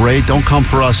 that'd be great. Don't come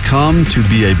for us, come to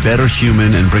be a better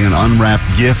human and bring an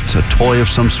unwrapped gift, a toy of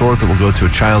some sort that will go to a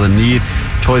child in need.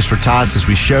 Toys for Tots, as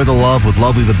we share the love with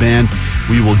Lovely the Band.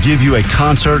 We will give you a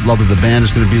concert. Lovely the Band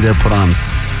is going to be there, put on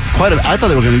I thought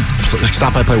they were going to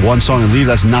stop by, play one song and leave.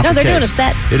 That's not the case. No, they're doing a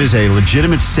set. It is a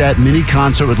legitimate set, mini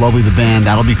concert with Lovely the Band.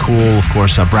 That'll be cool. Of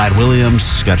course, Brad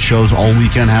Williams got shows all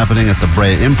weekend happening at the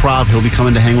Brea Improv. He'll be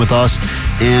coming to hang with us.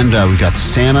 And we got the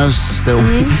Santas.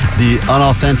 The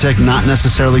unauthentic, not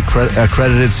necessarily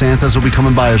credited Santas will be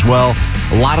coming by as well.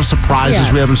 A lot of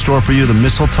surprises we have in store for you. The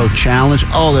Mistletoe Challenge.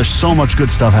 Oh, there's so much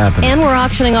good stuff happening. And we're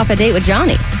auctioning off a date with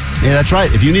Johnny. Yeah, that's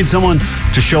right. If you need someone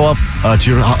to show up to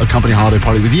your company holiday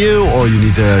party with you, or you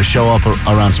need to show up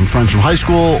around some friends from high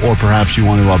school, or perhaps you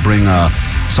want to bring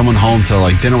someone home to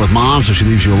dinner with mom so she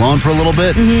leaves you alone for a little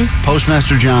bit,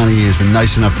 Postmaster Johnny has been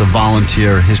nice enough to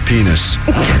volunteer his penis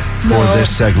for this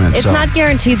segment. It's not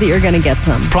guaranteed that you're going to get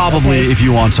some. Probably if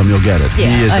you want some, you'll get it.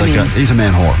 Yeah, he's a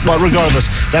man whore. But regardless,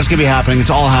 that's going to be happening.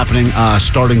 It's all happening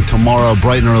starting tomorrow,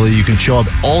 bright and early. You can show up.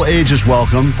 All ages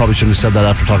welcome. Probably shouldn't have said that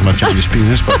after talking about Johnny's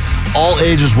penis, but all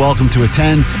ages welcome to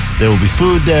attend. There will be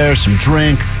food there, some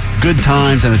drink, good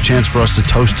times and a chance for us to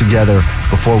toast together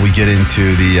before we get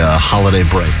into the holiday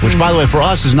break, which, by the way, for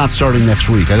us is not starting next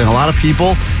week. I think a lot of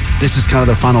people, this is kind of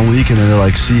their final week, and then they're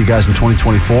like, see you guys in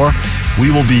 2024.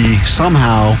 We will be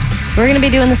somehow... We're going to be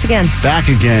doing this again. Back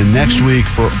again next week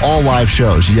for all live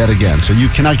shows yet again. So you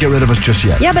cannot get rid of us just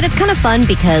yet. Yeah, but it's kind of fun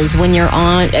because when you're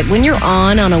on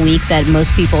a week that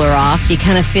most people are off, you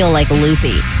kind of feel like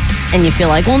loopy. And you feel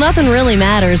like, well, nothing really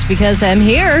matters because I'm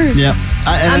here. Yeah.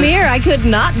 I'm here. I could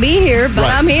not be here, but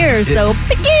Right. I'm here. So,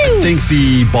 I think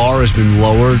the bar has been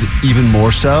lowered even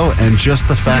more so. And just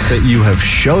the fact that you have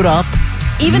showed up.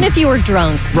 even if you were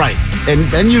drunk. Right.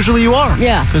 And usually you are.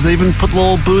 Yeah. Because they even put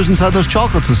little booze inside those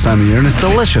chocolates this time of year, and it's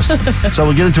delicious. So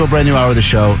we'll get into a brand new hour of the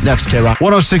show next. K-Rock.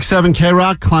 106.7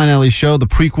 K-Rock, Klein Alley Show, the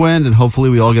Prequend, and hopefully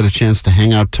we all get a chance to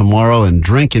hang out tomorrow and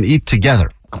drink and eat together.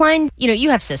 Klein, you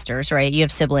have sisters, right? You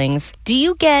have siblings. Do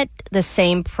you get the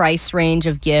same price range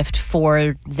of gift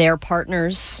for their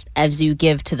partners as you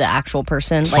give to the actual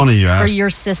person? Funny you ask. For your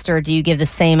sister, do you give the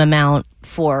same amount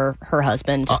for her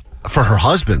husband? For her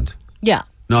husband? Yeah.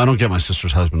 No, I don't get my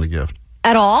sister's husband a gift.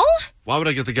 At all? Why would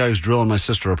I get the guy who's drilling my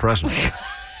sister a present?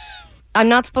 I'm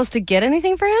not supposed to get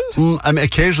anything for him? I mean,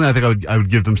 occasionally I think I would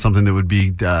give them something that would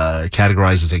be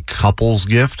categorized as a couple's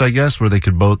gift, I guess, where they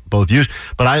could both use.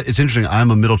 But it's interesting.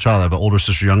 I'm a middle child. I have an older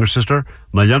sister, younger sister.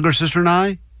 My younger sister and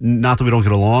I, not that we don't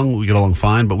get along, we get along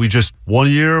fine, but we just,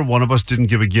 one year, one of us didn't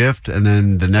give a gift, and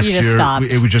then the next year,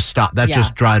 it would just stop. That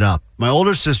just dried up. My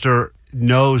older sister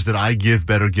knows that I give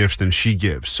better gifts than she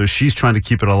gives. So she's trying to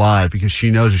keep it alive because she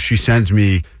knows if she sends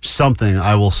me something,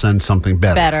 I will send something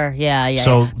better. Yeah.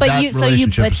 So but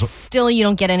still you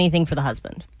don't get anything for the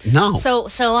husband. No. So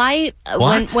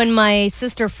when my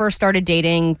sister first started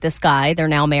dating this guy, they're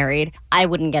now married, I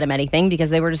wouldn't get him anything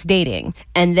because they were just dating.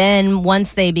 And then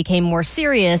once they became more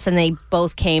serious and they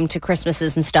both came to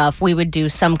Christmases and stuff, we would do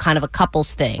some kind of a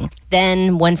couples thing.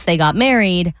 Then once they got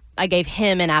married, I gave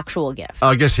him an actual gift.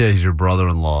 I guess, he's your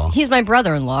brother-in-law. He's my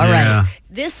brother-in-law, right?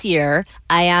 This year,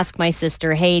 I asked my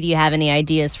sister, hey, do you have any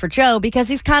ideas for Joe? Because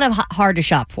he's kind of hard to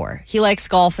shop for. He likes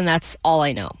golf, and that's all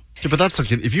I know. Yeah, but that's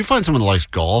like, if you find someone that likes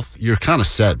golf, you're kind of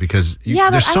set because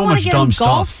there's so much get dumb him stuff.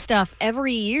 golf stuff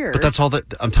every year. But that's all that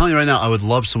I'm telling you right now. I would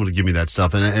love someone to give me that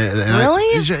stuff. And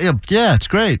really? Yeah, it's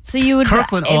great. So you would,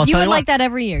 Kirkland, if you would like that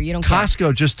every year, you don't care.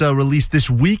 Costco just released this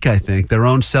week, I think, their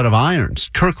own set of irons,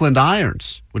 Kirkland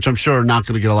irons, which I'm sure are not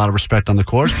going to get a lot of respect on the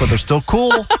course, but they're still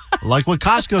cool. Like what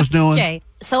Costco's doing. Okay.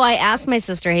 So I asked my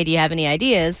sister, hey, do you have any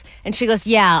ideas? And she goes,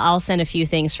 yeah, I'll send a few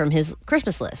things from his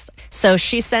Christmas list. So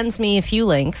she sends me a few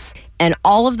links, and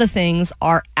all of the things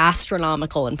are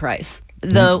astronomical in price.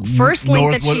 The first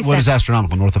link that she sent... What is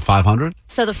astronomical? North of 500?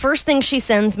 So the first thing she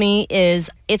sends me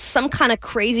is, it's some kind of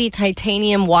crazy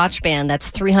titanium watch band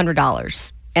that's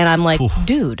 $300. And I'm like,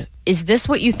 dude, is this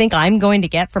what you think I'm going to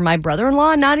get for my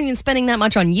brother-in-law? Not even spending that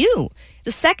much on you.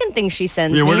 The second thing she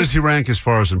sends me... where does he rank as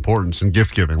far as importance in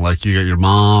gift giving? Like, you got your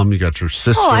mom, you got your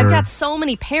sister... Oh, I've got so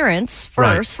many parents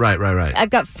first. Right. I've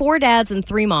got 4 dads and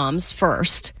 3 moms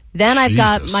first. Then I've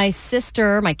got my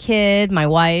sister, my kid, my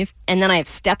wife, and then I have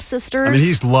stepsisters. I mean,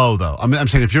 he's low though. I mean, I'm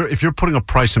saying if you're putting a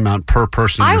price amount per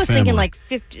person, in your family, thinking like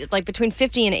 50, like between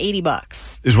 $50 and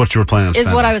 $80 is what you were planning on spending.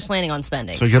 Is what I was planning on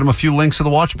spending. So get him a few links of the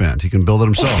watch band. He can build it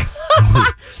himself.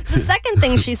 The second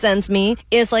thing she sends me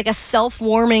is like a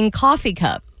self-warming coffee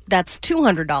cup. That's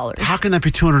 $200. How can that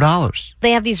be $200?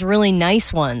 They have these really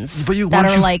nice ones. But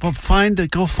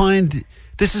go find.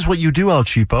 This is what you do, El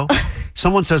Cheapo.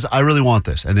 Someone says, I really want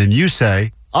this. And then you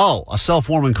say, oh, a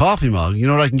self-warming coffee mug. You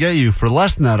know what I can get you? For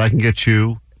less than that, I can get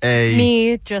you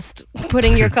me just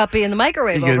putting your cuppy in the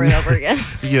microwave over and over again.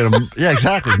 Yeah,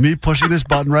 exactly. Me pushing this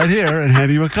button right here and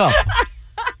handing you a cup.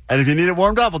 And if you need it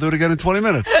warmed up, we'll do it again in 20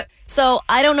 minutes. So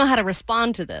I don't know how to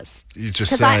respond to this. You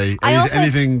just say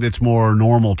anything that's more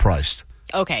normal priced.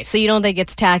 Okay, so you don't think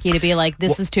it's tacky to be like,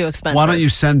 this is too expensive? Why don't you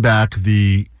send back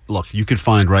Look, you could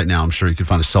find right now, I'm sure you could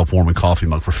find a self-warming coffee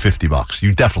mug for $50.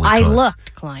 You definitely could. I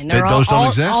looked, Klein. Those don't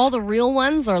exist? All the real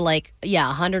ones are like,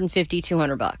 $150,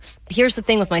 $200. Here's the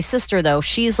thing with my sister, though.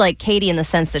 She's like Katie in the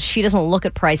sense that she doesn't look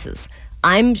at prices.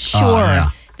 I'm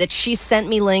sure that she sent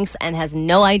me links and has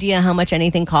no idea how much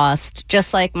anything costs.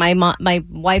 Just like my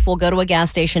wife will go to a gas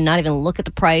station, not even look at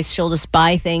the price. She'll just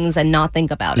buy things and not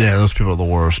think about it. Yeah, those people are the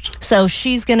worst. So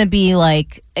she's going to be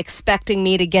like expecting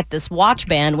me to get this watch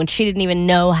band when she didn't even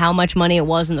know how much money it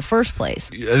was in the first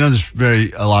place. I know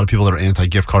there's a lot of people that are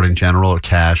anti-gift card in general or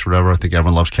cash, whatever. I think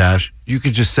everyone loves cash. You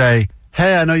could just say,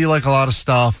 hey, I know you like a lot of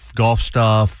stuff. golf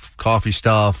stuff, coffee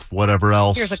stuff, whatever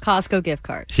else. Here's a Costco gift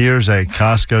card. Here's a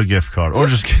Costco gift card. Or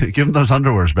just give them those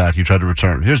underwears back you tried to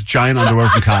return. Here's giant underwear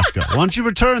from Costco. Once you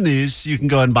return these, you can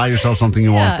go ahead and buy yourself something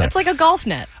you want there. It's like a golf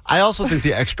net. I also think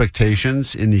the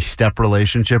expectations in the step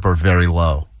relationship are very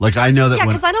low. Like, I know that Yeah,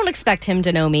 because I don't expect him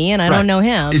to know me, and I don't know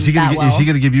him Is he that well. Is he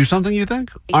going to give you something, you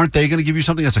think? Aren't they going to give you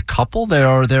something as a couple?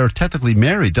 They're technically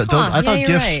married. I thought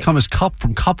gifts come as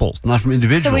from couples, not from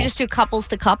individuals. So we just do couples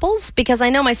to couples? Because I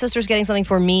know my sister's getting something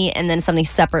for me and then something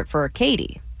separate for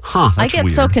Katie. Huh, I that's get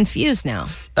weird. so confused now.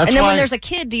 That's and then why- when there's a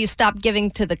kid, do you stop giving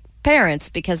to the parents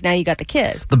because now you got the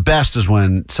kid? The best is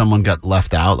when someone got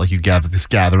left out, like you gather this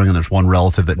gathering and there's one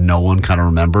relative that no one kind of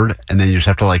remembered, and then you just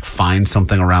have to like find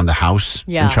something around the house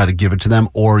Yeah. and try to give it to them,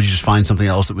 or you just find something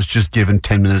else that was just given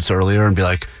 10 minutes earlier and be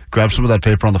like, grab some of that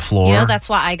paper on the floor. You know, that's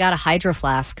why I got a hydro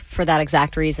flask for that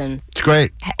exact reason. It's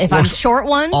great. If I'm short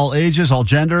one, all ages, all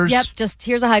genders. yep, just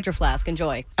here's a hydro flask.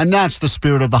 Enjoy. And that's the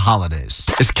spirit of the holidays.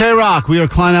 It's K-Rock. We are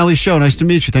Klein Alley Show. Nice to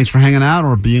meet you. Thanks for hanging out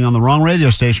or being on the wrong radio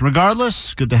station.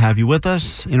 Regardless, good to have you with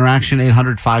us. Interaction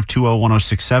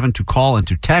 800-520-1067 to call and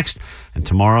to text. And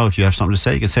tomorrow, if you have something to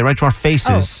say, you can say right to our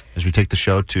faces as we take the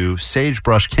show to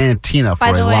Sagebrush Cantina for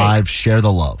By the a way, live Share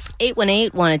the Love.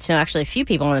 818 wanted to know, actually, a few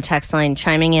people on the text line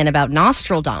chiming in about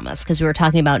Nostradamus, because we were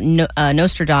talking about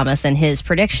Nostradamus and his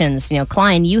predictions. You know,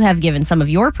 Klein, you have given some of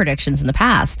your predictions in the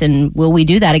past, and will we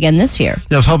do that again this year?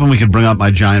 Yeah, I was hoping we could bring up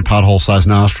my giant pothole-sized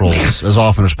nostrils as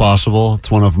often as possible. It's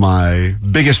one of my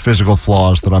biggest physical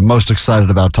flaws that I'm most excited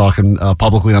about talking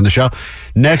publicly on the show.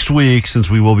 Next week, since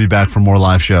we will be back for more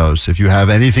live shows, if you have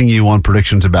anything you want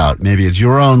predictions about, maybe it's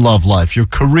your own love life, your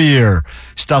career,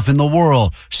 stuff in the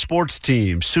world, sports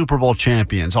teams, Super Bowl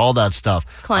champions, all that stuff.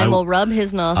 Klein will rub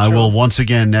his nostrils. I will once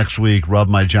again next week rub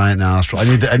my giant nostril.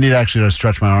 I need actually to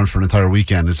stretch my arms for an entire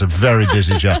weekend. It's a very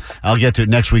busy job. I'll get to it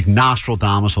next week.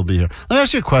 Nostradamus will be here. Let me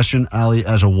ask you a question, Allie,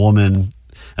 as a woman.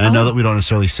 And I know that we don't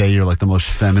necessarily say you're like the most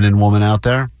feminine woman out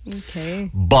there.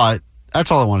 Okay. But that's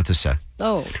all I wanted to say.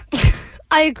 Oh,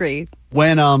 I agree.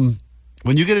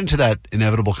 When you get into that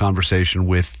inevitable conversation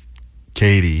with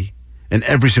Katie, and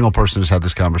every single person has had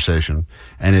this conversation,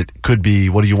 and it could be,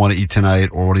 what do you want to eat tonight,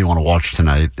 or what do you want to watch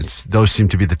tonight? Those seem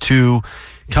to be the two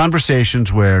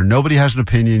conversations where nobody has an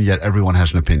opinion, yet everyone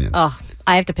has an opinion. Oh,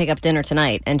 I have to pick up dinner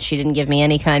tonight, and she didn't give me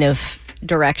any kind of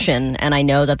direction, and I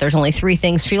know that there's only 3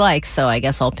 things she likes, so I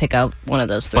guess I'll pick out one of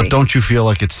those 3. But don't you feel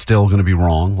like it's still going to be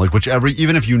wrong? Like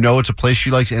even if you know it's a place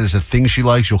she likes and it's a thing she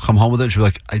likes, you'll come home with it and she'll be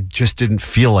like, I just didn't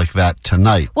feel like that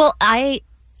tonight. Well, I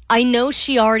know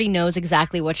she already knows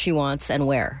exactly what she wants and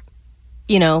where.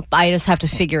 You know, I just have to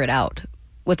figure it out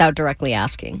without directly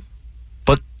asking.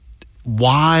 But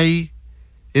why,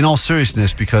 in all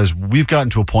seriousness, because we've gotten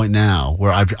to a point now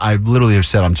where I've literally have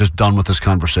said I'm just done with this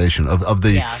conversation of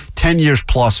the 10 years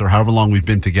plus or however long we've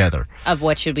been together. Of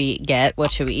what should we get?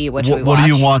 What should we eat? What should we watch? What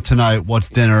do you want tonight? What's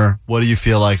dinner? What do you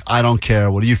feel like? I don't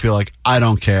care. What do you feel like? I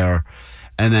don't care.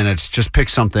 And then it's just pick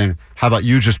something. How about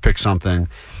you just pick something?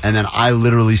 And then I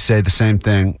literally say the same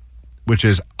thing, which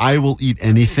is I will eat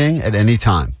anything at any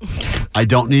time. I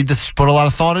don't need to put a lot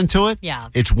of thought into it. Yeah.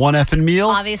 It's one effing meal.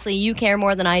 Obviously, you care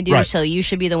more than I do, Right. so you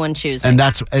should be the one choosing. And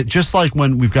that's just like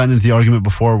when we've gotten into the argument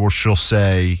before where she'll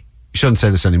say, she shouldn't say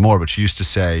this anymore, but she used to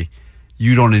say,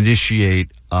 you don't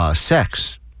initiate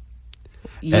sex.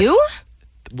 You?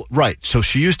 Right. So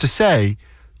she used to say,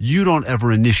 you don't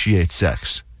ever initiate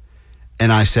sex.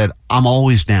 And I said, I'm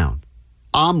always down.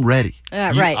 I'm ready.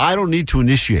 Right. I don't need to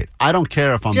initiate. I don't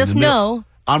care if I'm Just in the middle. know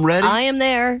I'm ready. I am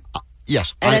there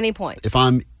Yes. at any point. If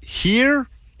I'm here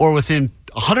or within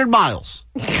 100 miles,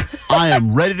 I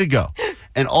am ready to go.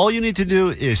 And all you need to do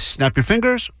is snap your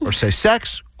fingers or say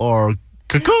sex or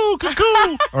cuckoo,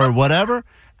 cuckoo, or whatever,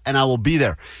 and I will be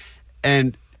there.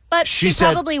 And But she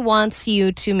said, probably wants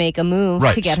you to make a move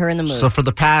right. to get her in the mood. So for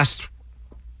the past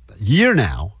year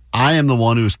now, I am the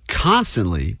one who's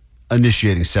constantly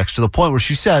initiating sex to the point where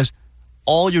she says,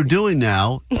 all you're doing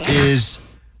now is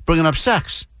bringing up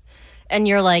sex. And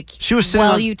you're like, She was sitting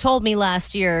well, on- you told me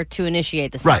last year to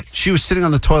initiate the sex. Right. She was sitting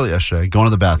on the toilet yesterday, going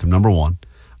to the bathroom, number one.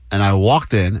 And I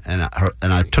walked in and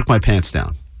I took my pants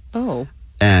down. Oh.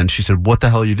 And she said, what the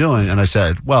hell are you doing? And I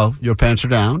said, well, your pants are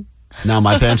down. Now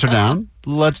my pants are down.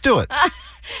 Let's do it.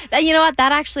 You know what?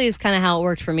 That actually is kind of how it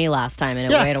worked for me last time,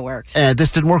 and it worked. And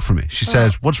this didn't work for me. She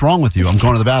says, what's wrong with you? I'm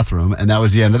going to the bathroom. And that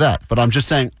was the end of that. But I'm just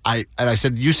saying, I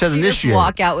said, you said So you just initiate.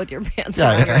 walk out with your pants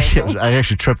Yeah, around your ankles. I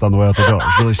actually tripped on the way out the door. It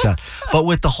was really sad. But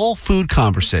with the whole food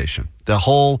conversation, the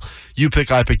whole you pick,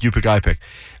 I pick, you pick, I pick,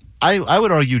 I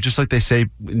would argue, just like they say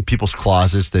in people's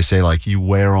closets, they say like you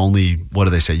wear only, what do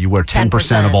they say? You wear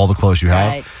 10% of all the clothes you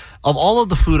have. Right. of all of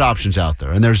the food options out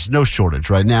there, and there's no shortage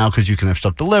right now because you can have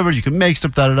stuff delivered, you can make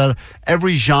stuff,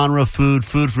 every genre of food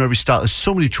from every style. There's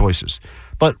so many choices.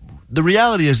 But the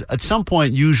reality is, at some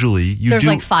point, usually, There's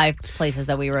like 5 places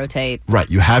that we rotate. Right.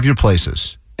 You have your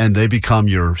places, and they become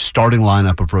your starting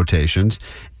lineup of rotations.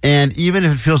 And even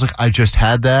if it feels like I just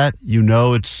had that, you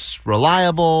know it's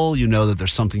reliable. You know that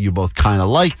there's something you both kind of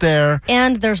like there.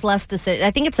 And there's less decision.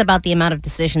 I think it's about the amount of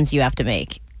decisions you have to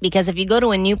make. Because if you go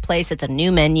to a new place, it's a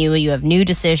new menu. You have new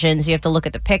decisions. You have to look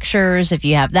at the pictures. If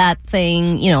you have that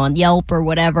thing, on Yelp or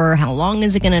whatever, how long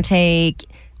is it going to take?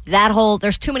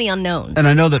 There's too many unknowns. And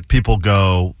I know that people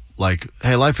go like,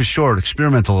 hey, life is short.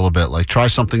 Experiment a little bit. Like, try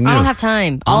something new. I don't have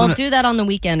time. I'll do that on the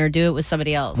weekend or do it with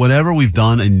somebody else. Whenever we've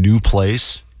done a new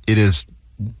place, it is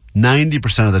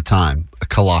 90% of the time a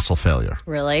colossal failure.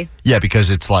 Really? Yeah,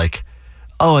 because it's like,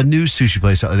 a new sushi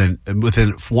place, and then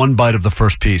within one bite of the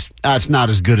first piece, it's not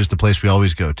as good as the place we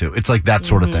always go to. It's like that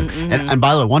sort of thing. And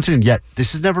by the way, once again,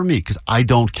 this is never me because I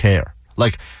don't care.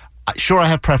 Like, sure, I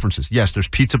have preferences. Yes, there's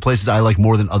pizza places I like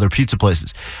more than other pizza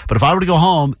places. But if I were to go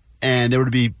home and there were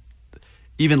to be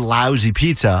even lousy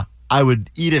pizza, I would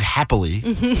eat it happily.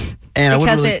 And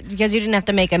because you didn't have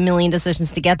to make a million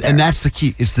decisions to get there. And that's the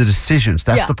key. It's the decisions.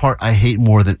 That's the part I hate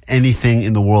more than anything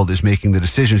in the world is making the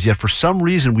decisions. Yet for some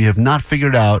reason, we have not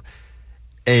figured out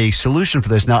a solution for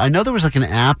this. Now, I know there was like an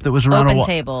app that was around Open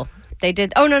Table. They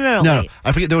did. Oh, no. No,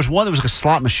 I forget. There was one that was like a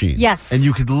slot machine. Yes. And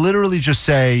you could literally just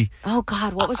say... Oh,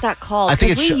 God, what was that called? I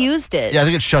think we used it. Yeah, I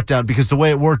think it shut down because the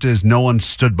way it worked is no one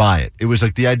stood by it. It was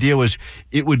like the idea was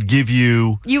it would give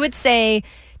you... You would say,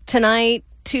 tonight,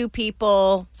 2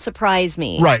 people, surprise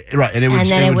me. Right. And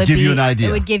it would give you an idea.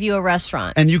 It would give you a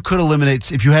restaurant. And you could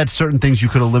eliminate... If you had certain things, you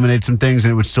could eliminate some things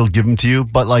and it would still give them to you.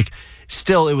 But like...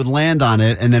 Still, it would land on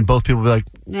it, and then both people would be like,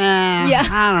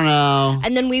 I don't know.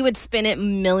 And then we would spin it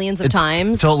millions of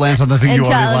times. Until it lands on the thing you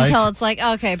already like. Until it's like,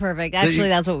 okay, perfect. Actually,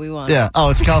 that's what we want. Yeah. Oh,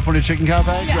 it's California Chicken Cow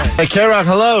Bag? Yeah. Hey, K-Rock,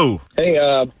 hello. Hey,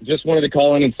 just wanted to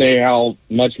call in and say how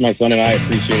much my son and I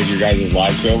appreciated your guys'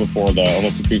 live show before the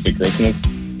Almost Acoustic Christmas,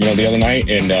 the other night.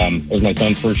 And it was my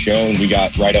son's first show, and we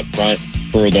got right up front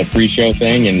for the pre-show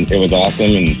thing, and it was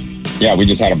awesome. And yeah, we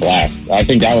just had a blast. I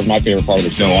think that was my favorite part of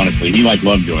the show, honestly. He liked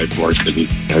Lovejoy, of course, because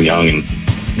he's young and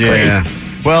great.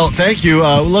 Well, thank you.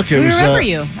 Look, we remember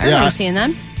you. I remember seeing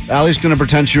them. Allie's going to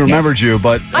pretend she remembered you,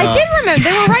 but... I did remember.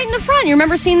 They were right in the front. You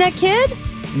remember seeing that kid?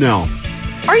 No.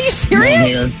 Are you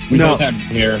serious? Long hair. We both had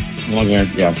hair. Long hair,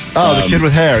 yeah. Oh, the kid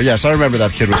with hair. Yes, I remember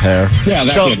that kid with hair. Yeah,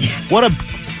 that kid. What a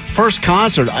first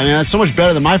concert. I mean, that's so much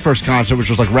better than my first concert, which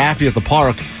was like Raffi at the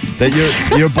park, that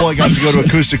your boy got to go to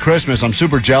Acoustic Christmas. I'm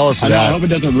super jealous of that. I hope it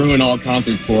doesn't ruin all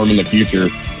concerts for him in the future.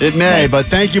 It may, but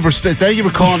thank you for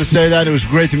calling to say that. It was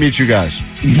great to meet you guys.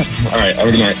 All right, have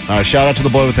a good night. All right, shout out to the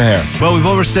boy with the hair. Well, we've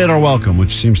overstayed our welcome,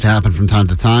 which seems to happen from time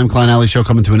to time. Klein Alley Show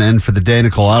coming to an end for the day.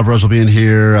 Nicole Alvarez will be in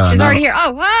here. She's already here.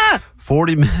 Oh,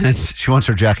 40 minutes. She wants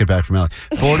her jacket back from Ellie.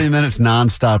 40 minutes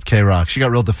nonstop K-Rock. She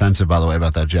got real defensive, by the way,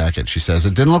 about that jacket. She says,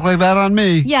 it didn't look like that on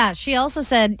me. Yeah, she also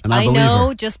said, and I know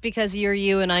her. Just because you're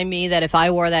you and I'm me that if I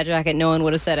wore that jacket, no one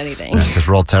would have said anything. Yeah, because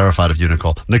we're all terrified of you,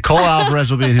 Nicole. Nicole Alvarez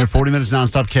will be in here. 40 minutes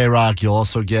nonstop K-Rock. You'll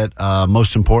also get,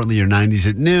 most importantly, your 90s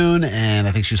at noon. And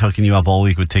I think she's hooking you up all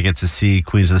week with tickets to see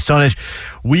Queens of the Stone Age.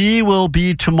 We will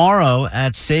be tomorrow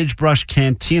at Sagebrush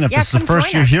Cantina. If this is the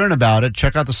first you're hearing about it,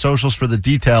 check out the socials for the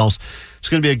details. It's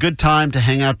going to be a good time to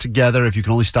hang out together. If you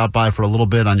can only stop by for a little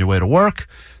bit on your way to work,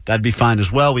 that'd be fine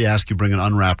as well. We ask you bring an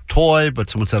unwrapped toy, but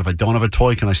someone said if I don't have a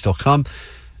toy, can I still come?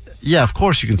 Yeah, of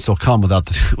course you can still come without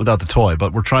the toy,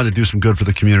 but we're trying to do some good for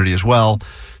the community as well.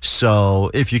 So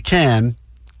if you can,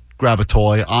 grab a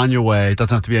toy on your way. It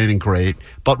doesn't have to be anything great,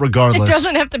 but regardless. It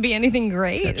doesn't have to be anything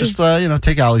great. Yeah, just,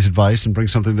 take Allie's advice and bring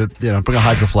something that, bring a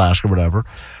Hydro Flask or whatever.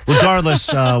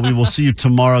 Regardless, we will see you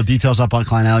tomorrow. Details up on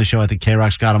Klein Alley Show. I think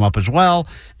K-Rock's got them up as well.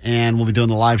 And we'll be doing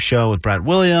the live show with Brad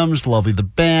Williams, Lovely the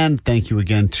Band. Thank you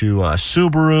again to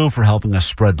Subaru for helping us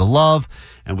spread the love.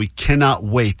 And we cannot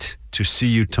wait to see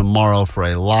you tomorrow for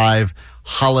a live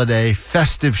holiday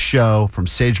festive show from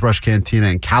Sagebrush Cantina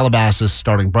in Calabasas,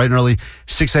 starting bright and early,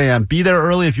 6 a.m. Be there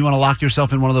early if you want to lock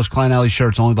yourself in one of those Klein Alley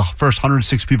shirts. Only the first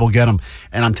 106 people get them.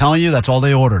 And I'm telling you, that's all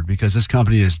they ordered because this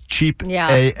company is cheap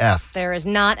AF. There is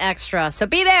not extra. So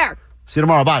be there. See you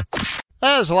tomorrow. Bye.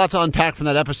 There's a lot to unpack from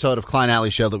that episode of Klein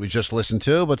Alley Show that we just listened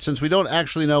to, but since we don't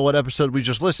actually know what episode we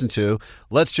just listened to,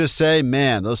 let's just say,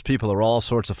 man, those people are all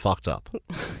sorts of fucked up.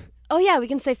 Oh, yeah, we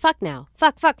can say fuck now.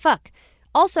 Fuck.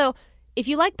 Also, If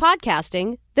you like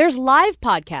podcasting, there's live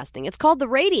podcasting. It's called The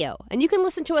Radio, and you can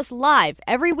listen to us live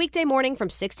every weekday morning from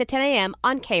 6 to 10 a.m.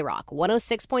 on K-Rock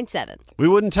 106.7. We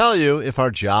wouldn't tell you if our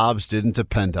jobs didn't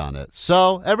depend on it.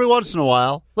 So every once in a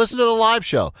while, listen to the live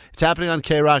show. It's happening on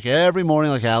K-Rock every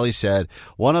morning, like Ali said,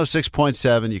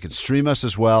 106.7. You can stream us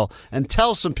as well and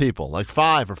tell some people, like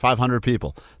 5 or 500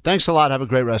 people. Thanks a lot. Have a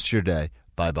great rest of your day.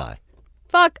 Bye-bye.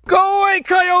 Fuck. Go away,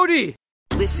 Coyote!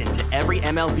 Listen to every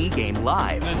MLB game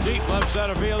live. In the deep left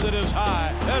center field, it is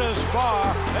high, it is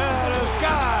far, it is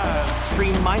gone.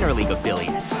 Stream minor league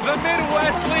affiliates. The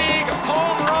Midwest League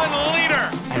home run leader.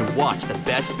 And watch the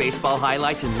best baseball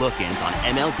highlights and look-ins on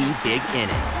MLB Big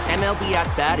Inning. MLB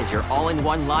At Bat is your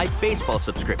all-in-one live baseball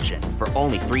subscription for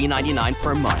only $3.99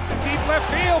 per month. Deep left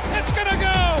field, it's gonna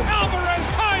go. Alvarez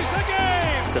ties the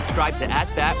game. Subscribe to At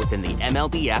Bat within the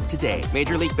MLB app today.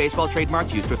 Major League Baseball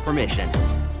trademarks used with permission.